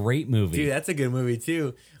 That's a great movie. Dude, that's a good movie,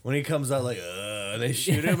 too. When he comes out like, they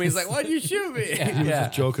shoot him. He's like, why'd you shoot me? Yeah.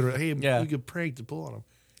 Just joking around. Hey, Yeah. we could prank to pull on him.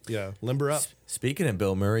 Yeah, limber up. Speaking of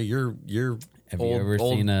Bill Murray, your Have you old, ever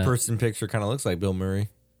old seen a- person picture kind of looks like Bill Murray.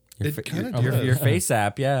 It kind of does. Your face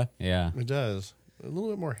app, yeah. Yeah. It does. A little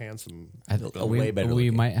bit more handsome. Way better We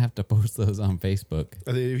looking. might have to post those on Facebook.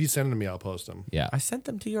 If you send them to me, I'll post them. Yeah. I sent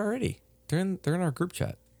them to you already. They're in our group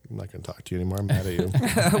chat. I'm not going to talk to you anymore. I'm mad at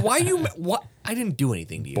you. Why you? What? I didn't do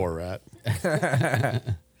anything to you. Poor rat.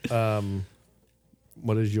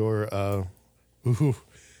 What is your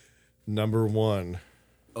number 1?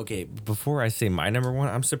 Okay, before I say my number 1,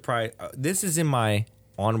 I'm surprised. This is in my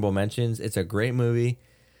honorable mentions. It's a great movie,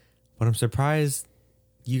 but I'm surprised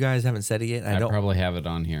you guys haven't said it yet. I probably have it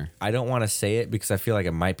on here. I don't want to say it because I feel like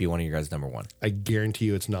it might be one of your guys' number 1. I guarantee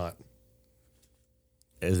you it's not.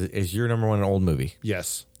 Is your number 1 an old movie?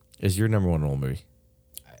 Yes. Is your number 1 an old movie?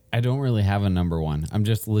 I don't really have a number 1. I'm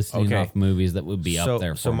just listing Okay. off movies that would be up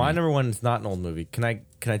there. So for my me. number 1 is not an old movie. Can I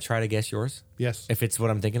try to guess yours? Yes. If it's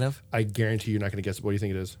what I'm thinking of? I guarantee you're not going to guess it. What do you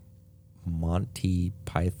think it is? Monty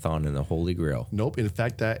Python and the Holy Grail. Nope. In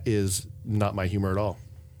fact, that is not my humor at all.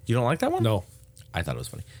 You don't like that one? No. I thought it was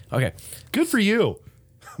funny. Okay. Good for you,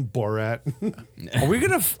 Borat. Are we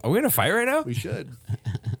gonna fight right now? We should.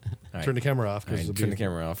 right. Turn the camera off. All right, turn the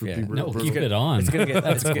camera off. Yeah. No, keep it on. It's gonna get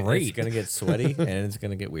That's great. It's gonna get sweaty and it's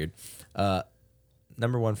gonna get weird.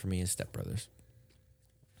 Number 1 for me is Step Brothers.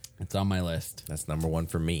 It's on my list. That's number 1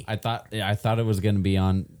 for me. I thought it was going to be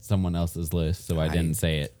on someone else's list, so I didn't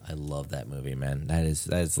say it. I love that movie, man. That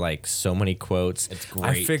is like so many quotes. It's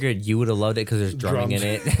I great. figured you would have loved it because there's drumming in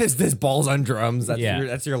it. There's balls on drums.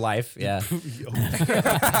 That's your life. Yeah.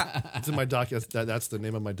 It's in my that's the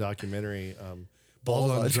name of my documentary.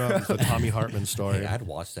 Balls on Drums, the Tommy Hartman story. Hey, I'd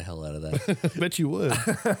watch the hell out of that. Bet you would.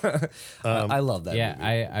 I love that. Yeah,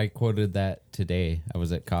 movie. I quoted that today. I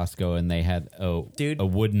was at Costco and they had Dude. a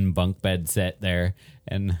wooden bunk bed set there,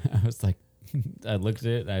 and I was like, I looked at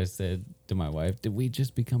it. And I said to my wife, "Did we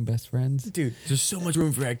just become best friends?" Dude, there's so much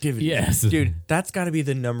room for activity. Yes. Dude, that's got to be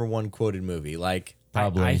the number 1 quoted movie. Like,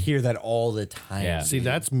 Probably. I hear that all the time. Yeah. See,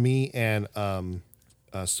 that's me and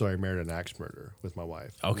So I Married an Axe Murderer with my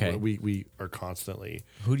wife. Okay. We are constantly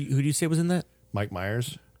Who do you say was in that? Mike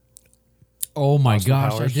Myers. Oh my Austin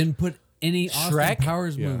gosh! Powers. I didn't put any Austin Shrek?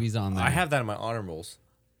 Powers Yeah. movies on there. I have that in my honorables.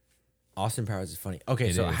 Austin Powers is funny. Okay,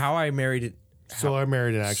 It so is. How I Married It. So I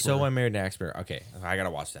Married an Axe So Murderer. I Married an Axe Murderer. Okay, I gotta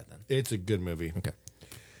watch that then. It's a good movie. Okay.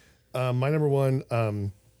 My number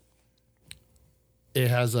 1, it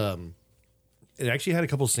has it actually had a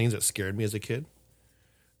couple scenes that scared me as a kid.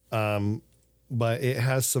 But it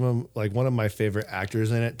has some of like one of my favorite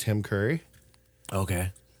actors in it, Tim Curry.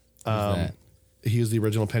 Okay. Who's that? He was the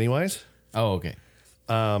original Pennywise. Oh, okay.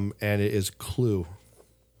 And it is Clue.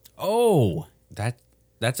 Oh,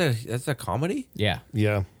 That's a comedy. yeah,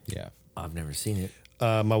 Yeah. yeah. I've never seen it.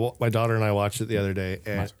 My daughter and I watched it the other day,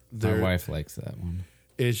 and My wife likes that one.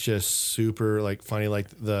 it's just super like funny. Like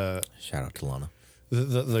the Shout out to Lana.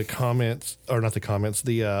 the comments, or not the comments,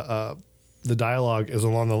 the dialogue is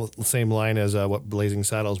along the same line as what Blazing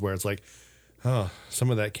Saddles, where it's like,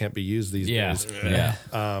 some of that can't be used these Yeah, days. yeah.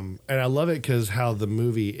 And I love it because how the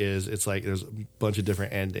movie is. It's like there's a bunch of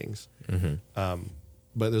different endings.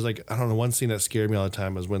 But there's like, I don't know, one scene that scared me all the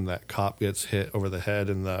time is when that cop gets hit over the head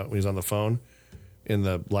when he's on the phone in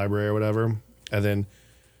the library or whatever, and then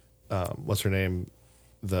what's her name?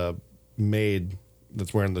 the maid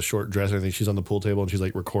that's wearing the short dress and everything, she's on the pool table and she's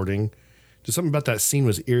like recording. Just something about that scene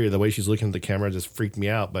was eerie. The way she's looking at the camera just freaked me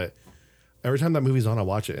out. But every time that movie's on, I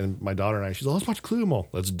watch it. And my daughter and I, she's like, let's watch Clue. Well,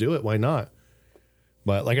 let's do it. Why not?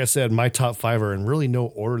 But like I said, my top 5 are in really no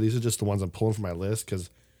order. These are just the ones I'm pulling from my list because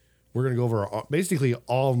we're going to go over basically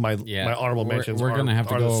all of my honorable mentions. We're going to have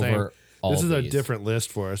to go over all This is a these. different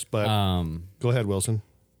list for us. But go ahead, Wilson.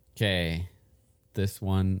 Okay. This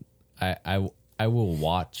one, I will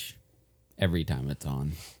watch every time it's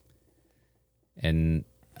on. And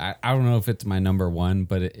I don't know if it's my number one,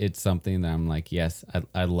 but it's something that I'm like, yes,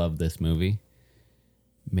 I love this movie.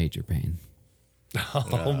 Major Pain.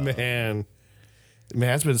 Oh, man.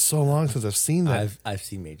 Man, it's been so long since I've seen that. I've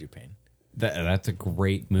seen Major Pain. That's a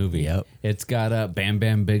great movie. Yep. It's got Bam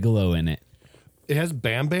Bam Bigelow in it. It has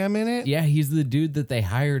Bam Bam in it? Yeah, he's the dude that they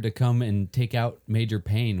hire to come and take out Major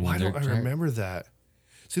Pain. Why don't I remember that?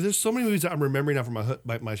 See, there's so many movies that I'm remembering now from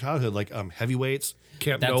my childhood, like Heavyweights,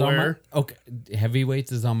 Camp Nowhere. Okay,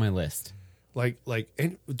 Heavyweights is on my list.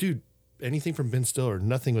 Dude, anything from Ben Stiller,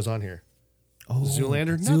 nothing was on here. Oh,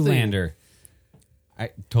 Zoolander, nothing. Zoolander.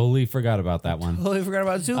 I totally forgot about that one. Totally forgot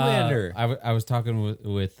about Zoolander. I was talking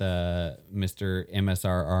with Mr.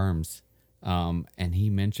 MSR Arms, and he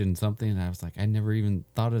mentioned something, and I was like, I never even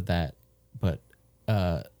thought of that. But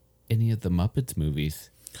any of the Muppets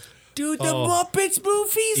movies. Dude, the Muppets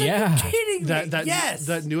movies? Yeah. Are you kidding me? Yes.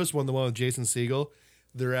 That newest one, the one with Jason Segel,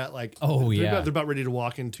 they're at like... yeah. They're about ready to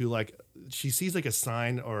walk into like... She sees like a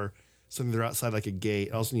sign or something. They're outside like a gate.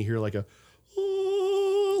 And all of a sudden you hear like a...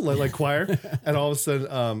 like choir. And all of a sudden,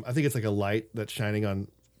 I think it's like a light that's shining on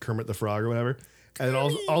Kermit the Frog or whatever. And then all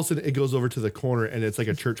of a sudden it goes over to the corner and it's like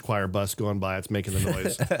a church choir bus going by. It's making the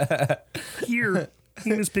noise. Here,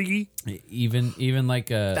 Miss Piggy. Even like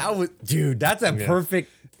a... That was, dude, that's a perfect...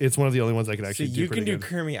 It's one of the only ones I can So actually do. you can do good.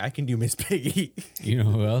 Kermit, I can do Miss Piggy. You know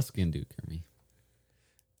who else can do Kermit?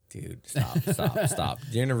 Dude, stop.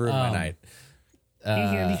 You're gonna ruin my night. Hey,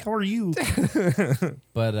 Andy, how are you?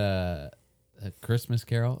 But a Christmas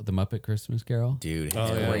Carol, the Muppet Christmas Carol. Dude, Oh,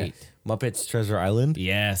 it's yeah. great. Muppets Treasure Island.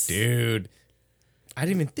 Yes. Dude. I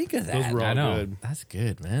didn't even think of that. Those were all I know. good. That's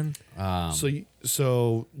good, man.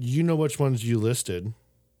 So you know which ones you listed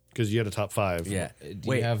because you had a top 5. Yeah.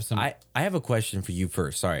 Do you have some- I have a question for you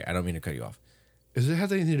first. Sorry, I don't mean to cut you off. Does it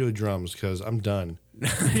have anything to do with drums? Because I'm done.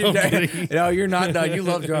 No, you're not done. You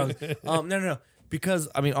love drums. No. Because,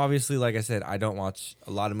 I mean, obviously, like I said, I don't watch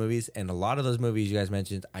a lot of movies, and a lot of those movies you guys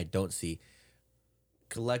mentioned, I don't see.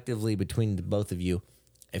 Collectively, between the both of you,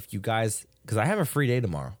 if you guys, because I have a free day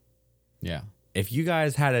tomorrow. Yeah. If you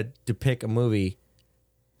guys had to pick a movie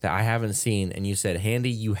that I haven't seen, and you said, Handy,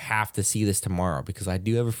 you have to see this tomorrow, because I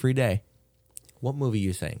do have a free day, what movie are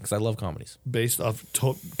you saying? Because I love comedies. Based off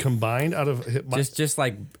combined out of Just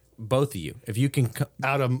like both of you. If you can...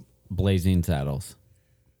 out of Blazing Saddles.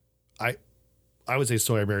 I would say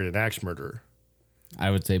So I Married an Axe Murderer. I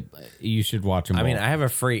would say you should watch them. I mean, all. I have a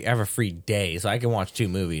free day, so I can watch 2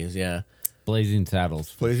 movies. Yeah, Blazing Saddles.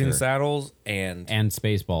 for Blazing sure. Saddles and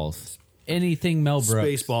Spaceballs. Anything Mel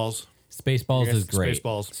Brooks. Spaceballs. Spaceballs is great.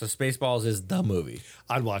 Spaceballs. so Spaceballs is the movie.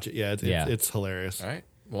 I'd watch it. Yeah, it's hilarious. All right.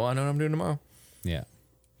 Well, I know what I'm doing tomorrow, Yeah.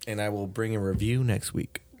 and I will bring a review next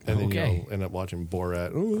week. And then Okay. you'll end up watching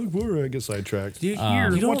Borat. Oh, look, Borat. Get sidetracked. Dude, Here,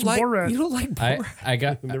 you don't watch like Borat. you don't like Borat. I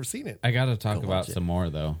got. I've never seen it. I got to talk Go about watch it. some more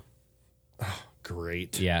though.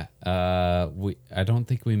 Great. Yeah. I don't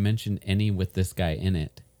think we mentioned any with this guy in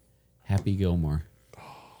it. Happy Gilmore.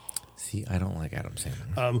 See, I don't like Adam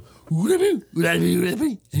Sandler.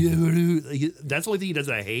 That's the only thing he does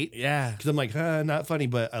that I hate. Yeah. Because I'm like, not funny,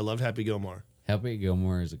 but I loved Happy Gilmore. Happy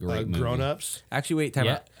Gilmore is a great movie. Grown Ups. Actually, wait, time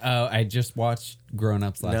Yeah. out. I just watched Grown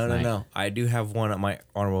Ups last night. No. I do have one of my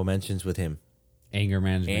honorable mentions with him. Anger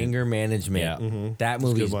Management. Anger Management. Yeah. That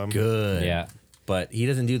movie's good one. good. Yeah. But he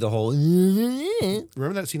doesn't do the whole.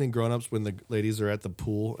 Remember that scene in Grown Ups when the ladies are at the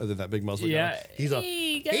pool and then that big muscle Yeah. guy? He's a,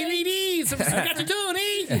 hey ladies, I got to do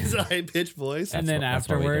it. He's a high pitched voice. And then that's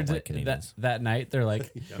why we don't afterwards, like Canadians. that night they're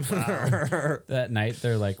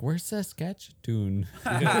like, where's Saskatchewan?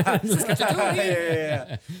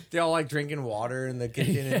 yeah. They all like drinking water in the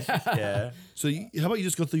kitchen. And yeah. So how about you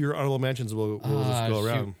just go through your honorable mentions? We'll just go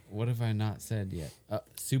around. What have I not said yet?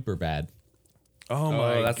 Super bad. Oh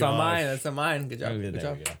my That's gosh. not mine. That's not mine. Good job. Good There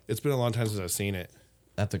job. we go. It's been a long time since I've seen it.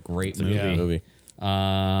 That's a great a good movie.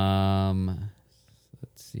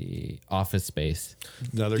 Let's see. Office Space.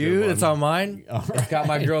 Another good Dude, one. it's on mine. It's got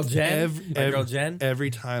my girl Jen. Girl Jen. Every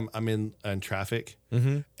time I'm in traffic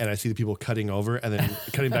and I see the people cutting over and then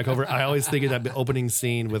cutting back over, I always think of that opening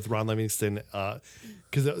scene with Ron Livingston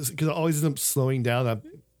because it always ends up slowing down. I'm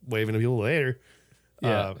waving to people later.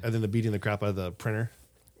 Yeah. And then the beating the crap out of the printer.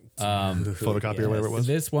 Photocopy or whatever it was.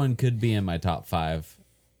 This one could be in my top 5,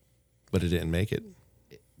 But it didn't make it.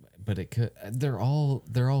 but it could. They're all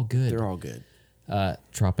good. They're all good.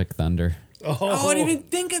 Tropic Thunder. Oh, I didn't even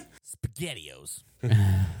think of SpaghettiOs.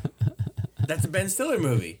 That's a Ben Stiller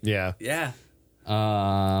movie. Yeah. Yeah.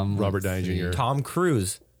 Robert Downey Jr. Tom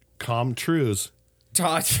Cruise. Trues. So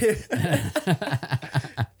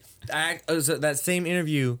that same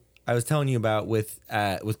interview I was telling you about with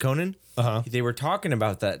Conan, they were talking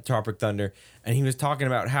about that Tropic Thunder, and he was talking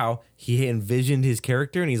about how he envisioned his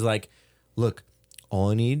character, and he's like, "Look,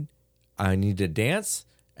 all I need to dance,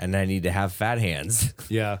 and I need to have fat hands."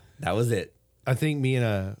 Yeah. That was it. I think me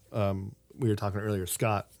and we were talking earlier,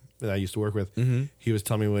 Scott, that I used to work with, he was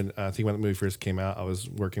telling me when I think when the movie first came out, I was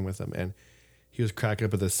working with him, and he was cracking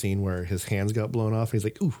up at the scene where his hands got blown off. He's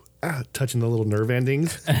like, ooh, touching the little nerve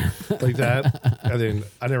endings like that. And then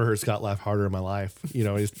I never heard Scott laugh harder in my life. You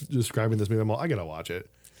know, he's describing this movie. I'm like, I gotta watch it.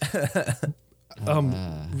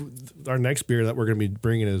 Our next beer that we're gonna be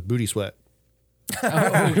bringing is Booty Sweat.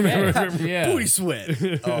 Yeah. Booty sweat.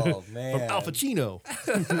 Oh man. From Al Pacino.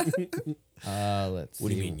 Let's see. What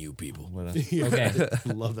do you mean, you people? What else? Okay.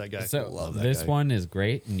 Love that guy. So Love that this guy. one is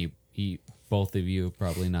great, and you both of you have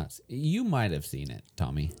probably not. You might have seen it,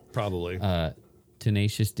 Tommy. Probably.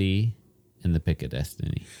 Tenacious D and the Pick of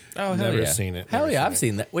Destiny. Oh, hell Never yeah. seen it. Hell Never yeah, seen I've it.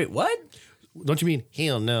 seen that. Wait, what? Don't you mean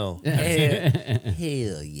hell no?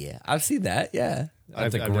 Hell yeah. I've seen that, yeah.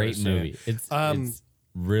 It's a I've great never seen movie. it. It's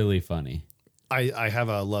really funny. I have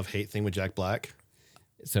a love-hate thing with Jack Black.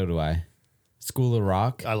 So do I. School of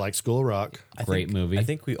Rock. I like School of Rock. Great movie. I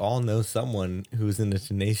think we all know someone who's in the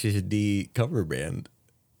Tenacious D cover band.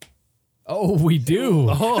 Oh, we do.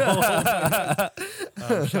 Shout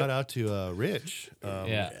out to Rich.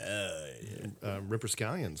 Yeah. Ripper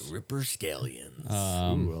Scallions. Ripper Scallions.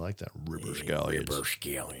 Ooh, I like that. Ripper Scallions. Ripper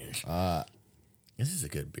Scallions. This is a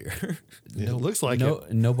good beer. It looks like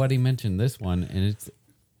it. Nobody mentioned this one, and it's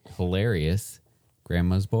hilarious.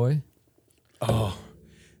 Grandma's Boy.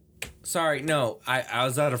 Sorry, no. I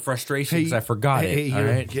was out of frustration because I forgot it. Hey, all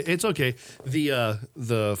right? it's okay.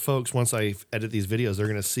 The folks, once I edit these videos, they're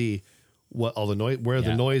gonna see what all the noise, where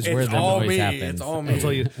the noise, where the all noise me. happens. It's all I'll me.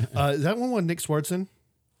 tell you. Is that one with Nick Swartzen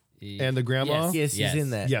and the grandma? Yes, Yes. he's in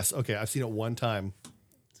that. Yes. Okay, I've seen it one time.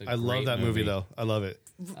 It's a I love great that movie though. I love it.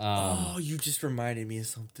 Oh, you just reminded me of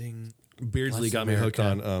something. Beardsley Bless got me hooked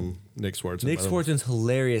America. on Nick Swartzen. Nick by the way. Swartzen's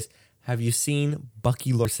hilarious. Have you seen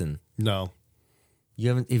Bucky Larson? No, You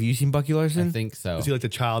haven't? Have you seen Bucky Larson? I think so. is he like the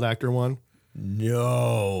child actor one?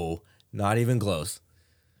 No, not even close.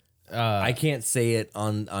 I can't say it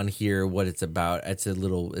on here what it's about. It's a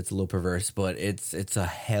little perverse, but it's a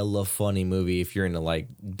hella funny movie if you're into like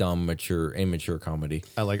dumb, immature comedy.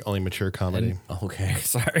 I like only mature comedy. Okay,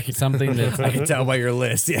 sorry. Something that's I can tell by your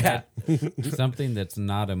list. Yeah, something that's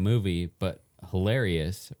not a movie but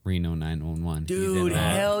hilarious. Reno 911. He's in dude,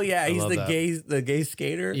 that. hell yeah, he's love the that. gay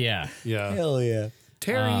skater. Yeah. Yeah, Hell yeah.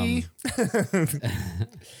 Terry.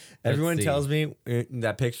 Everyone see. tells me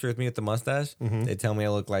that picture with me with the mustache. They tell me I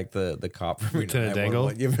look like the cop from Lieutenant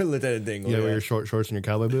Dangle? You ever Lieutenant Dangle? Yeah, Yeah, wear your short shorts and your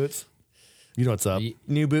cowboy boots. You know what's up.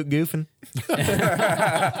 New boot goofing.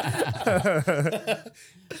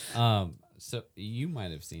 So you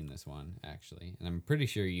might have seen this one actually, and I'm pretty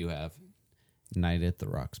sure you have. Night at the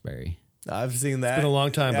Roxbury. I've seen that. been a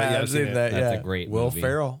long time, but yeah, I've seen it. that. That's yeah. a great Will movie.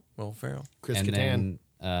 Ferrell. Chris And Kattan.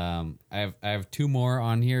 then I have two more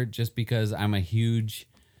on here just because I'm a huge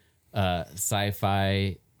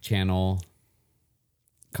sci-fi channel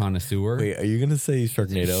connoisseur. Wait, are you gonna say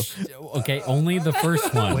Sharknado? Okay, only the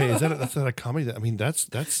first one. Wait, that's not a comedy? I mean, that's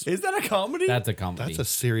Is that a comedy? That's a comedy. that's a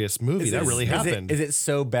serious movie. That really happened. Is it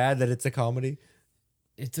so bad that it's a comedy?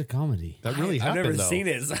 It's a comedy. That really I've happened. never though. seen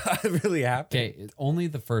it. So it really happened. Okay, only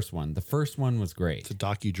the first one. The first one was great. It's a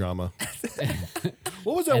docudrama.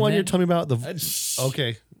 What was that And one you're then- telling me about?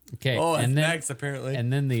 Okay. Okay, Oh, it's and then next apparently.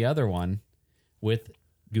 and then the other one with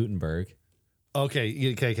Gutenberg, Okay.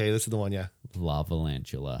 This is the one. Yeah. Lava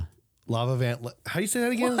Lantula. Lava Van. How do you say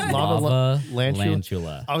that again? Lava Lantula.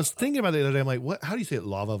 Lantula. I was thinking about it the other day. I'm like, what? How do you say it?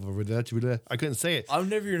 Lava. I couldn't say it. I've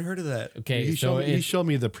never even heard of that. Okay, He so showed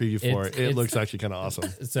me the preview for it. It it's- looks actually kind of awesome.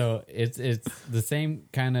 so it's the same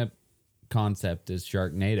kind of concept as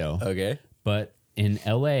Sharknado. Okay. But in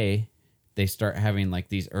LA, they start having like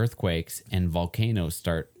these earthquakes and volcanoes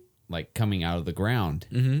start like coming out of the ground.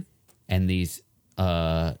 Mm-hmm. And these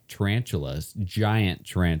tarantulas, giant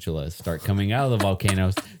tarantulas, start coming out of the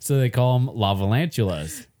volcanoes. So they call them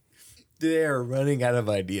lavalantulas. They're running out of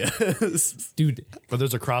ideas. Dude. But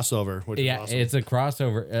there's a crossover, which is awesome. It's a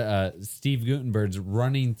crossover. Steve Guttenberg's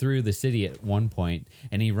running through the city at one point,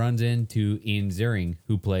 and he runs into Ian Ziering,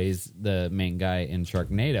 who plays the main guy in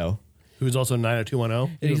Sharknado. Who's also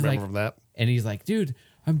 90210. And he's Remember from that. And he's like, dude,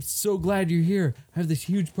 I'm so glad you're here. I have this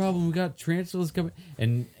huge problem. We got tarantulas coming.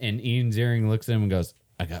 And Ian Ziering looks at him and goes,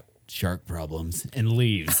 I got shark problems, and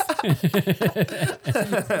leaves.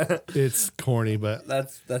 It's corny, but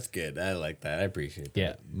That's good. I like that. I appreciate that.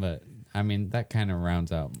 Yeah, but I mean, that kind of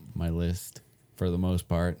rounds out my list for the most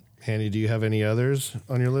part. Handy, do you have any others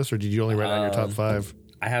on your list, or did you only write down your top 5?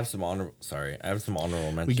 I have some honorable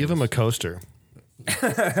mentions. We give him a coaster.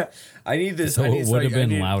 I need this. So I need, it would have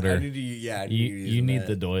been I need, louder. I need to, yeah, I need to use You need that.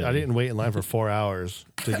 the doily. I didn't wait in line for 4 hours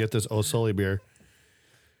to get this Osoli beer.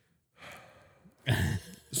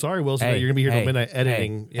 Sorry, Wilson, Hey, that you're gonna be here till hey, midnight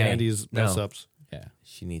editing hey, Andy's no. mess ups. Yeah.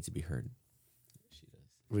 She needs to be heard.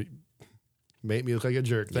 Make me look like a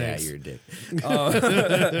jerk. Thanks. Yeah, you're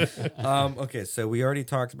a dick. Okay, so we already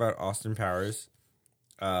talked about Austin Powers.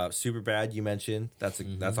 Superbad, you mentioned. That's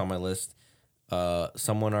on my list.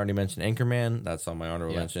 Someone already mentioned Anchorman. That's on my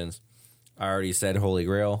honorable mentions. I already said Holy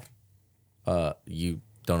Grail. You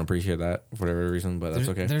don't appreciate that for whatever reason, but that's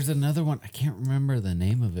okay. There's another one. I can't remember the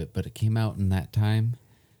name of it, but it came out in that time.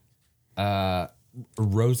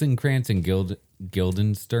 Rosencrantz and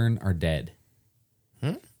Guildenstern are dead.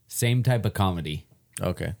 Same type of comedy.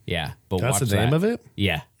 Okay. Yeah, but That's watch the name that. of it?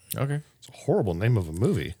 Yeah. Okay. It's a horrible name of a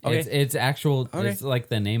movie. Okay. It's actual. Okay. It's like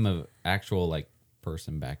the name of actual like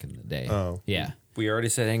person back in the day. Oh. Yeah. We already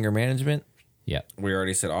said Anger Management. Yeah. We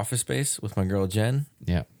already said Office Space with my girl Jen.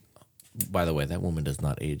 Yeah. By the way, that woman does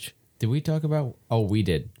not age. Did we talk about? Oh, we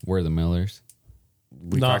did. We're the Millers.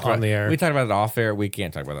 We Not talked about, on the air. We talked about it off air. We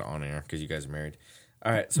can't talk about it on air because you guys are married.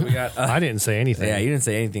 All right, so we got. I didn't say anything. Yeah, you didn't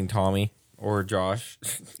say anything, Tommy or Josh.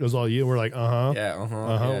 It was all you. We're like, Yeah, Uh-huh,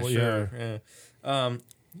 well, sure. Yeah.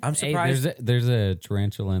 I'm Hey, surprised there's a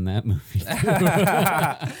tarantula in that movie.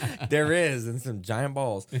 there is, and some giant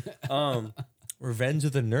balls. Revenge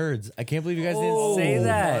of the Nerds. I can't believe you guys didn't say Oh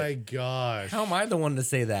that. my gosh. How am I the one to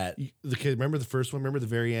say that? The kid, remember the first one? Remember the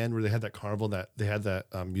very end where they had that carnival, that they had that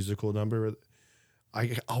musical number?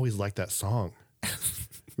 I always liked that song.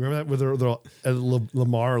 Remember that with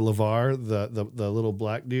Lamar or LeVar, the little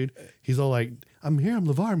black dude? He's all like, I'm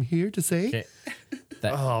LeVar, I'm here to say. Okay.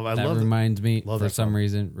 That, Oh, I that love it. reminds me, Love for that some song.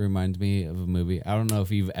 reason, reminds me of a movie. I don't know if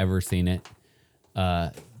you've ever seen it.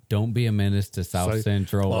 Don't be a menace to South Sorry.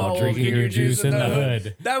 Central while Oh, drinking your juice in the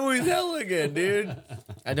hood. That movie's hella good, dude.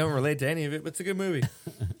 I don't relate to any of it, but it's a good movie.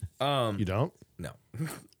 You don't? No.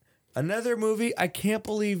 Another movie I can't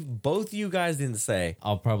believe both you guys didn't say.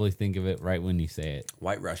 I'll probably think of it right when you say it.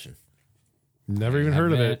 White Russian. Never even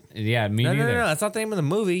heard of it. Yeah, me No, neither. no, that's not the name of the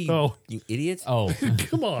movie. You, Oh. you idiots. Oh,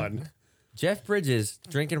 Come on. Jeff Bridges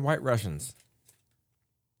drinking White Russians.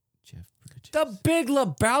 Jeff Bridges. The Big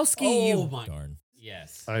Lebowski. Oh my. Darn.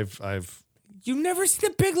 Yes. You never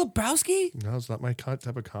seen The Big Lebowski? No, it's not my type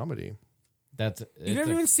of comedy. You've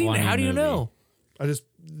never even seen it. How do you know? I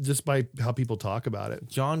just by how people talk about it.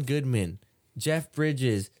 John Goodman, Jeff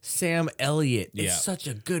Bridges, Sam Elliott. Yeah. It's such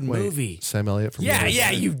a good Wait, movie. Sam Elliott from Yeah,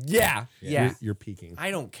 Riverside. yeah. You're peeking.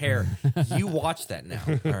 I don't care. You watch that now.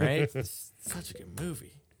 All right. It's such a good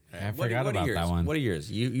movie. All right, I forgot are about yours? that one. What are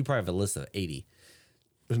yours? You probably have a list of 80.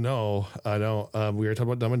 No, I don't. We were talking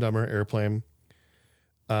about Dumb and Dumber, Airplane.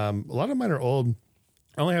 A lot of mine are old.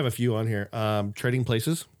 I only have a few on here. Trading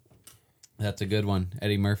Places. That's a good one.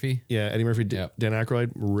 Eddie Murphy. Yeah, Eddie Murphy, Yep. Dan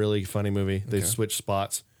Aykroyd. Really funny movie. They switched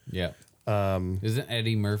spots. Yeah. Isn't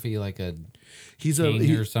Eddie Murphy like a He's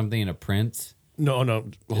king or something, a prince? no.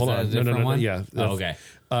 Hold that a on. No, different one? Yeah. Oh, okay.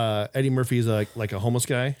 Eddie Murphy's like a homeless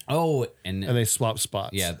guy, Oh, and and they swap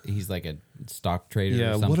spots. yeah, he's like a stock trader. Yeah.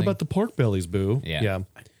 Or something. What about the pork bellies, boo? Yeah.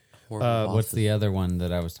 Yeah. What's the other one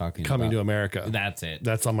that I was talking Coming about? to America. That's it.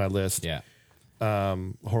 That's on my list. Yeah.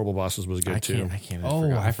 Horrible Bosses was good too. I can't.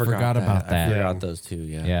 Oh, I forgot about that. I forgot those two.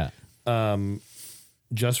 Yeah. Yeah.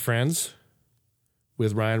 Just Friends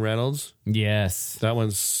with Ryan Reynolds. Yes. That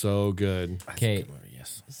one's so good. Okay.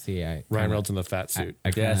 Yes. See, I Ryan Reynolds in the fat suit. I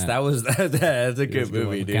kinda, Yes, that was that's a good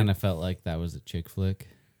movie, dude. kind of felt like that was a chick flick.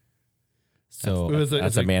 So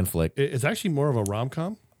That's a man flick. It's actually more of a rom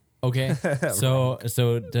com. okay. So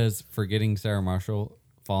does Forgetting Sarah Marshall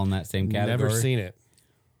fall in that same category? Never seen it.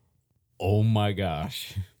 Oh my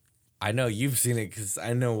gosh. I know you've seen it because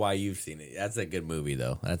I know why you've seen it. That's a good movie,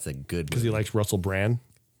 though. That's a good Because movie. he likes Russell Brand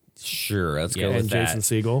Sure, let's go and with that. Jason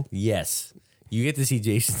Segel. Yes. You get to see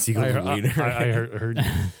Jason Segel's wiener. I heard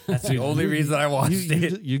That's the only reason I watched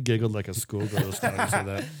it. you giggled like a schoolgirl this time you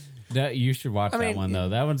said that. You should watch that mean, one though.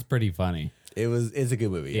 That one's pretty funny. It's a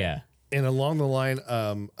good movie. Yeah. And along the line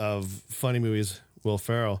of funny movies, Will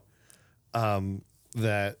Ferrell,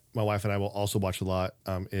 that my wife and I will also watch a lot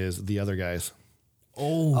is The Other Guys.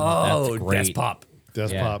 Oh, that's great. that's pop.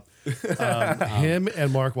 That's Yeah. pop. Him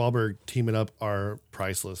and Mark Wahlberg teaming up are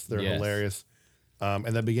priceless. They're Yes. hilarious. And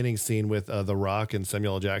that beginning scene with The Rock and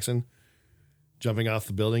Samuel L. Jackson jumping off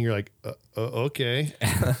the building, you're like, okay.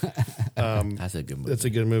 That's a good movie. That's a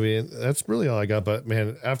good movie. And that's really all I got. But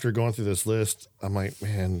man, after going through this list, I'm like,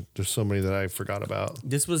 man, there's so many that I forgot about.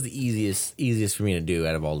 This was the easiest for me to do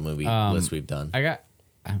out of all the movie lists we've done. I got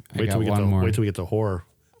Wait till we get one to more. wait till we get to horror.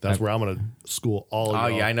 That's where I'm gonna school all of Oh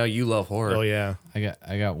y'all. yeah, I know you love horror. Oh yeah.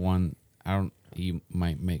 I got one. I don't. You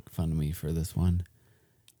might make fun of me for this one,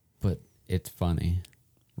 but it's funny.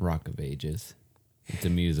 Rock of Ages. It's a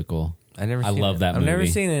musical. I never. I seen love it. that I've never movie.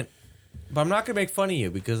 seen it, but I'm not gonna make fun of you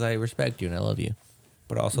because I respect you and I love you.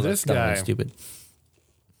 But also, This that's dumb and guy- stupid.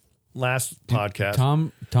 Last podcast.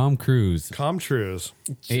 Tom Cruise. Trues.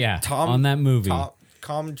 Yeah, on that movie.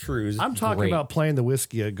 Tom Cruise. I'm talking Great. about playing the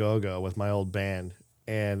Whiskey a Go Go with my old band,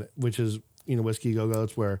 and which is Whiskey a Go Go.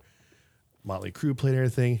 It's where Motley Crue played and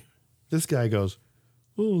everything. This guy goes,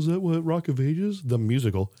 "Oh, is that what Rock of Ages, the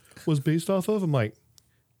musical, was based off of?" I'm like,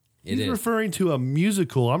 It he's is. referring to a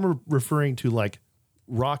musical. I'm referring to like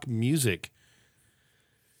rock music.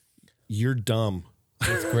 You're dumb.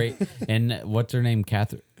 It's great. And what's her name?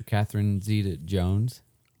 Catherine Zeta-Jones.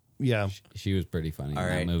 Yeah. She was pretty funny All in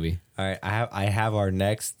right. that movie. All right, I have our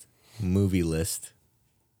next movie list.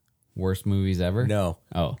 Worst movies ever? Oh,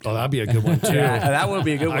 Oh. that'd be a good one too. Yeah, that would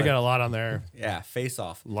be a good one. I got a lot on there. Yeah, Face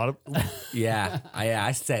Off. A lot of Yeah,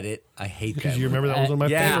 I said it. I hate that. because you movie. remember that was one of my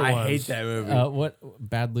Yeah, favorite I ones. hate that movie. What?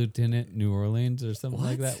 Bad Lieutenant New Orleans or something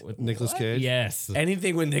like that? With Nicolas Cage. Yes.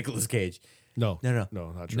 Anything with Nicolas Cage. No, No.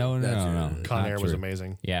 not true. No. Con Not Air was true.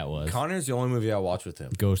 amazing. Yeah, it was. Connor's the only movie I watch with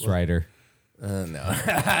him. Ghost Rider. No,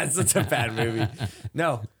 it's such a bad movie.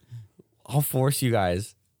 No, I'll force you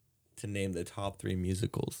guys to name the top 3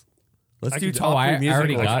 musicals. Let's I do could- top 3 I musicals.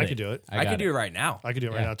 already got I it. could do it. I could do it right now. I could do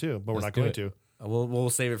it right Yeah. now too, but we're Let's not do going it. to. We'll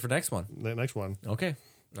save it for next one. The next one, Okay.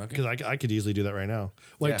 because I could easily do that right now.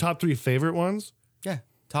 Like Yeah. top 3 favorite ones. Yeah.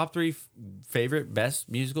 Top 3 favorite, best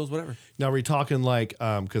musicals, whatever. Now we're talking like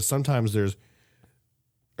because sometimes there's.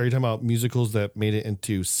 Are you talking about musicals that made it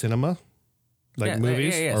into cinema, like Yeah,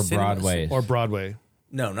 movies, yeah, Or cinema- Broadway. or Broadway?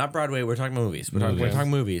 No, not Broadway. We're talking movies. We're talking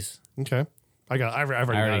movies. Okay, I've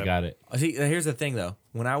already got it. See, here's the thing though.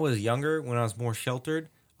 When I was younger, when I was more sheltered,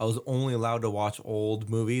 I was only allowed to watch old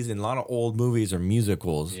movies, and a lot of old movies are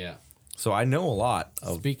musicals. Yeah. So I know a lot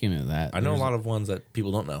of. Speaking of that, I know a lot of ones that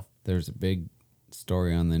people don't know. There's a big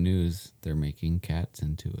story on the news. They're making Cats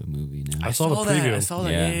into a movie now. I saw the preview. I saw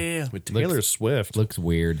that. Yeah. Yeah. With Taylor Swift. Looks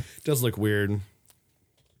weird. Does look weird.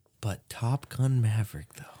 But Top Gun Maverick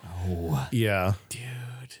though. Yeah, Dude.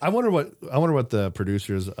 I wonder what the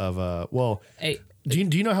producers of well, Hey, do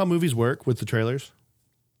you know how movies work with the trailers?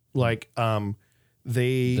 Like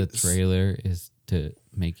they the trailer is to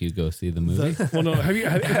make you go see the movie. well, no. Have you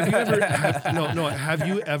ever have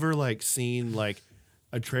you ever like seen like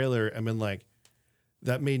a trailer and been like,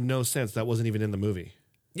 that made no sense. That wasn't even in the movie.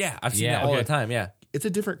 Yeah, I've seen Yeah, that all okay. the time. Yeah. It's a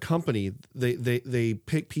different company. They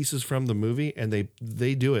pick pieces from the movie and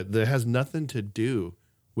they do it. That has nothing to do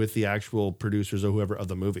with the actual producers or whoever of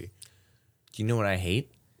the movie. Do you know what I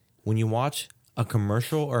hate? When you watch a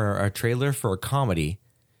commercial or a trailer for a comedy,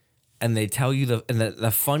 and they tell you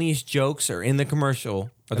the funniest jokes are in the commercial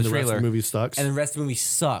or the And the trailer, rest of the movie sucks. and the rest of the movie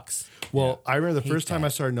sucks. Well, I remember the first time that. I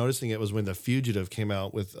started noticing it was when The Fugitive came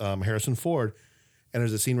out with Harrison Ford, and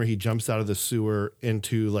there's a scene where he jumps out of the sewer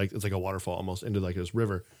into like it's like a waterfall almost into like this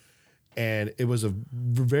river, and it was a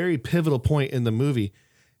very pivotal point in the movie,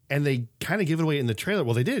 and they kind of give it away in the trailer.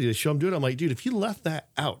 Well, they did. They show him do it. I'm like, dude, if you left that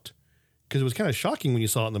out, because it was kind of shocking when you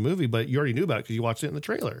saw it in the movie, but you already knew about it because you watched it in the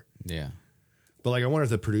trailer. Yeah. But like, I wonder if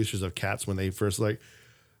the producers of Cats, when they first like,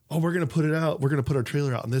 oh, we're gonna put it out, we're gonna put our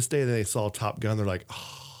trailer out on this day, and they saw Top Gun, they're like,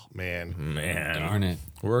 oh man. Man, Darn it.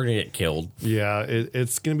 we're gonna get killed. Yeah,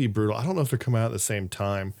 it's gonna be brutal. I don't know if they're coming out at the same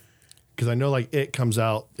time because I know like it comes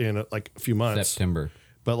out in like a few months, September.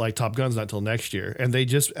 but like Top Gun's not till next year. And they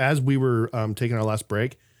just as we were taking our last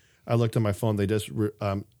break, I looked on my phone. They just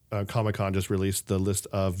Comic-Con just released the list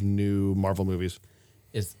of new Marvel movies.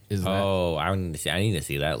 Is Oh, I need to see. I need to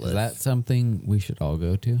see that list. that something we should all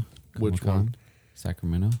go to? Which Comic-Con? one?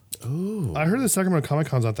 Sacramento. I heard the Sacramento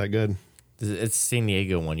Comic-Con's not that good. It's San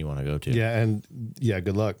Diego one you want to go to. Yeah, and yeah,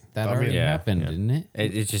 good luck. That I already mean, yeah, happened, yeah. didn't it?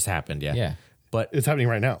 It just happened. Yeah. Yeah. But it's happening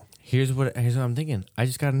right now. here's what I'm thinking. I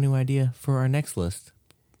just got a new idea for our next list.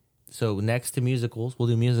 So next to musicals, we'll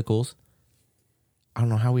do musicals. I don't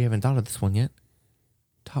know how we haven't thought of this one yet.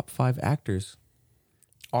 Top 5 actors.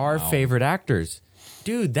 our favorite actors.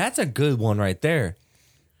 Dude, that's a good one right there.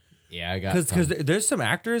 Yeah, I got Because there's some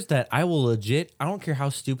actors that I will legit, I don't care how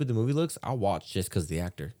stupid the movie looks, I'll watch just because the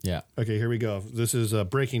actor. Yeah. Okay, here we go. This is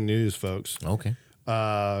breaking news, folks. Okay.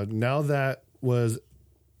 Now that was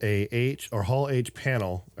a Hall H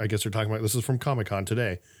panel, I guess they're talking about, this is from Comic-Con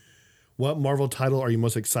today. What Marvel title are you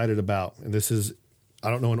most excited about? And this is, I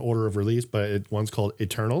don't know in order of release, but one's called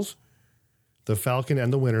Eternals, The Falcon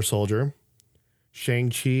and the Winter Soldier,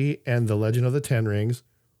 Shang-Chi and the Legend of the Ten Rings,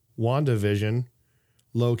 WandaVision,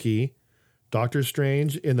 Loki, Doctor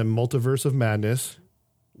Strange in the Multiverse of Madness,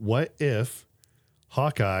 What If,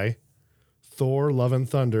 Hawkeye, Thor, Love and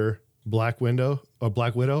Thunder, Black Widow,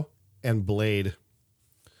 and Blade.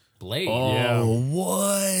 Blade. Yeah.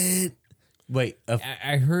 What? Wait.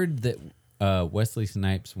 I heard that Wesley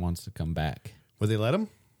Snipes wants to come back. Would they let him?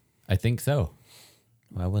 I think so.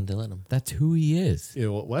 Why wouldn't they let him? That's who he is. Yeah,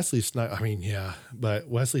 well, Wesley Snipes. I mean, yeah, but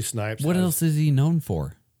Wesley Snipes. What has else is he known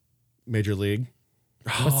for? Major League.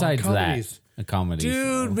 Besides comedies. that, a comedy.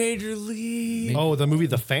 Dude, Major League. Oh, the movie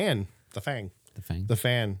The Fan. The Fang. The Fang. The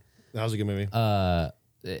Fan. That was a good movie.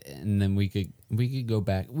 And then we could go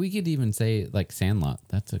back. We could even say like Sandlot.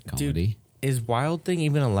 That's a comedy. Is Wild Thing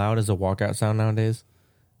even allowed as a walkout sound nowadays?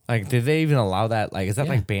 Like, did they even allow that? Like, is that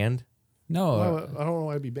Yeah. like banned? No, I don't know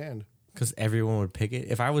why it'd be banned. Because everyone would pick it.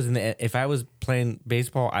 If I was playing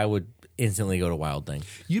baseball, I would instantly go to Wild Thing.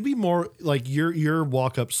 You'd be more like your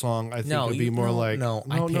walk up song. I think would be more like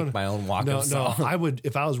I pick my own walk-up song. I would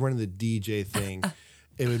if I was running the DJ thing.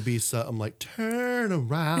 It would be something like "Turn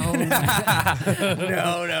around."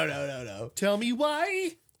 No. Tell me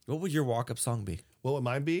why. What would your walk-up song be? What would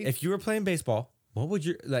mine be? If you were playing baseball, what would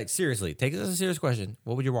your, like, seriously, take this as a serious question.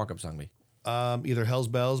 What would your walk-up song be? Either "Hell's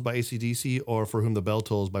Bells" by AC/DC or "For Whom the Bell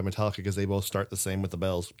Tolls" by Metallica, because they both start the same with the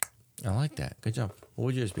bells. I like that. Good job. What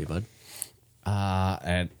would yours be, bud?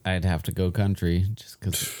 I'd have to go country just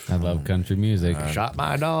because I love country music. Shot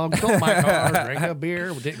my dog, stole my car, drank a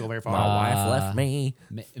beer, didn't go very far. My wife left me.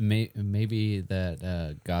 Maybe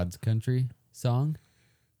that God's Country song.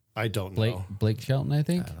 I don't know. Blake Shelton, I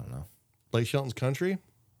think. I don't know. Blake Shelton's country?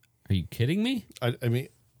 Are you kidding me? I mean,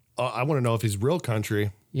 I want to know if he's real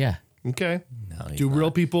country. Yeah. Okay. No, he's Do not.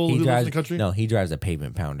 real people He who live drives, in the country? No, he drives a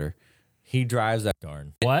pavement pounder. He drives a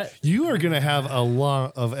Darn. What? You are going to have a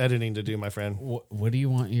lot of editing to do, my friend. What do you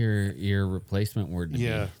want your replacement word to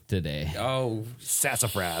Yeah. be today? Oh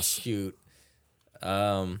Sassafras. shoot.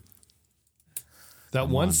 That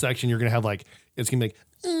one section you're going to have like, it's going to be like,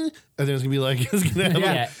 and then it's going to be like, it's going to have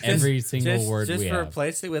Yeah, every single word just we for have.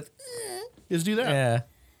 replace it with just do that.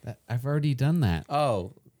 yeah. I've already done that.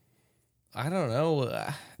 Oh, I don't know.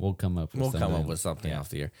 We'll come up with something off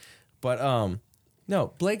the air. But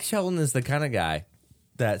no, Blake Shelton is the kind of guy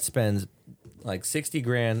that spends like 60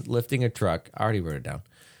 grand lifting a truck. I already wrote it down.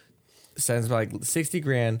 Spends like 60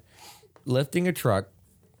 grand lifting a truck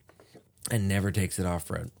and never takes it off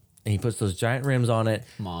road. And he puts those giant rims on it.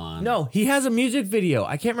 Come on. No, he has a music video.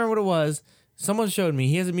 I can't remember what it was. Someone showed me.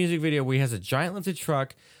 He has a music video where he has a giant lifted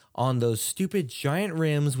truck on those stupid giant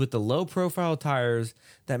rims with the low profile tires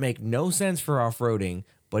that make no sense for off-roading,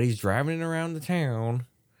 but he's driving it around the town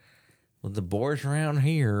with the boys around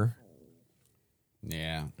here.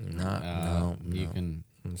 Yeah. No, You can.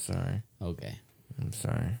 I'm sorry. Okay. I'm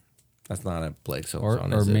sorry. That's not a Blake song.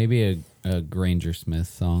 Or maybe a Granger Smith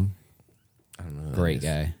song. I don't know. who that Great is.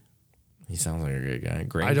 guy. He sounds like a good guy.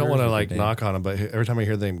 I don't want to Granger's a like good knock on him, but every time I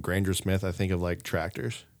hear the name Granger Smith, I think of like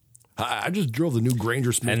tractors. I just drove the new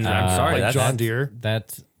Granger Smith And, tractor, sorry, like that's- John Deere.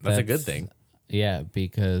 That's a good thing. Yeah,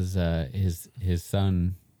 because his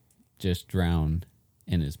son just drowned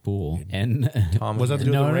in his pool, and Tom Was that to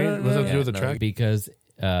do with No, the no, rain? no, Was that no, to do with the no. track? because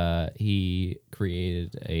he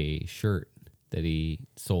created a shirt that he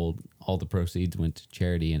sold. All the proceeds went to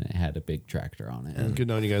charity, and it had a big tractor on it. Good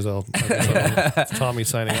knowing you guys all. It's Tommy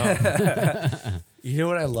signing off. You know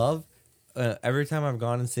what I love? Every time I've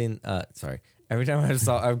gone and seen, every time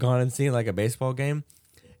I've gone and seen like a baseball game,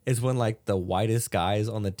 is when like the whitest guys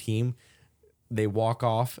on the team, they walk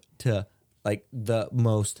off to like the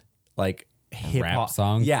most like hip hop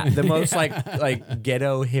song? Yeah, the most like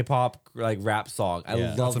ghetto hip hop like rap song. I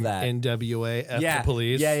love Some that. NWA, F Yeah. the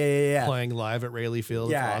Police. Yeah. Playing live at Rayleigh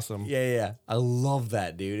Field. Yeah, It's awesome. Yeah. I love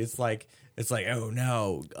that, dude. It's like, oh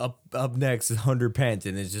no, up next is 100 Pence,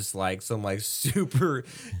 and it's just like some like super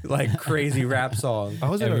like crazy rap song. I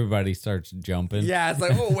was at Everybody starts jumping. Yeah, it's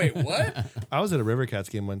like, oh wait, what? I was at a River Cats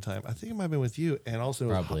game one time. I think it might have been with you, and also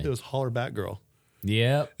Probably. it was Holler Back Girl.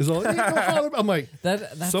 Yep. It was all, "Hey, go Holler Back." I'm like,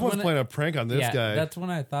 That's someone's when playing a prank on this guy. That's when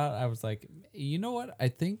I thought, I was like, you know what? I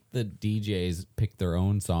think the DJs pick their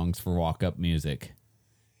own songs for walk up music.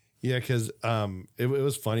 Yeah, because it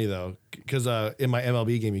was funny though, because in my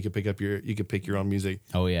MLB game you could pick your own music,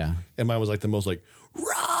 Oh yeah. and mine was like the most like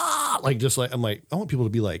rah, like just like I'm like I want people to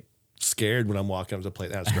be like scared when I'm walking up to play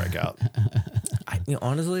that strike out.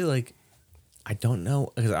 Honestly, like I don't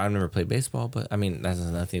know because I've never played baseball, but I mean that has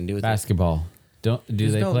nothing to do with Basketball. Do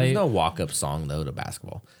they play? There's no walk up song though to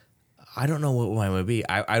basketball. I don't know what mine would be.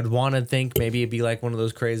 I'd want to think maybe it'd be like one of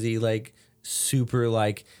those crazy like super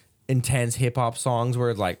like intense hip hop songs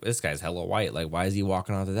where like this guy's hella white, like why is he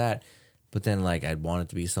walking onto that? But then like I'd want it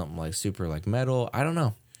to be something like super like metal. I don't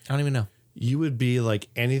know. I don't even know. You would be like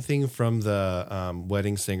anything from the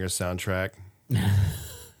Wedding Singer soundtrack.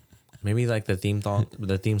 Maybe like the theme song.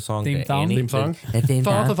 Theme song? The Theme song. The theme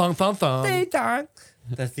song. Thong.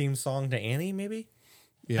 The theme song to Annie, maybe.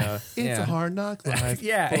 Yeah, it's Yeah. a hard knock life.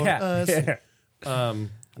 Yeah, for yeah. us.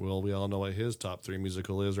 Well, we all know what his top 3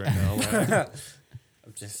 musical is right now. Right?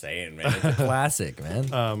 I'm just saying, man. It's a classic,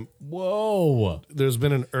 man. Whoa. There's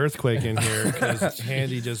been an earthquake in here because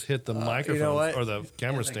Handy just hit the microphone what? or the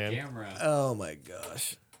camera stand. Oh my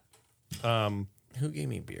gosh. Who gave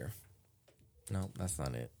me beer? No, that's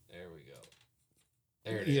not it. There we go.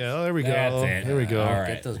 There it is. Yeah, there we go. That's it. There we go. All right.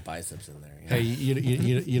 Get those biceps in there. Hey,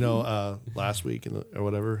 you know, last week or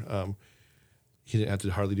whatever, he didn't have to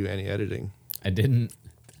hardly do any editing. I didn't.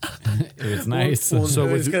 It was nice. Well, So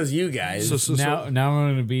it's with- because you guys. now I'm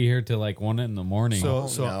going to be here till like 1 in the morning. So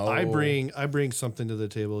no. I bring something to the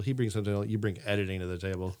table. He brings something else. You bring editing to the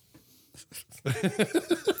table.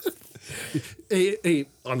 hey,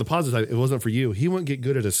 on the positive side, it wasn't for you. He wouldn't get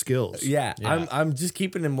good at his skills. yeah, I'm just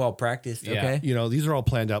keeping him well practiced. Yeah. Okay. You know, these are all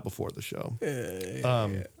planned out before the show.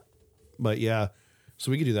 But yeah,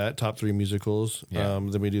 so we could do that. Top 3 musicals. Yeah.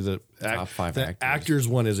 Then we do the Top 5 the actors. actors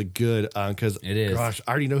one is a good because It is. Gosh,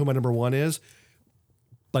 I already know who my number 1 is,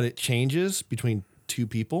 but it changes between 2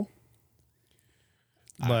 people.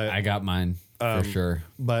 But I got mine for sure.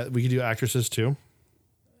 but we could do actresses too.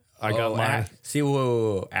 I got mine. See,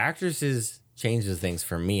 whoa. Actresses changes things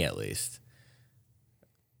for me at least.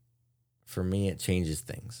 For me, it changes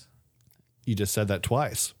things. You just said that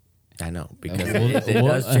twice. I know because Well, it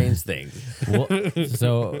does change things. Well,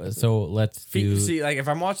 so let's do. See, like if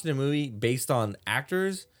I'm watching a movie based on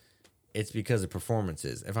actors, it's because of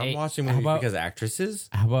performances. If I'm Hey, watching how movies about- because of actresses,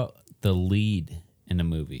 How about the lead in a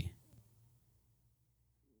movie?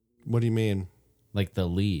 What do you mean? Like the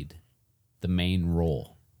lead, the main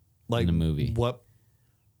role Like in the movie. What?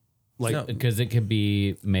 Like No. Because it could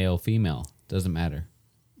be male, female. Doesn't matter.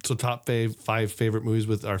 so top 5 favorite movies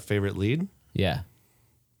with our favorite lead? Yeah.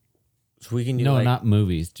 so we can do No, like, not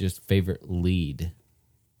movies. Just favorite lead.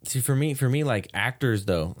 See, for me, like actors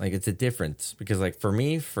though, like it's a difference because like for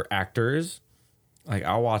me, for actors, like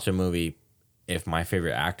I'll watch a movie if my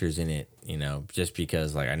favorite actor's in it, you know, just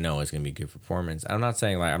because like I know it's gonna be a good performance. I'm not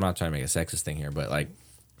saying like I'm not trying to make a sexist thing here, but like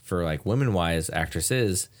for like women wise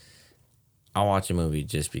actresses, I'll watch a movie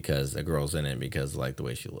just because a girl's in it because like the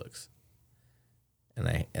way she looks.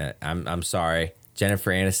 And I'm sorry,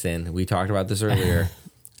 Jennifer Aniston. We talked about this earlier.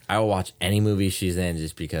 I will watch any movie she's in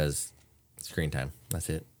just because screen time. That's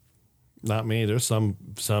it. Not me. There's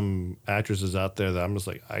some actresses out there that I'm just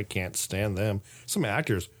like I can't stand them. Some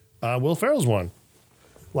actors. Will Ferrell's one.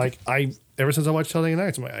 Like ever since I watched Talladega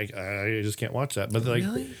Nights, I'm like I just can't watch that. But like,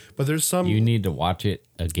 but there's some. You need to watch it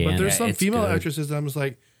again. But there's some it's female good. actresses that I'm just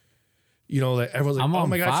like, you know, that everyone's like, I'm oh on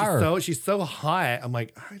my fire. gosh, she's so hot. I'm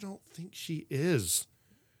like, I don't think she is.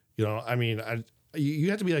 You know, I mean,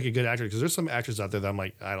 you have to be like a good actor because there's some actors out there that I'm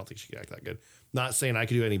like, I don't think she can act that good. Not saying I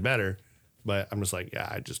could do any better, but I'm just like, yeah,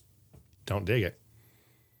 I just don't dig it.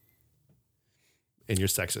 And you're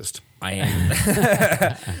sexist. I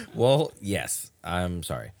am. Well, yes. I'm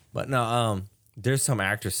sorry. But no, there's some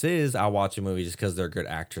actresses I'll watch a movie just because they're good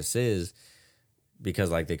actresses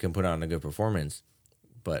because like they can put on a good performance.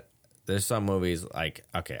 But there's some movies like,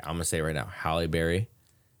 okay, I'm gonna say it right now, Halle Berry,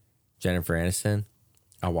 Jennifer Aniston.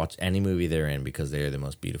 I'll watch any movie they're in because they are the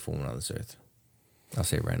most beautiful woman on this earth. I'll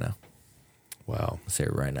say it right now. Wow. I'll say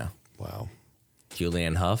it right now. Wow.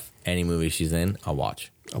 Julianne Hough, any movie she's in, I'll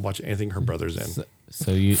watch. I'll watch anything her brother's in.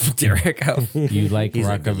 So you Derek Hough. you like He's a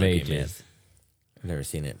Rock of good-looking Ages? I've never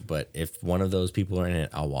seen it, but if one of those people are in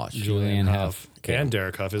it, I'll watch. Julianne Hough. And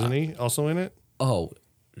Derek Huff, isn't he also in it? Oh,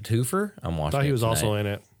 Twofer? I'm watching. I thought he it was also tonight. in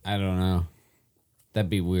it. I don't know. That'd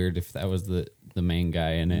be weird if that was the main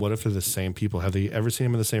guy in it. What if they're the same people? Have they ever seen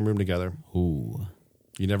them in the same room together? Ooh.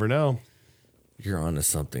 You never know. You're onto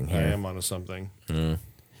something I here. am onto something.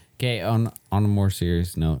 Okay, on a more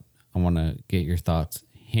serious note, I want to get your thoughts.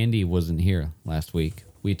 Handy wasn't here last week.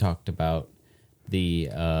 We talked about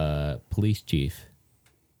the police chief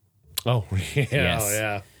Oh, yeah. Yes. Oh,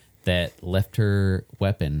 yeah. that left her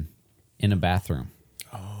weapon in a bathroom.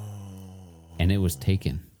 And it was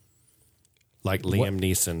taken. Like Liam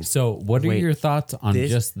Neeson. So what are Wait, your thoughts on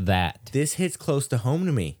this- just that? This hits close to home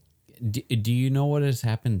to me. Do you know what has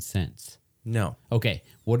happened since? No. Okay,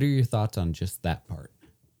 what are your thoughts on just that part?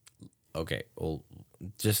 Okay. Well,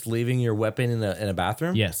 just leaving your weapon in a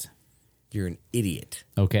bathroom? Yes. You're an idiot.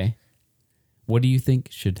 Okay. What do you think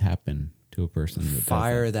should happen to a person that does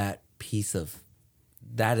Fire that? that piece of.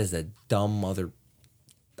 That is a dumb mother.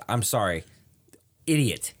 I'm sorry.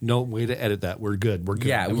 Idiot. No way to edit that. We're good. We're good.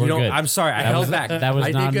 Yeah, We're you know, good. I'm sorry. I held back. that was I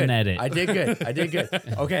did not good. an edit. I did good. I did good.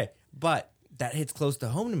 Okay. But that hits close to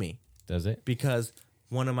home to me Does it? because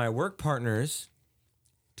one of my work partners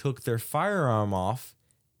took their firearm off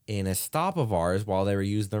in a stop of ours while they were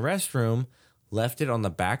using the restroom, left it on the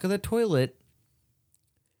back of the toilet,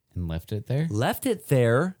 And left it there? left it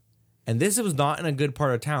there. And this was not in a good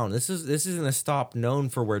part of town. This isn't a stop known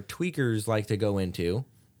for where tweakers like to go into.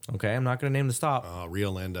 Okay, I'm not going to name the stop.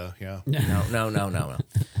 Real Linda. Yeah. No.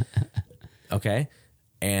 Okay,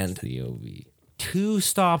 and COV. 2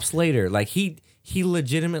 stops later, like he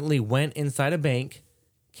legitimately went inside a bank,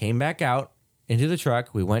 came back out into the truck.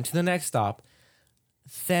 We went to the next stop,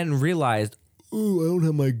 then realized, oh, I don't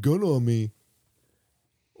have my gun on me.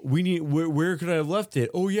 We need where could I have left it?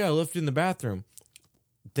 Oh yeah, I left it in the bathroom.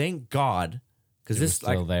 Thank God, because was this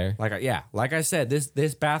still there? Like I said,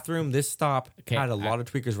 this bathroom, this stop Okay, had a lot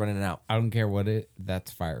of tweakers running in and out. I don't care what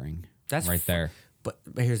that's firing. That's right there. But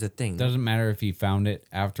here's the thing. Doesn't matter if he found it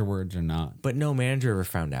afterwards or not. But no manager ever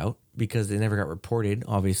found out because it never got reported,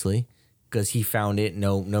 obviously, because he found it.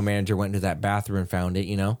 No manager went into that bathroom and found it,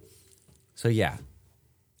 you know? So, yeah.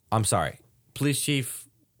 I'm sorry. Police chief,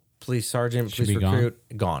 police sergeant, Should police be recruit,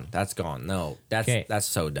 gone. That's gone. No, that's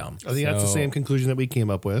so dumb. I think that's the So- same conclusion that we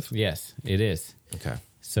came up with. Yes, it is. Okay.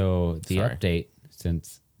 So the Sorry. update,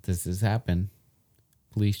 since this has happened,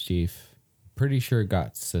 police chief, pretty sure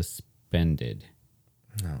got suspended.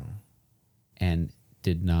 No. And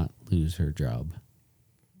did not lose her job.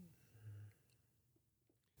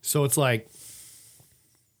 So it's like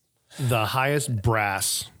the highest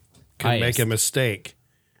brass can Highest. make a mistake.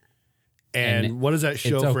 And, And what does that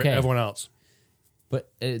show it's for okay. everyone else?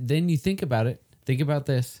 But then you think about it. Think about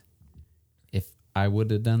this. If I would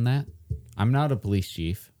have done that, I'm not a police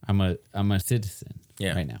chief. I'm a citizen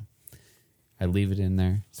right now. I leave it in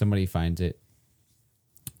there. Somebody finds it.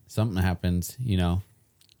 Something happens, you know.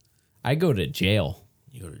 I go to jail.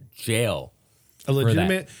 You go to jail. A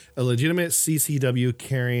legitimate CCW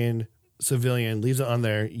carrying civilian leaves it on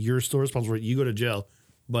there. You're still responsible for it. You go to jail.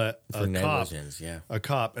 But For negligence, a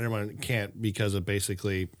cop, and everyone can't because of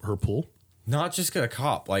basically her pool. Not just a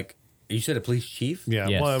cop. Like, you said a police chief? Yeah.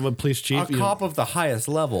 Yes. Well, a police chief. A cop of the highest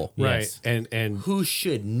level. Right. Yes. And Who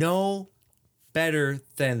should know better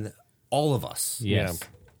than all of us. Yes.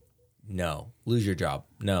 No. Lose your job.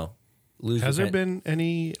 No. Lose has your there been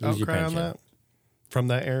any lose your outcry on pension. that from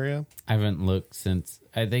that area? I haven't looked since.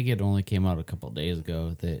 I think it only came out a couple of days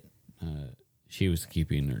ago that she was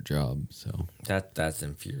keeping her job. So That's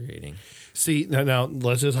infuriating. See now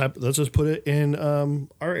let's just put it in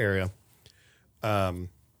our area.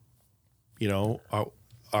 You know,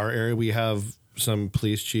 our area, we have some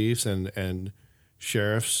police chiefs and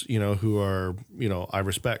sheriffs, you know, who are, you know, I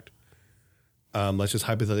respect. Let's just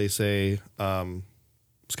hypothetically say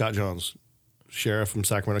Scott Jones, sheriff from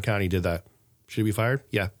Sacramento County, did that. Should he be fired?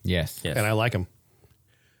 Yeah. yes, Yes. And I like him.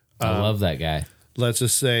 I love that guy. Let's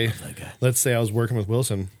just say, let's say I was working with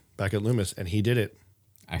Wilson back at Loomis and he did it.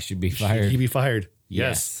 I should be Should fired. he be fired?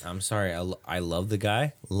 Yes. I'm sorry. I love the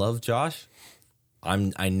guy. Love Josh.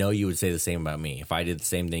 I know you would say the same about me. If I did the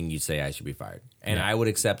same thing, you'd say I should be fired. And I would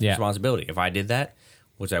accept the Yeah. responsibility. If I did that,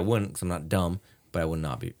 which I wouldn't because I'm not dumb, but I would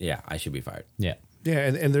not be. Yeah, I should be fired. Yeah. Yeah,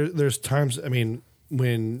 and there's times, I mean,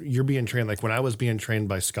 when you're being trained, like when I was being trained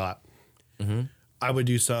by Scott, I would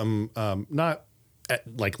do something, not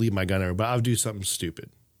like leave my gun there, but I would do something stupid.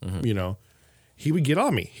 You know, he would get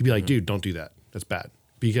on me. He'd be like, dude, don't do that. That's bad.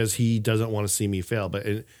 Because he doesn't want to see me fail. But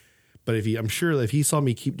if I'm sure that if he saw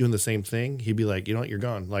me keep doing the same thing, he'd be like, you know what, you're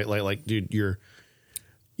gone. Like, dude, you're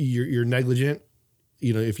negligent.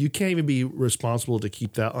 You know, if you can't even be responsible to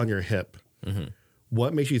keep that on your hip,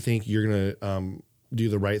 what makes you think you're gonna do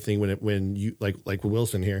the right thing when you like with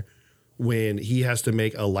Wilson here, when he has to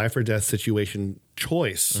make a life or death situation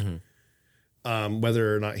choice,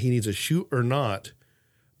 whether or not he needs to shoot or not,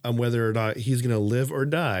 whether or not he's gonna live or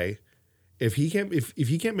die. If he can't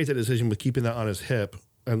make that decision with keeping that on his hip,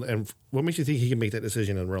 and what makes you think he can make that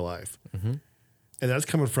decision in real life? And that's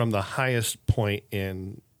coming from the highest point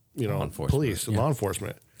in, you know, police and law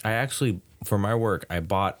enforcement. I actually, for my work, I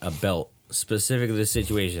bought a belt specific to this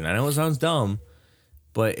situation. I know it sounds dumb,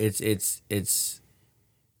 but it's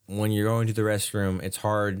when you're going to the restroom, it's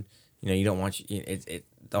hard. You know, you don't want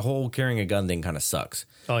the whole carrying a gun thing kind of sucks.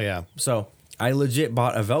 Oh yeah. So I legit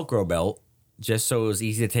bought a Velcro belt just so it was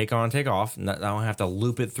easy to take on and take off. And I don't have to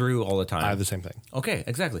loop it through all the time. I have the same thing. Okay,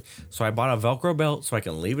 exactly. So I bought a Velcro belt so I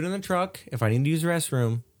can leave it in the truck if I need to use the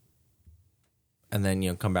restroom, and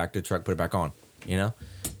then come back to the truck, put it back on.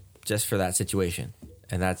 Just for that situation.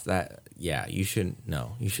 And that's that. Yeah, you shouldn't.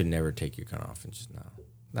 No, you should never take your gun off and just no.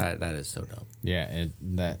 That is so dumb. Yeah,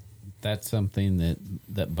 that's something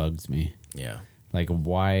that bugs me. Yeah. Like,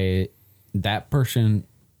 why that person,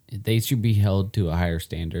 they should be held to a higher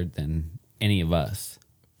standard than any of us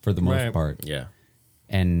for the most Right. part. Yeah.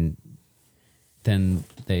 And then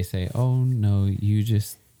they say, oh, no, you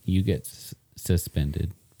get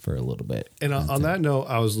suspended for a little bit. And That's on it. that note,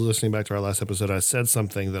 I was listening back to our last episode. I said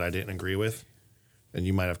something that I didn't agree with, and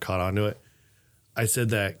you might have caught on to it. I said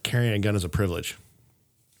that carrying a gun is a privilege.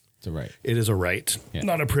 It's a right. It is a right, Yeah.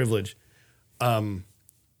 not a privilege.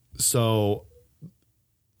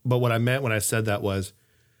 But what I meant when I said that was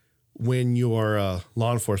when you're a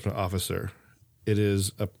law enforcement officer, it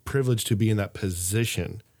is a privilege to be in that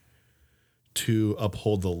position to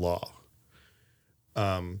uphold the law.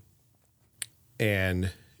 And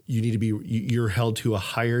you need to you're held to a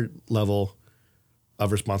higher level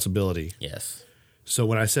of responsibility. Yes. So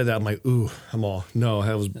when I said that, I'm like, ooh,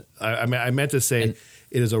 I meant to say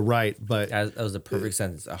it is a right, but That was a perfect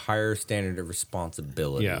sentence. A higher standard of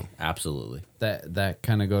responsibility. Yeah. Absolutely. That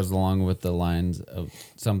kind of goes along with the lines of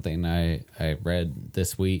something I read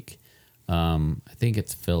this week. I think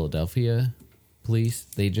it's Philadelphia police.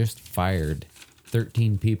 They just fired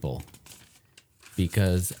 13 people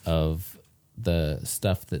because of the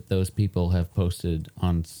stuff that those people have posted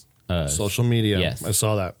on social media. Yes. I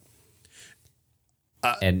saw that.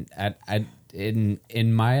 And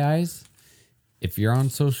in my eyes, if you're on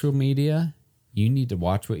social media, you need to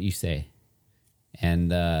watch what you say. And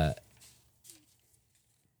that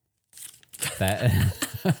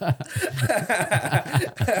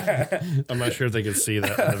I'm not sure if they could see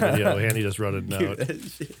that in the video. Andy just wrote a note.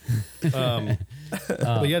 But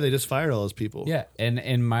yeah, they just fired all those people. yeah, and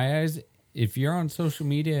in my eyes, if you're on social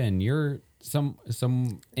media and you're some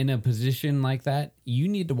in a position like that, you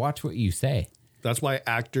need to watch what you say. That's why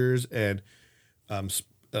actors and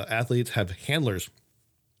athletes have handlers.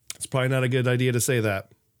 It's probably not a good idea to say that,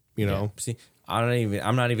 See,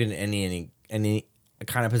 I'm not even in any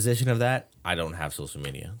kind of position of that. I don't have social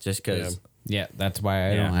media just because Yeah, that's why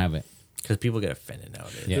I Yeah. don't have it. people get offended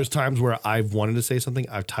nowadays. Yeah. There's times where I've wanted to say something,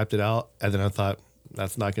 I've typed it out, and then I thought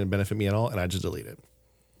that's not going to benefit me at all, and I just delete it.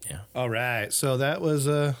 Yeah. All right. So that was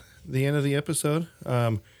the end of the episode.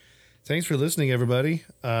 Thanks for listening, everybody.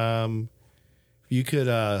 You could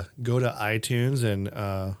go to iTunes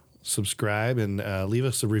and subscribe and leave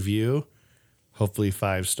us a review. Hopefully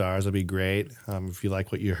 5 stars. That'd be great. If you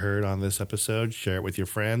like what you heard on this episode, share it with your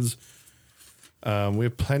friends. We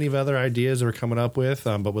have plenty of other ideas that we're coming up with,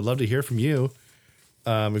 but we'd love to hear from you.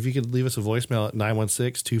 If you could leave us a voicemail at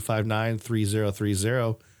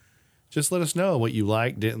 916-259-3030. Just let us know what you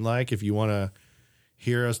like, didn't like. If you want to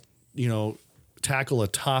hear us, tackle a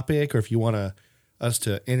topic, or if you want us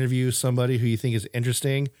to interview somebody who you think is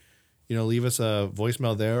interesting, leave us a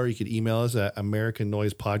voicemail there, or you could email us at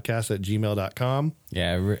americannoisepodcast@gmail.com.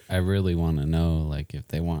 Yeah, I really want to know, like, if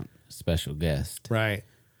they want a special guest. Right.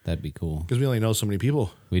 That'd be cool. Because we only know so many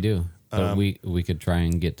people. We do. But we could try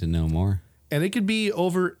and get to know more. And it could be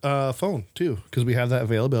over phone, too, because we have that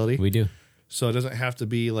availability. We do. So it doesn't have to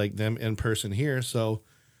be like them in person here. So,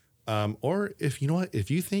 or if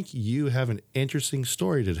if you think you have an interesting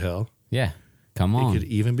story to tell, Yeah. Come it on. could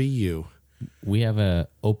even be you. We have a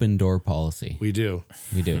open door policy. We do.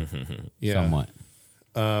 We do. Yeah. Somewhat.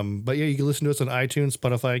 But yeah, you can listen to us on iTunes,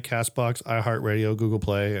 Spotify, Castbox, iHeartRadio, Google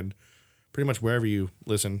Play, and pretty much wherever you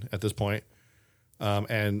listen at this point.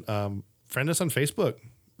 And friend us on Facebook.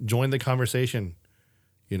 Join the conversation.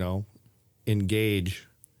 Engage.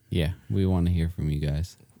 Yeah. We want to hear from you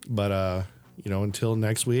guys. But until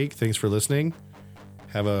next week, thanks for listening.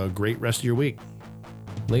 Have a great rest of your week.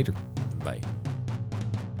 Later. Bye.